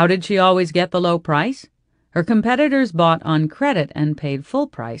 How did she always get the low price? Her competitors bought on credit and paid full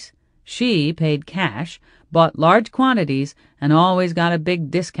price. She paid cash, bought large quantities, and always got a big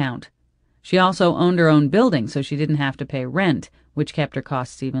discount. She also owned her own building, so she didn't have to pay rent, which kept her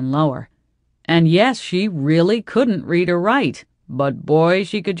costs even lower. And yes, she really couldn't read or write, but boy,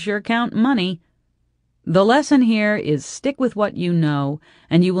 she could sure count money. The lesson here is stick with what you know,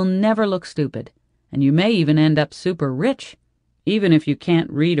 and you will never look stupid, and you may even end up super rich, even if you can't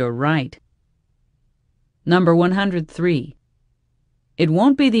read or write. Number 103. It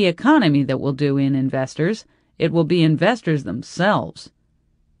won't be the economy that will do in investors, it will be investors themselves.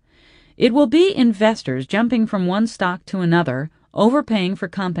 It will be investors jumping from one stock to another, overpaying for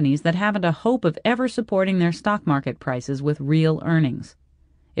companies that haven't a hope of ever supporting their stock market prices with real earnings.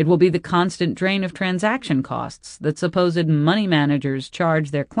 It will be the constant drain of transaction costs that supposed money managers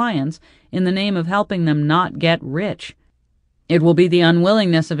charge their clients in the name of helping them not get rich. It will be the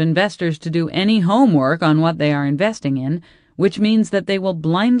unwillingness of investors to do any homework on what they are investing in, which means that they will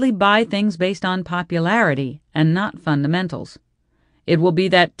blindly buy things based on popularity and not fundamentals. It will be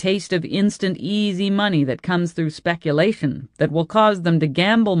that taste of instant, easy money that comes through speculation that will cause them to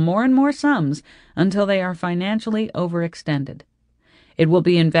gamble more and more sums until they are financially overextended. It will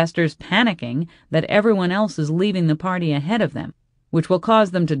be investors panicking that everyone else is leaving the party ahead of them, which will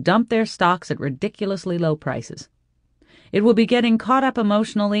cause them to dump their stocks at ridiculously low prices. It will be getting caught up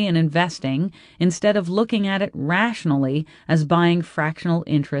emotionally in investing instead of looking at it rationally as buying fractional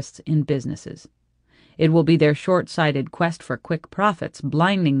interests in businesses. It will be their short-sighted quest for quick profits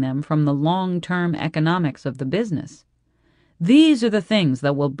blinding them from the long-term economics of the business. These are the things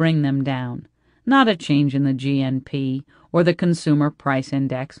that will bring them down, not a change in the GNP or the Consumer Price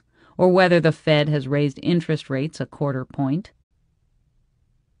Index or whether the Fed has raised interest rates a quarter point.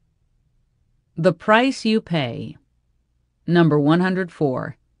 The price you pay. Number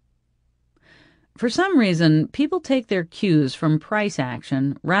 104. For some reason, people take their cues from price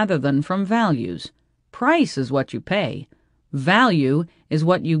action rather than from values. Price is what you pay. Value is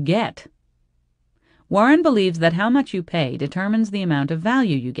what you get. Warren believes that how much you pay determines the amount of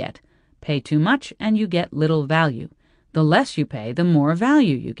value you get. Pay too much and you get little value. The less you pay, the more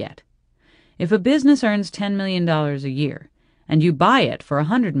value you get. If a business earns $10 million a year and you buy it for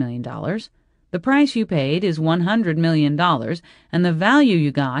 $100 million, the price you paid is $100 million and the value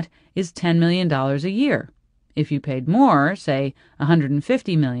you got is $10 million a year. If you paid more, say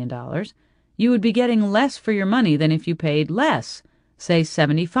 $150 million, you would be getting less for your money than if you paid less, say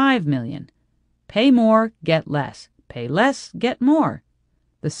 $75 million. Pay more, get less. Pay less, get more.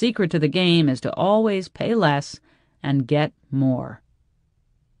 The secret to the game is to always pay less and get more.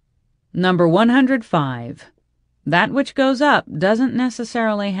 Number 105. That which goes up doesn't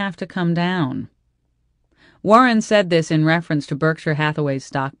necessarily have to come down. Warren said this in reference to Berkshire Hathaway's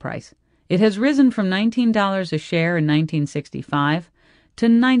stock price. It has risen from $19 a share in 1965 to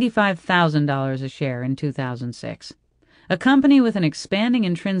 $95,000 a share in 2006. A company with an expanding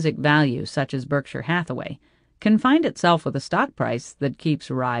intrinsic value, such as Berkshire Hathaway, can find itself with a stock price that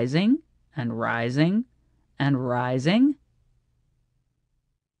keeps rising and rising and rising.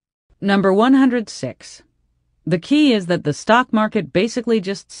 Number 106. The key is that the stock market basically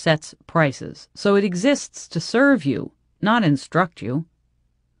just sets prices, so it exists to serve you, not instruct you.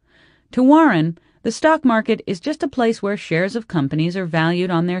 To Warren, the stock market is just a place where shares of companies are valued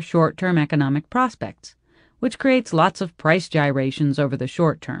on their short-term economic prospects, which creates lots of price gyrations over the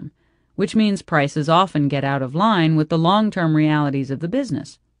short term, which means prices often get out of line with the long-term realities of the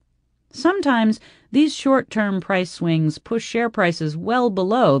business. Sometimes these short-term price swings push share prices well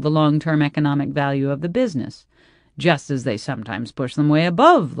below the long-term economic value of the business, just as they sometimes push them way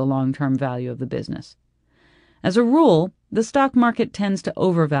above the long-term value of the business. As a rule, the stock market tends to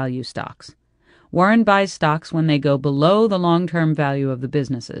overvalue stocks. Warren buys stocks when they go below the long-term value of the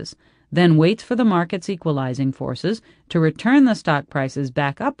businesses, then waits for the market's equalizing forces to return the stock prices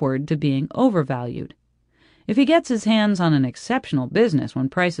back upward to being overvalued. If he gets his hands on an exceptional business when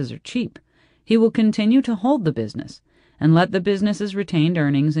prices are cheap, he will continue to hold the business and let the business's retained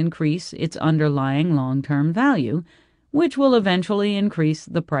earnings increase its underlying long-term value, which will eventually increase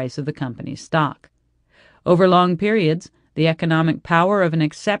the price of the company's stock. Over long periods, the economic power of an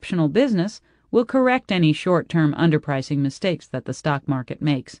exceptional business will correct any short-term underpricing mistakes that the stock market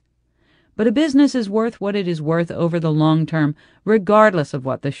makes. But a business is worth what it is worth over the long term, regardless of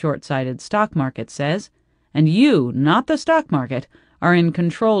what the short-sighted stock market says, and you, not the stock market, are in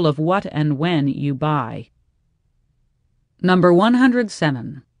control of what and when you buy. Number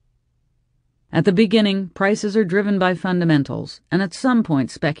 107. At the beginning, prices are driven by fundamentals, and at some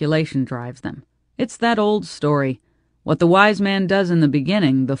point speculation drives them. It's that old story. What the wise man does in the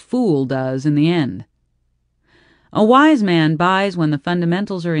beginning, the fool does in the end. A wise man buys when the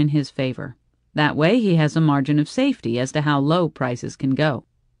fundamentals are in his favor. That way he has a margin of safety as to how low prices can go.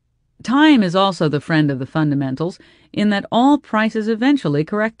 Time is also the friend of the fundamentals in that all prices eventually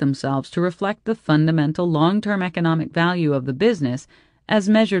correct themselves to reflect the fundamental long-term economic value of the business as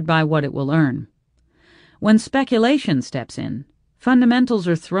measured by what it will earn. When speculation steps in, fundamentals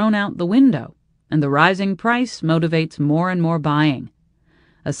are thrown out the window, and the rising price motivates more and more buying.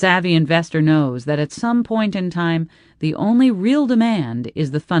 A savvy investor knows that at some point in time, the only real demand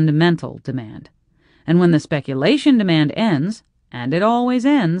is the fundamental demand. And when the speculation demand ends, and it always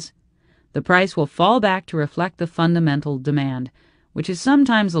ends, the price will fall back to reflect the fundamental demand, which is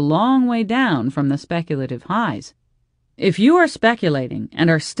sometimes a long way down from the speculative highs. If you are speculating and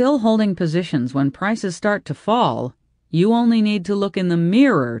are still holding positions when prices start to fall, you only need to look in the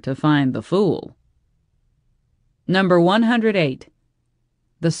mirror to find the fool. Number 108.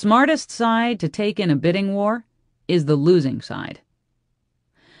 The smartest side to take in a bidding war is the losing side.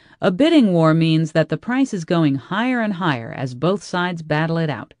 A bidding war means that the price is going higher and higher as both sides battle it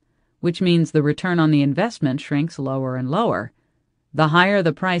out, which means the return on the investment shrinks lower and lower. The higher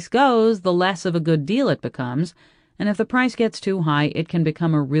the price goes, the less of a good deal it becomes, and if the price gets too high, it can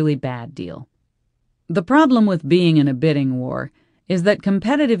become a really bad deal. The problem with being in a bidding war is that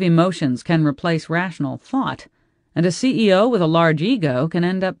competitive emotions can replace rational thought, and a CEO with a large ego can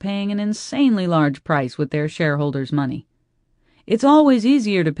end up paying an insanely large price with their shareholders' money. It's always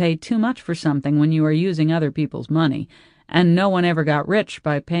easier to pay too much for something when you are using other people's money, and no one ever got rich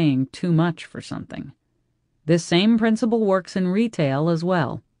by paying too much for something. This same principle works in retail as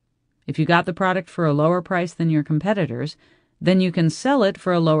well. If you got the product for a lower price than your competitors, then you can sell it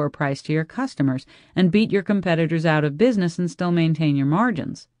for a lower price to your customers and beat your competitors out of business and still maintain your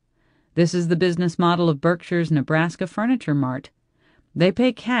margins. This is the business model of Berkshire's Nebraska Furniture Mart. They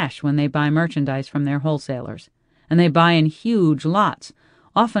pay cash when they buy merchandise from their wholesalers, and they buy in huge lots,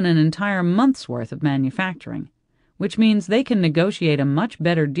 often an entire month's worth of manufacturing, which means they can negotiate a much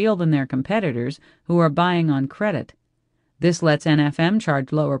better deal than their competitors who are buying on credit. This lets NFM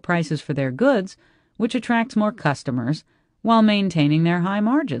charge lower prices for their goods, which attracts more customers, while maintaining their high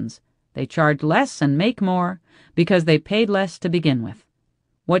margins. They charge less and make more because they paid less to begin with.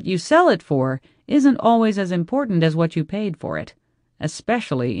 What you sell it for isn't always as important as what you paid for it,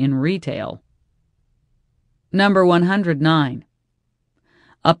 especially in retail. Number 109.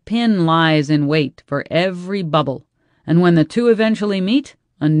 A pin lies in wait for every bubble, and when the two eventually meet,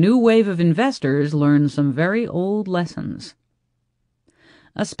 a new wave of investors learns some very old lessons.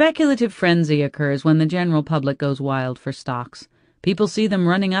 A speculative frenzy occurs when the general public goes wild for stocks. People see them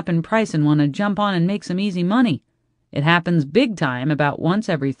running up in price and want to jump on and make some easy money. It happens big time about once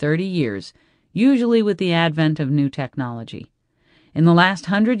every 30 years, usually with the advent of new technology. In the last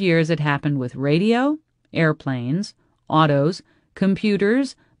 100 years, it happened with radio, airplanes, autos,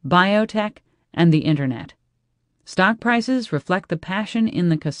 computers, biotech, and the internet. Stock prices reflect the passion in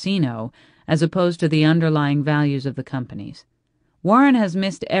the casino as opposed to the underlying values of the companies. Warren has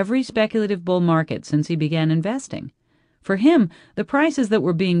missed every speculative bull market since he began investing. For him, the prices that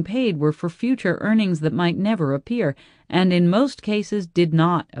were being paid were for future earnings that might never appear, and in most cases did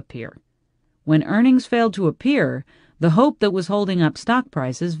not appear. When earnings failed to appear, the hope that was holding up stock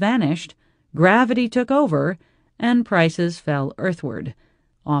prices vanished, gravity took over, and prices fell earthward,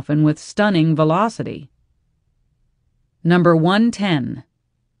 often with stunning velocity. Number 110.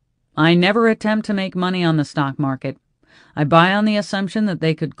 I never attempt to make money on the stock market. I buy on the assumption that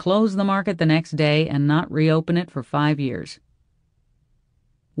they could close the market the next day and not reopen it for 5 years.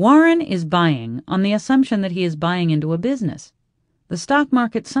 Warren is buying on the assumption that he is buying into a business. The stock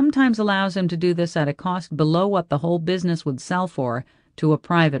market sometimes allows him to do this at a cost below what the whole business would sell for to a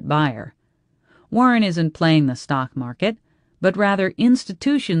private buyer. Warren isn't playing the stock market, but rather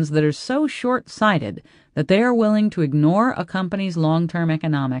institutions that are so short-sighted that they are willing to ignore a company's long-term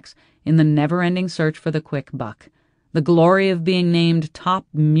economics in the never-ending search for the quick buck, the glory of being named top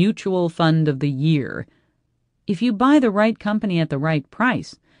mutual fund of the year. If you buy the right company at the right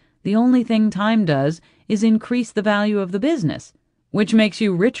price, the only thing time does is increase the value of the business, which makes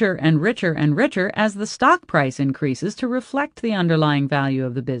you richer and richer and richer as the stock price increases to reflect the underlying value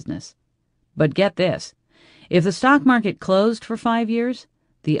of the business. But get this, if the stock market closed for 5 years,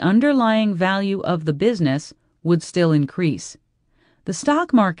 the underlying value of the business would still increase. The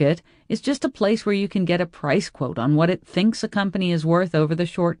stock market is just a place where you can get a price quote on what it thinks a company is worth over the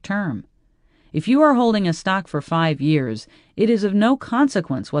short term. If you are holding a stock for 5 years, it is of no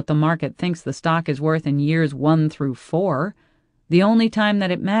consequence what the market thinks the stock is worth in years 1 through 4. The only time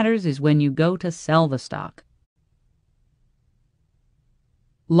that it matters is when you go to sell the stock.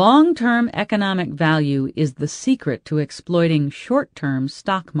 Long-term economic value is the secret to exploiting short-term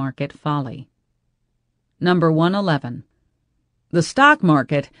stock market folly. Number 111. The stock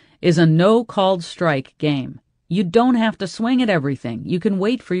market is a no-called-strike game. You don't have to swing at everything. You can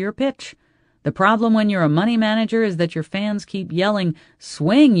wait for your pitch. The problem when you're a money manager is that your fans keep yelling,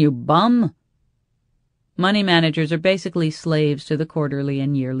 "Swing, you bum!" Money managers are basically slaves to the quarterly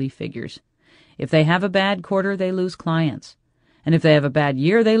and yearly figures. If they have a bad quarter, they lose clients. And if they have a bad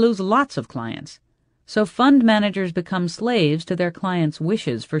year, they lose lots of clients. So fund managers become slaves to their clients'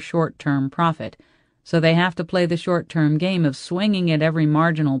 wishes for short-term profit. So they have to play the short-term game of swinging at every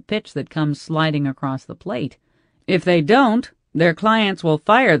marginal pitch that comes sliding across the plate. If they don't, their clients will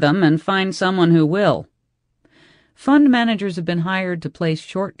fire them and find someone who will. Fund managers have been hired to place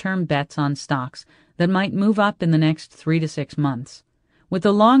short-term bets on stocks that might move up in the next 3 to 6 months, with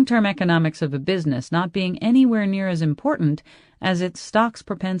the long-term economics of a business not being anywhere near as important as its stock's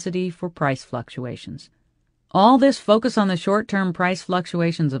propensity for price fluctuations. All this focus on the short-term price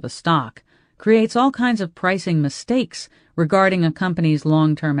fluctuations of a stock creates all kinds of pricing mistakes regarding a company's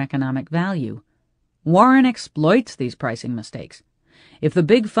long-term economic value. Warren exploits these pricing mistakes. If the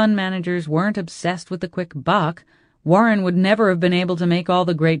big fund managers weren't obsessed with the quick buck, Warren would never have been able to make all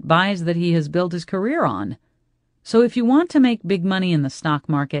the great buys that he has built his career on. So if you want to make big money in the stock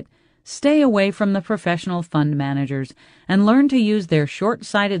market, stay away from the professional fund managers and learn to use their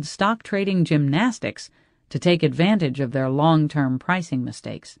short-sighted stock trading gymnastics to take advantage of their long-term pricing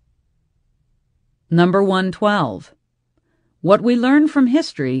mistakes. Number 112. What we learn from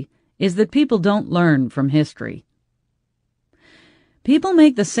history is that people don't learn from history. People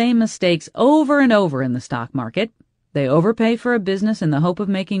make the same mistakes over and over in the stock market. They overpay for a business in the hope of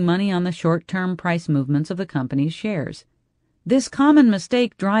making money on the short-term price movements of the company's shares. This common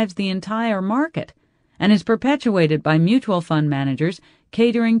mistake drives the entire market and is perpetuated by mutual fund managers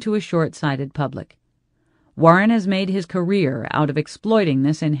catering to a short-sighted public. Warren has made his career out of exploiting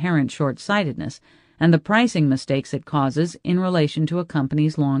this inherent short-sightedness and the pricing mistakes it causes in relation to a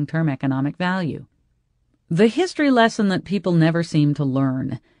company's long-term economic value. The history lesson that people never seem to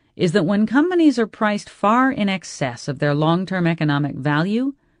learn is that when companies are priced far in excess of their long-term economic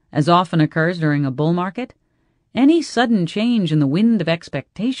value, as often occurs during a bull market, any sudden change in the wind of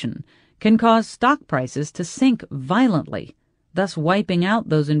expectation can cause stock prices to sink violently, thus wiping out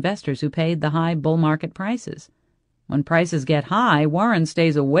those investors who paid the high bull market prices. When prices get high, Warren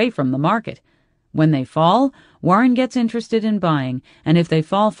stays away from the market. When they fall, Warren gets interested in buying, and if they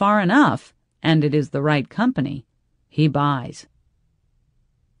fall far enough, and it is the right company, he buys.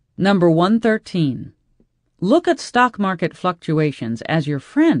 Number 113. Look at stock market fluctuations as your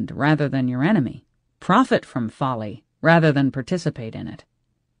friend rather than your enemy. Profit from folly rather than participate in it.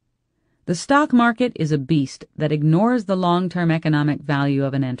 The stock market is a beast that ignores the long-term economic value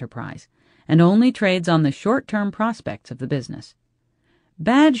of an enterprise and only trades on the short-term prospects of the business.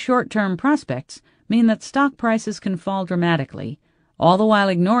 Bad short-term prospects mean that stock prices can fall dramatically, all the while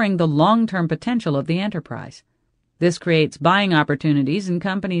ignoring the long-term potential of the enterprise. This creates buying opportunities in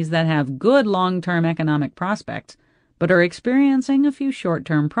companies that have good long-term economic prospects, but are experiencing a few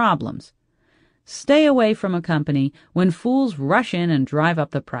short-term problems. Stay away from a company when fools rush in and drive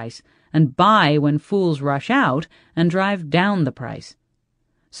up the price, and buy when fools rush out and drive down the price.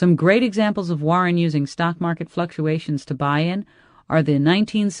 Some great examples of Warren using stock market fluctuations to buy in are the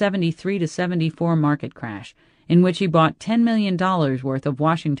 1973-74 market crash, in which he bought $10 million worth of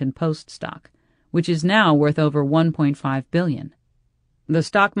Washington Post stock, which is now worth over $1.5 billion. The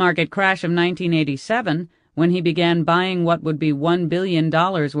stock market crash of 1987, when he began buying what would be $1 billion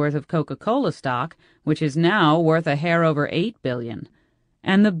worth of Coca-Cola stock, which is now worth a hair over $8 billion.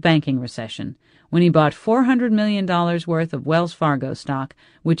 And the banking recession, when he bought $400 million worth of Wells Fargo stock,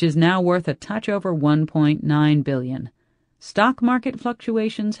 which is now worth a touch over $1.9 billion. Stock market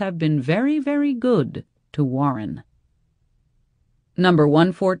fluctuations have been very, very good to Warren. Number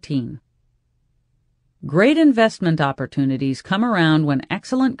 114. Great investment opportunities come around when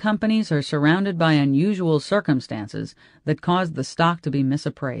excellent companies are surrounded by unusual circumstances that cause the stock to be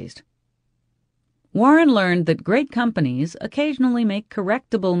misappraised. Warren learned that great companies occasionally make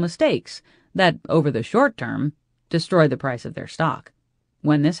correctable mistakes that, over the short term, destroy the price of their stock.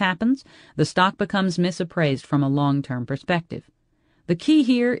 When this happens, the stock becomes misappraised from a long-term perspective. The key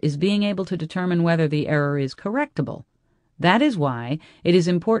here is being able to determine whether the error is correctable. That is why it is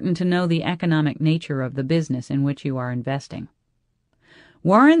important to know the economic nature of the business in which you are investing.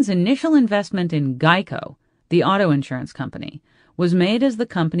 Warren's initial investment in Geico, the auto insurance company, was made as the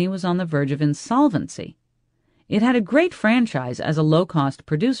company was on the verge of insolvency. It had a great franchise as a low-cost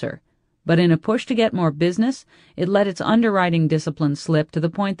producer, but in a push to get more business, it let its underwriting discipline slip to the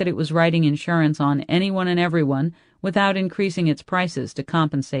point that it was writing insurance on anyone and everyone without increasing its prices to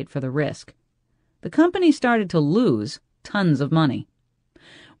compensate for the risk. The company started to lose tons of money.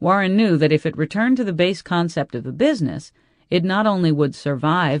 Warren knew that if it returned to the base concept of the business, it not only would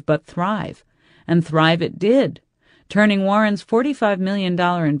survive but thrive, and thrive it did, turning Warren's $45 million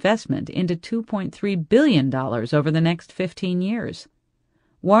investment into $2.3 billion over the next 15 years.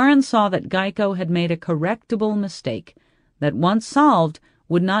 Warren saw that Geico had made a correctable mistake that, once solved,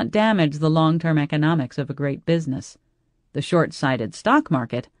 would not damage the long-term economics of a great business. The short-sighted stock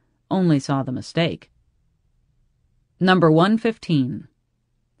market only saw the mistake. Number 115.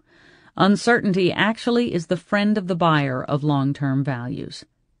 Uncertainty actually is the friend of the buyer of long-term values.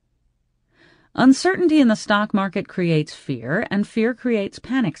 Uncertainty in the stock market creates fear, and fear creates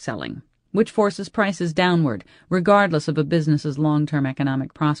panic selling, which forces prices downward, regardless of a business's long-term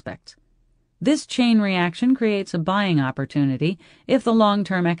economic prospects. This chain reaction creates a buying opportunity if the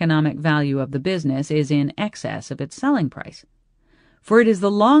long-term economic value of the business is in excess of its selling price. For it is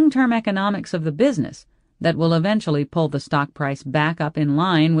the long-term economics of the business that will eventually pull the stock price back up in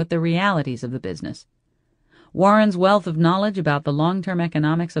line with the realities of the business. Warren's wealth of knowledge about the long-term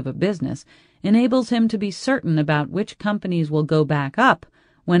economics of a business enables him to be certain about which companies will go back up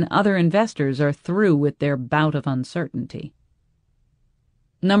when other investors are through with their bout of uncertainty.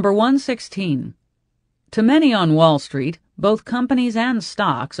 Number 116. To many on Wall Street, both companies and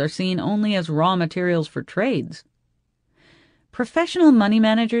stocks are seen only as raw materials for trades. Professional money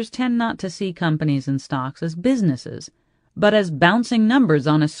managers tend not to see companies and stocks as businesses, but as bouncing numbers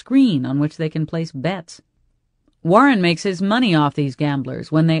on a screen on which they can place bets. Warren makes his money off these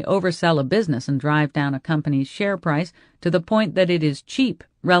gamblers when they oversell a business and drive down a company's share price to the point that it is cheap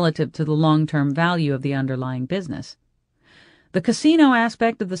relative to the long-term value of the underlying business. The casino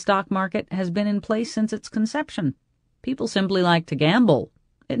aspect of the stock market has been in place since its conception. People simply like to gamble.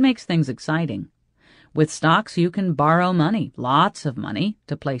 It makes things exciting. With stocks, you can borrow money, lots of money,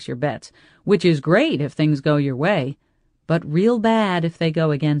 to place your bets, which is great if things go your way, but real bad if they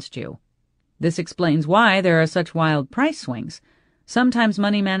go against you. This explains why there are such wild price swings. Sometimes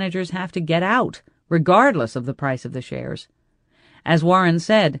money managers have to get out, regardless of the price of the shares. As Warren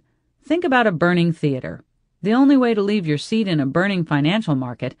said, think about a burning theater. The only way to leave your seat in a burning financial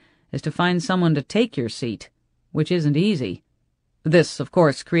market is to find someone to take your seat, which isn't easy. This, of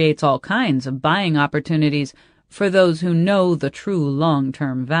course, creates all kinds of buying opportunities for those who know the true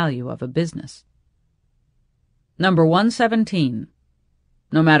long-term value of a business. Number 117.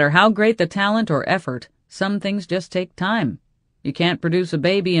 No matter how great the talent or effort, some things just take time. You can't produce a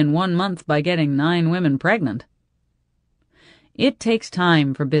baby in 1 month by getting 9 women pregnant. It takes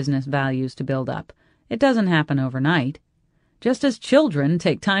time for business values to build up. It doesn't happen overnight. Just as children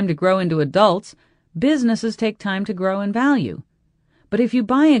take time to grow into adults, businesses take time to grow in value. But if you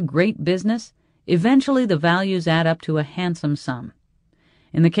buy a great business, eventually the values add up to a handsome sum.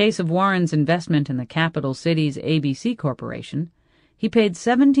 In the case of Warren's investment in the capital city's ABC Corporation, he paid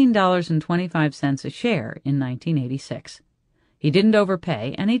 $17.25 a share in 1986. He didn't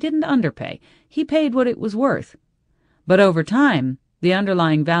overpay and he didn't underpay. He paid what it was worth. But over time, the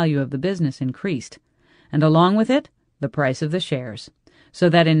underlying value of the business increased, and along with it, the price of the shares, so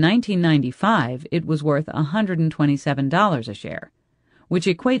that in 1995 it was worth $127 a share, which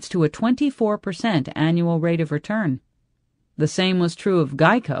equates to a 24% annual rate of return. The same was true of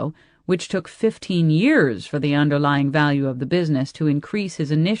Geico, which took 15 years for the underlying value of the business to increase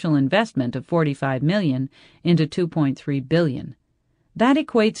his initial investment of $45 million into $2.3 billion. That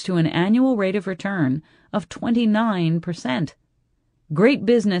equates to an annual rate of return of 29%. Great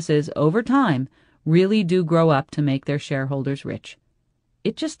businesses, over time, really do grow up to make their shareholders rich.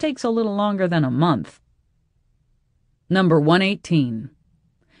 It just takes a little longer than a month. Number 118.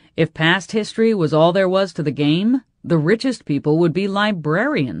 If past history was all there was to the game, the richest people would be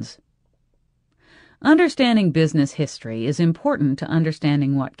librarians. Understanding business history is important to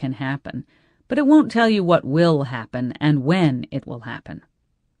understanding what can happen, but it won't tell you what will happen and when it will happen.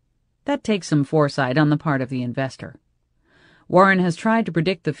 That takes some foresight on the part of the investor. Warren has tried to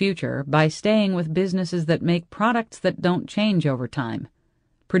predict the future by staying with businesses that make products that don't change over time.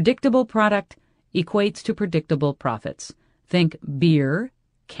 Predictable product equates to predictable profits. Think beer,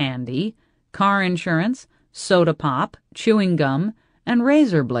 candy, car insurance, soda pop, chewing gum, and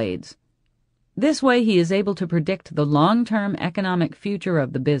razor blades. This way he is able to predict the long-term economic future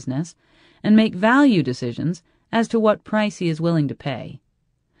of the business and make value decisions as to what price he is willing to pay.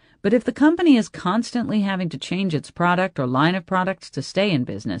 But if the company is constantly having to change its product or line of products to stay in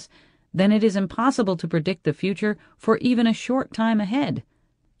business, then it is impossible to predict the future for even a short time ahead.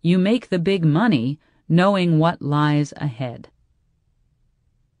 You make the big money knowing what lies ahead.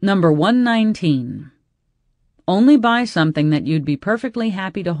 Number 119. Only buy something that you'd be perfectly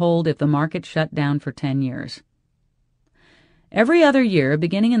happy to hold if the market shut down for 10 years. Every other year,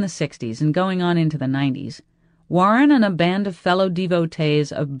 beginning in the 60s and going on into the 90s, Warren and a band of fellow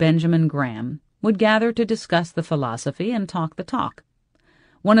devotees of Benjamin Graham would gather to discuss the philosophy and talk the talk.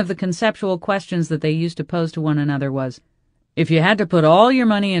 One of the conceptual questions that they used to pose to one another was, if you had to put all your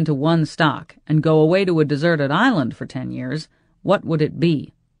money into one stock and go away to a deserted island for 10 years, what would it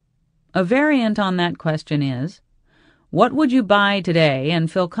be? A variant on that question is, what would you buy today and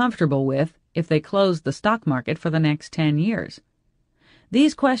feel comfortable with if they closed the stock market for the next 10 years?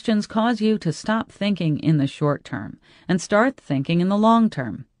 These questions cause you to stop thinking in the short term and start thinking in the long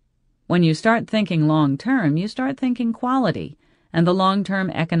term. When you start thinking long term, you start thinking quality and the long-term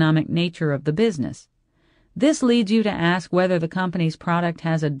economic nature of the business. This leads you to ask whether the company's product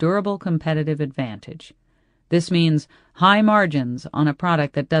has a durable competitive advantage. This means high margins on a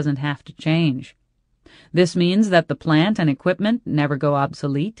product that doesn't have to change. This means that the plant and equipment never go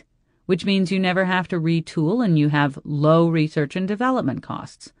obsolete, which means you never have to retool and you have low research and development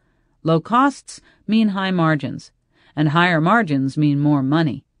costs. Low costs mean high margins, and higher margins mean more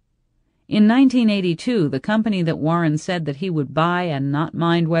money. In 1982, the company that Warren said that he would buy and not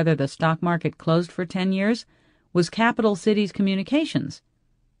mind whether the stock market closed for 10 years was Capital Cities Communications.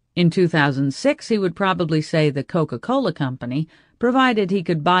 In 2006, he would probably say the Coca-Cola Company, provided he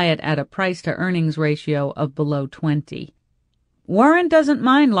could buy it at a price-to-earnings ratio of below 20. Warren doesn't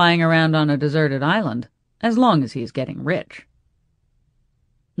mind lying around on a deserted island, as long as he's getting rich.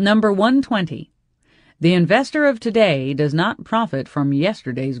 Number 120. The investor of today does not profit from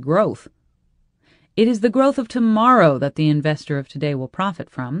yesterday's growth. It is the growth of tomorrow that the investor of today will profit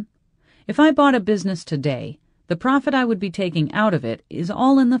from. If I bought a business today, the profit I would be taking out of it is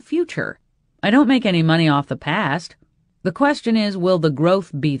all in the future. I don't make any money off the past. The question is, will the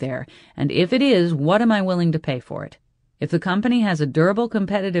growth be there? And if it is, what am I willing to pay for it? If the company has a durable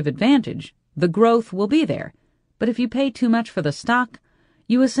competitive advantage, the growth will be there. But if you pay too much for the stock,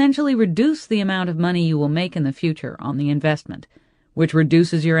 you essentially reduce the amount of money you will make in the future on the investment, which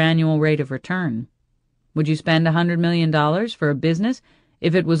reduces your annual rate of return. Would you spend $100 million for a business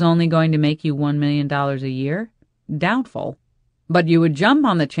if it was only going to make you $1 million a year? Doubtful. But you would jump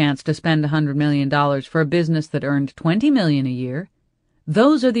on the chance to spend $100 million for a business that earned $20 million a year.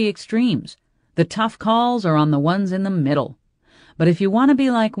 Those are the extremes. The tough calls are on the ones in the middle. But if you want to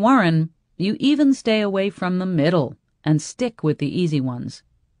be like Warren, you even stay away from the middle and stick with the easy ones.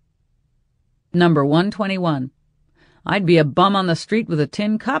 Number 121. I'd be a bum on the street with a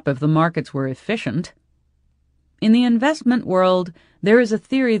tin cup if the markets were efficient. In the investment world, there is a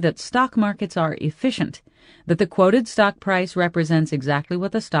theory that stock markets are efficient, that the quoted stock price represents exactly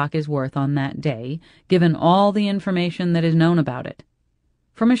what the stock is worth on that day, given all the information that is known about it.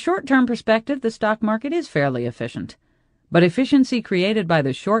 From a short-term perspective, the stock market is fairly efficient. But efficiency created by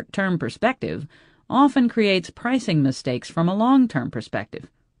the short-term perspective often creates pricing mistakes from a long-term perspective.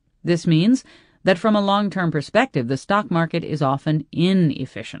 This means that from a long-term perspective, the stock market is often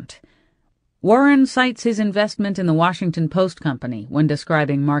inefficient. Warren cites his investment in the Washington Post Company when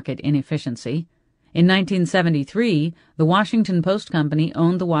describing market inefficiency. In 1973, the Washington Post Company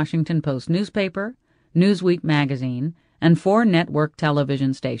owned the Washington Post newspaper, Newsweek magazine, and 4 network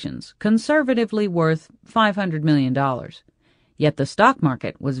television stations, conservatively worth $500 million. Yet the stock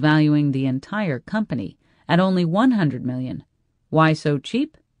market was valuing the entire company at only $100 million. Why so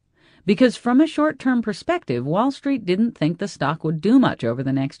cheap? Because from a short-term perspective, Wall Street didn't think the stock would do much over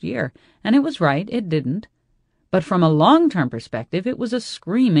the next year, and it was right, it didn't. But from a long-term perspective, it was a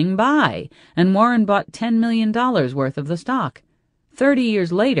screaming buy, and Warren bought $10 million worth of the stock. 30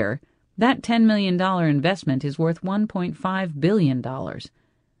 years later, that $10 million investment is worth $1.5 billion.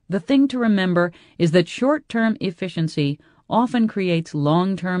 The thing to remember is that short-term efficiency often creates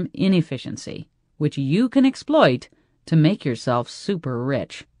long-term inefficiency, which you can exploit to make yourself super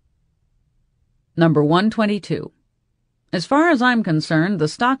rich. Number 122. As far as I'm concerned, the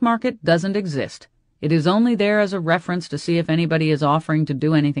stock market doesn't exist. It is only there as a reference to see if anybody is offering to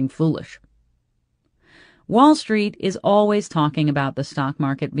do anything foolish. Wall Street is always talking about the stock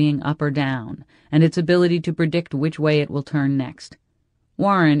market being up or down, and its ability to predict which way it will turn next.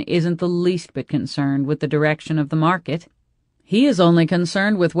 Warren isn't the least bit concerned with the direction of the market. He is only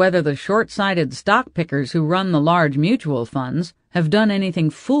concerned with whether the short-sighted stock pickers who run the large mutual funds have done anything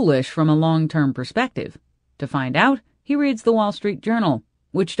foolish from a long-term perspective. To find out, he reads the Wall Street Journal,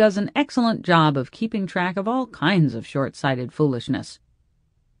 which does an excellent job of keeping track of all kinds of short-sighted foolishness.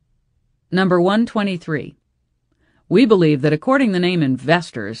 Number 123. We believe that according the name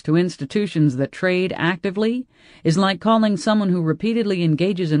investors to institutions that trade actively is like calling someone who repeatedly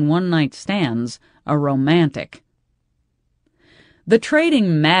engages in one-night stands a romantic. The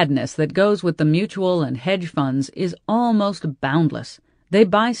trading madness that goes with the mutual and hedge funds is almost boundless. They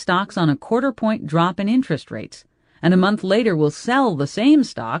buy stocks on a quarter-point drop in interest rates, and a month later will sell the same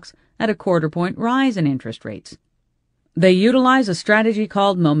stocks at a quarter-point rise in interest rates. They utilize a strategy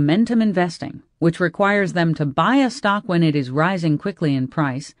called momentum investing, which requires them to buy a stock when it is rising quickly in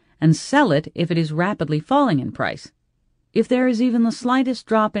price and sell it if it is rapidly falling in price. If there is even the slightest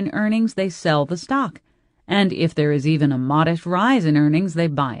drop in earnings, they sell the stock. And if there is even a modest rise in earnings, they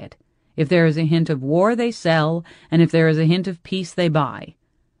buy it. If there is a hint of war, they sell, and if there is a hint of peace, they buy.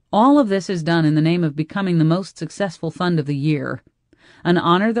 All of this is done in the name of becoming the most successful fund of the year, an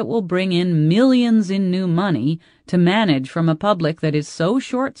honor that will bring in millions in new money to manage from a public that is so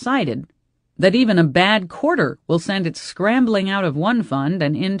short-sighted that even a bad quarter will send it scrambling out of one fund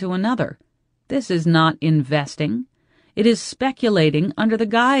and into another. This is not investing. It is speculating under the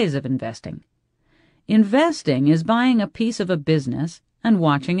guise of investing. Investing is buying a piece of a business and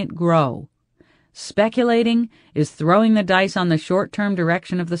watching it grow. Speculating is throwing the dice on the short-term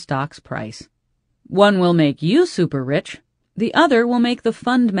direction of the stock's price. One will make you super rich. The other will make the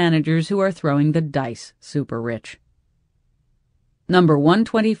fund managers who are throwing the dice super rich. Number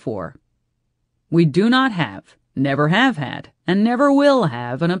 124. We do not have, never have had, and never will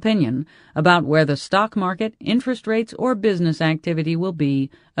have an opinion about where the stock market, interest rates, or business activity will be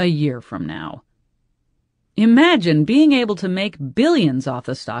a year from now. Imagine being able to make billions off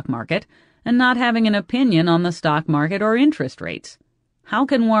the stock market and not having an opinion on the stock market or interest rates. How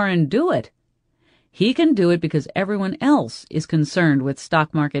can Warren do it? He can do it because everyone else is concerned with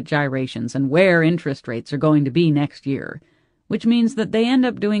stock market gyrations and where interest rates are going to be next year, which means that they end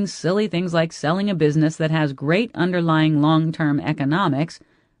up doing silly things like selling a business that has great underlying long-term economics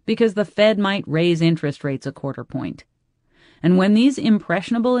because the Fed might raise interest rates a quarter point. And when these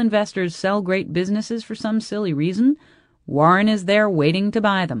impressionable investors sell great businesses for some silly reason, Warren is there waiting to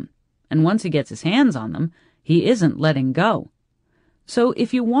buy them. And once he gets his hands on them, he isn't letting go. So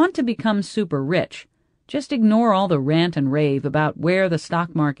if you want to become super rich, just ignore all the rant and rave about where the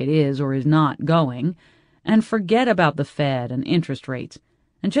stock market is or is not going, and forget about the Fed and interest rates,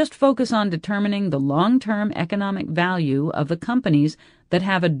 and just focus on determining the long-term economic value of the companies that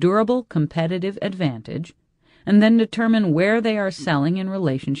have a durable competitive advantage, and then determine where they are selling in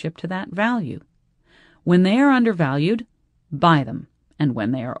relationship to that value. When they are undervalued, buy them, and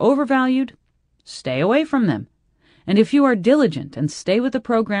when they are overvalued, stay away from them. And if you are diligent and stay with the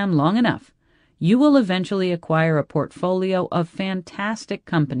program long enough, you will eventually acquire a portfolio of fantastic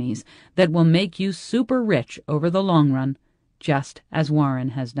companies that will make you super rich over the long run, just as Warren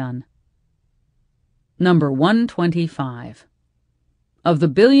has done. Number 125. Of the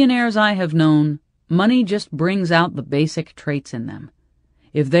billionaires I have known, money just brings out the basic traits in them.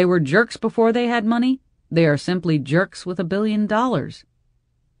 If they were jerks before they had money, they are simply jerks with $1 billion.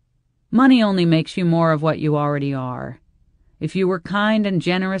 Money only makes you more of what you already are. If you were kind and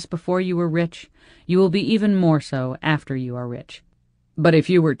generous before you were rich, you will be even more so after you are rich. But if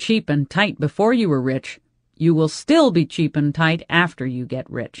you were cheap and tight before you were rich, you will still be cheap and tight after you get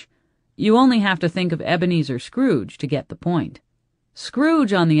rich. You only have to think of Ebenezer Scrooge to get the point.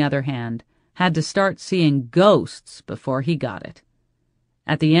 Scrooge, on the other hand, had to start seeing ghosts before he got it.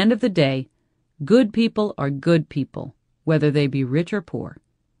 At the end of the day, good people are good people, whether they be rich or poor.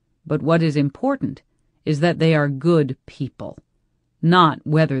 But what is important is that they are good people, not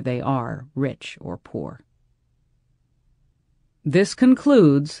whether they are rich or poor. This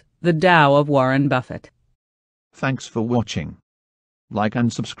concludes the Tao of Warren Buffett. Thanks for watching. Like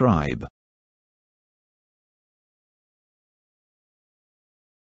and subscribe.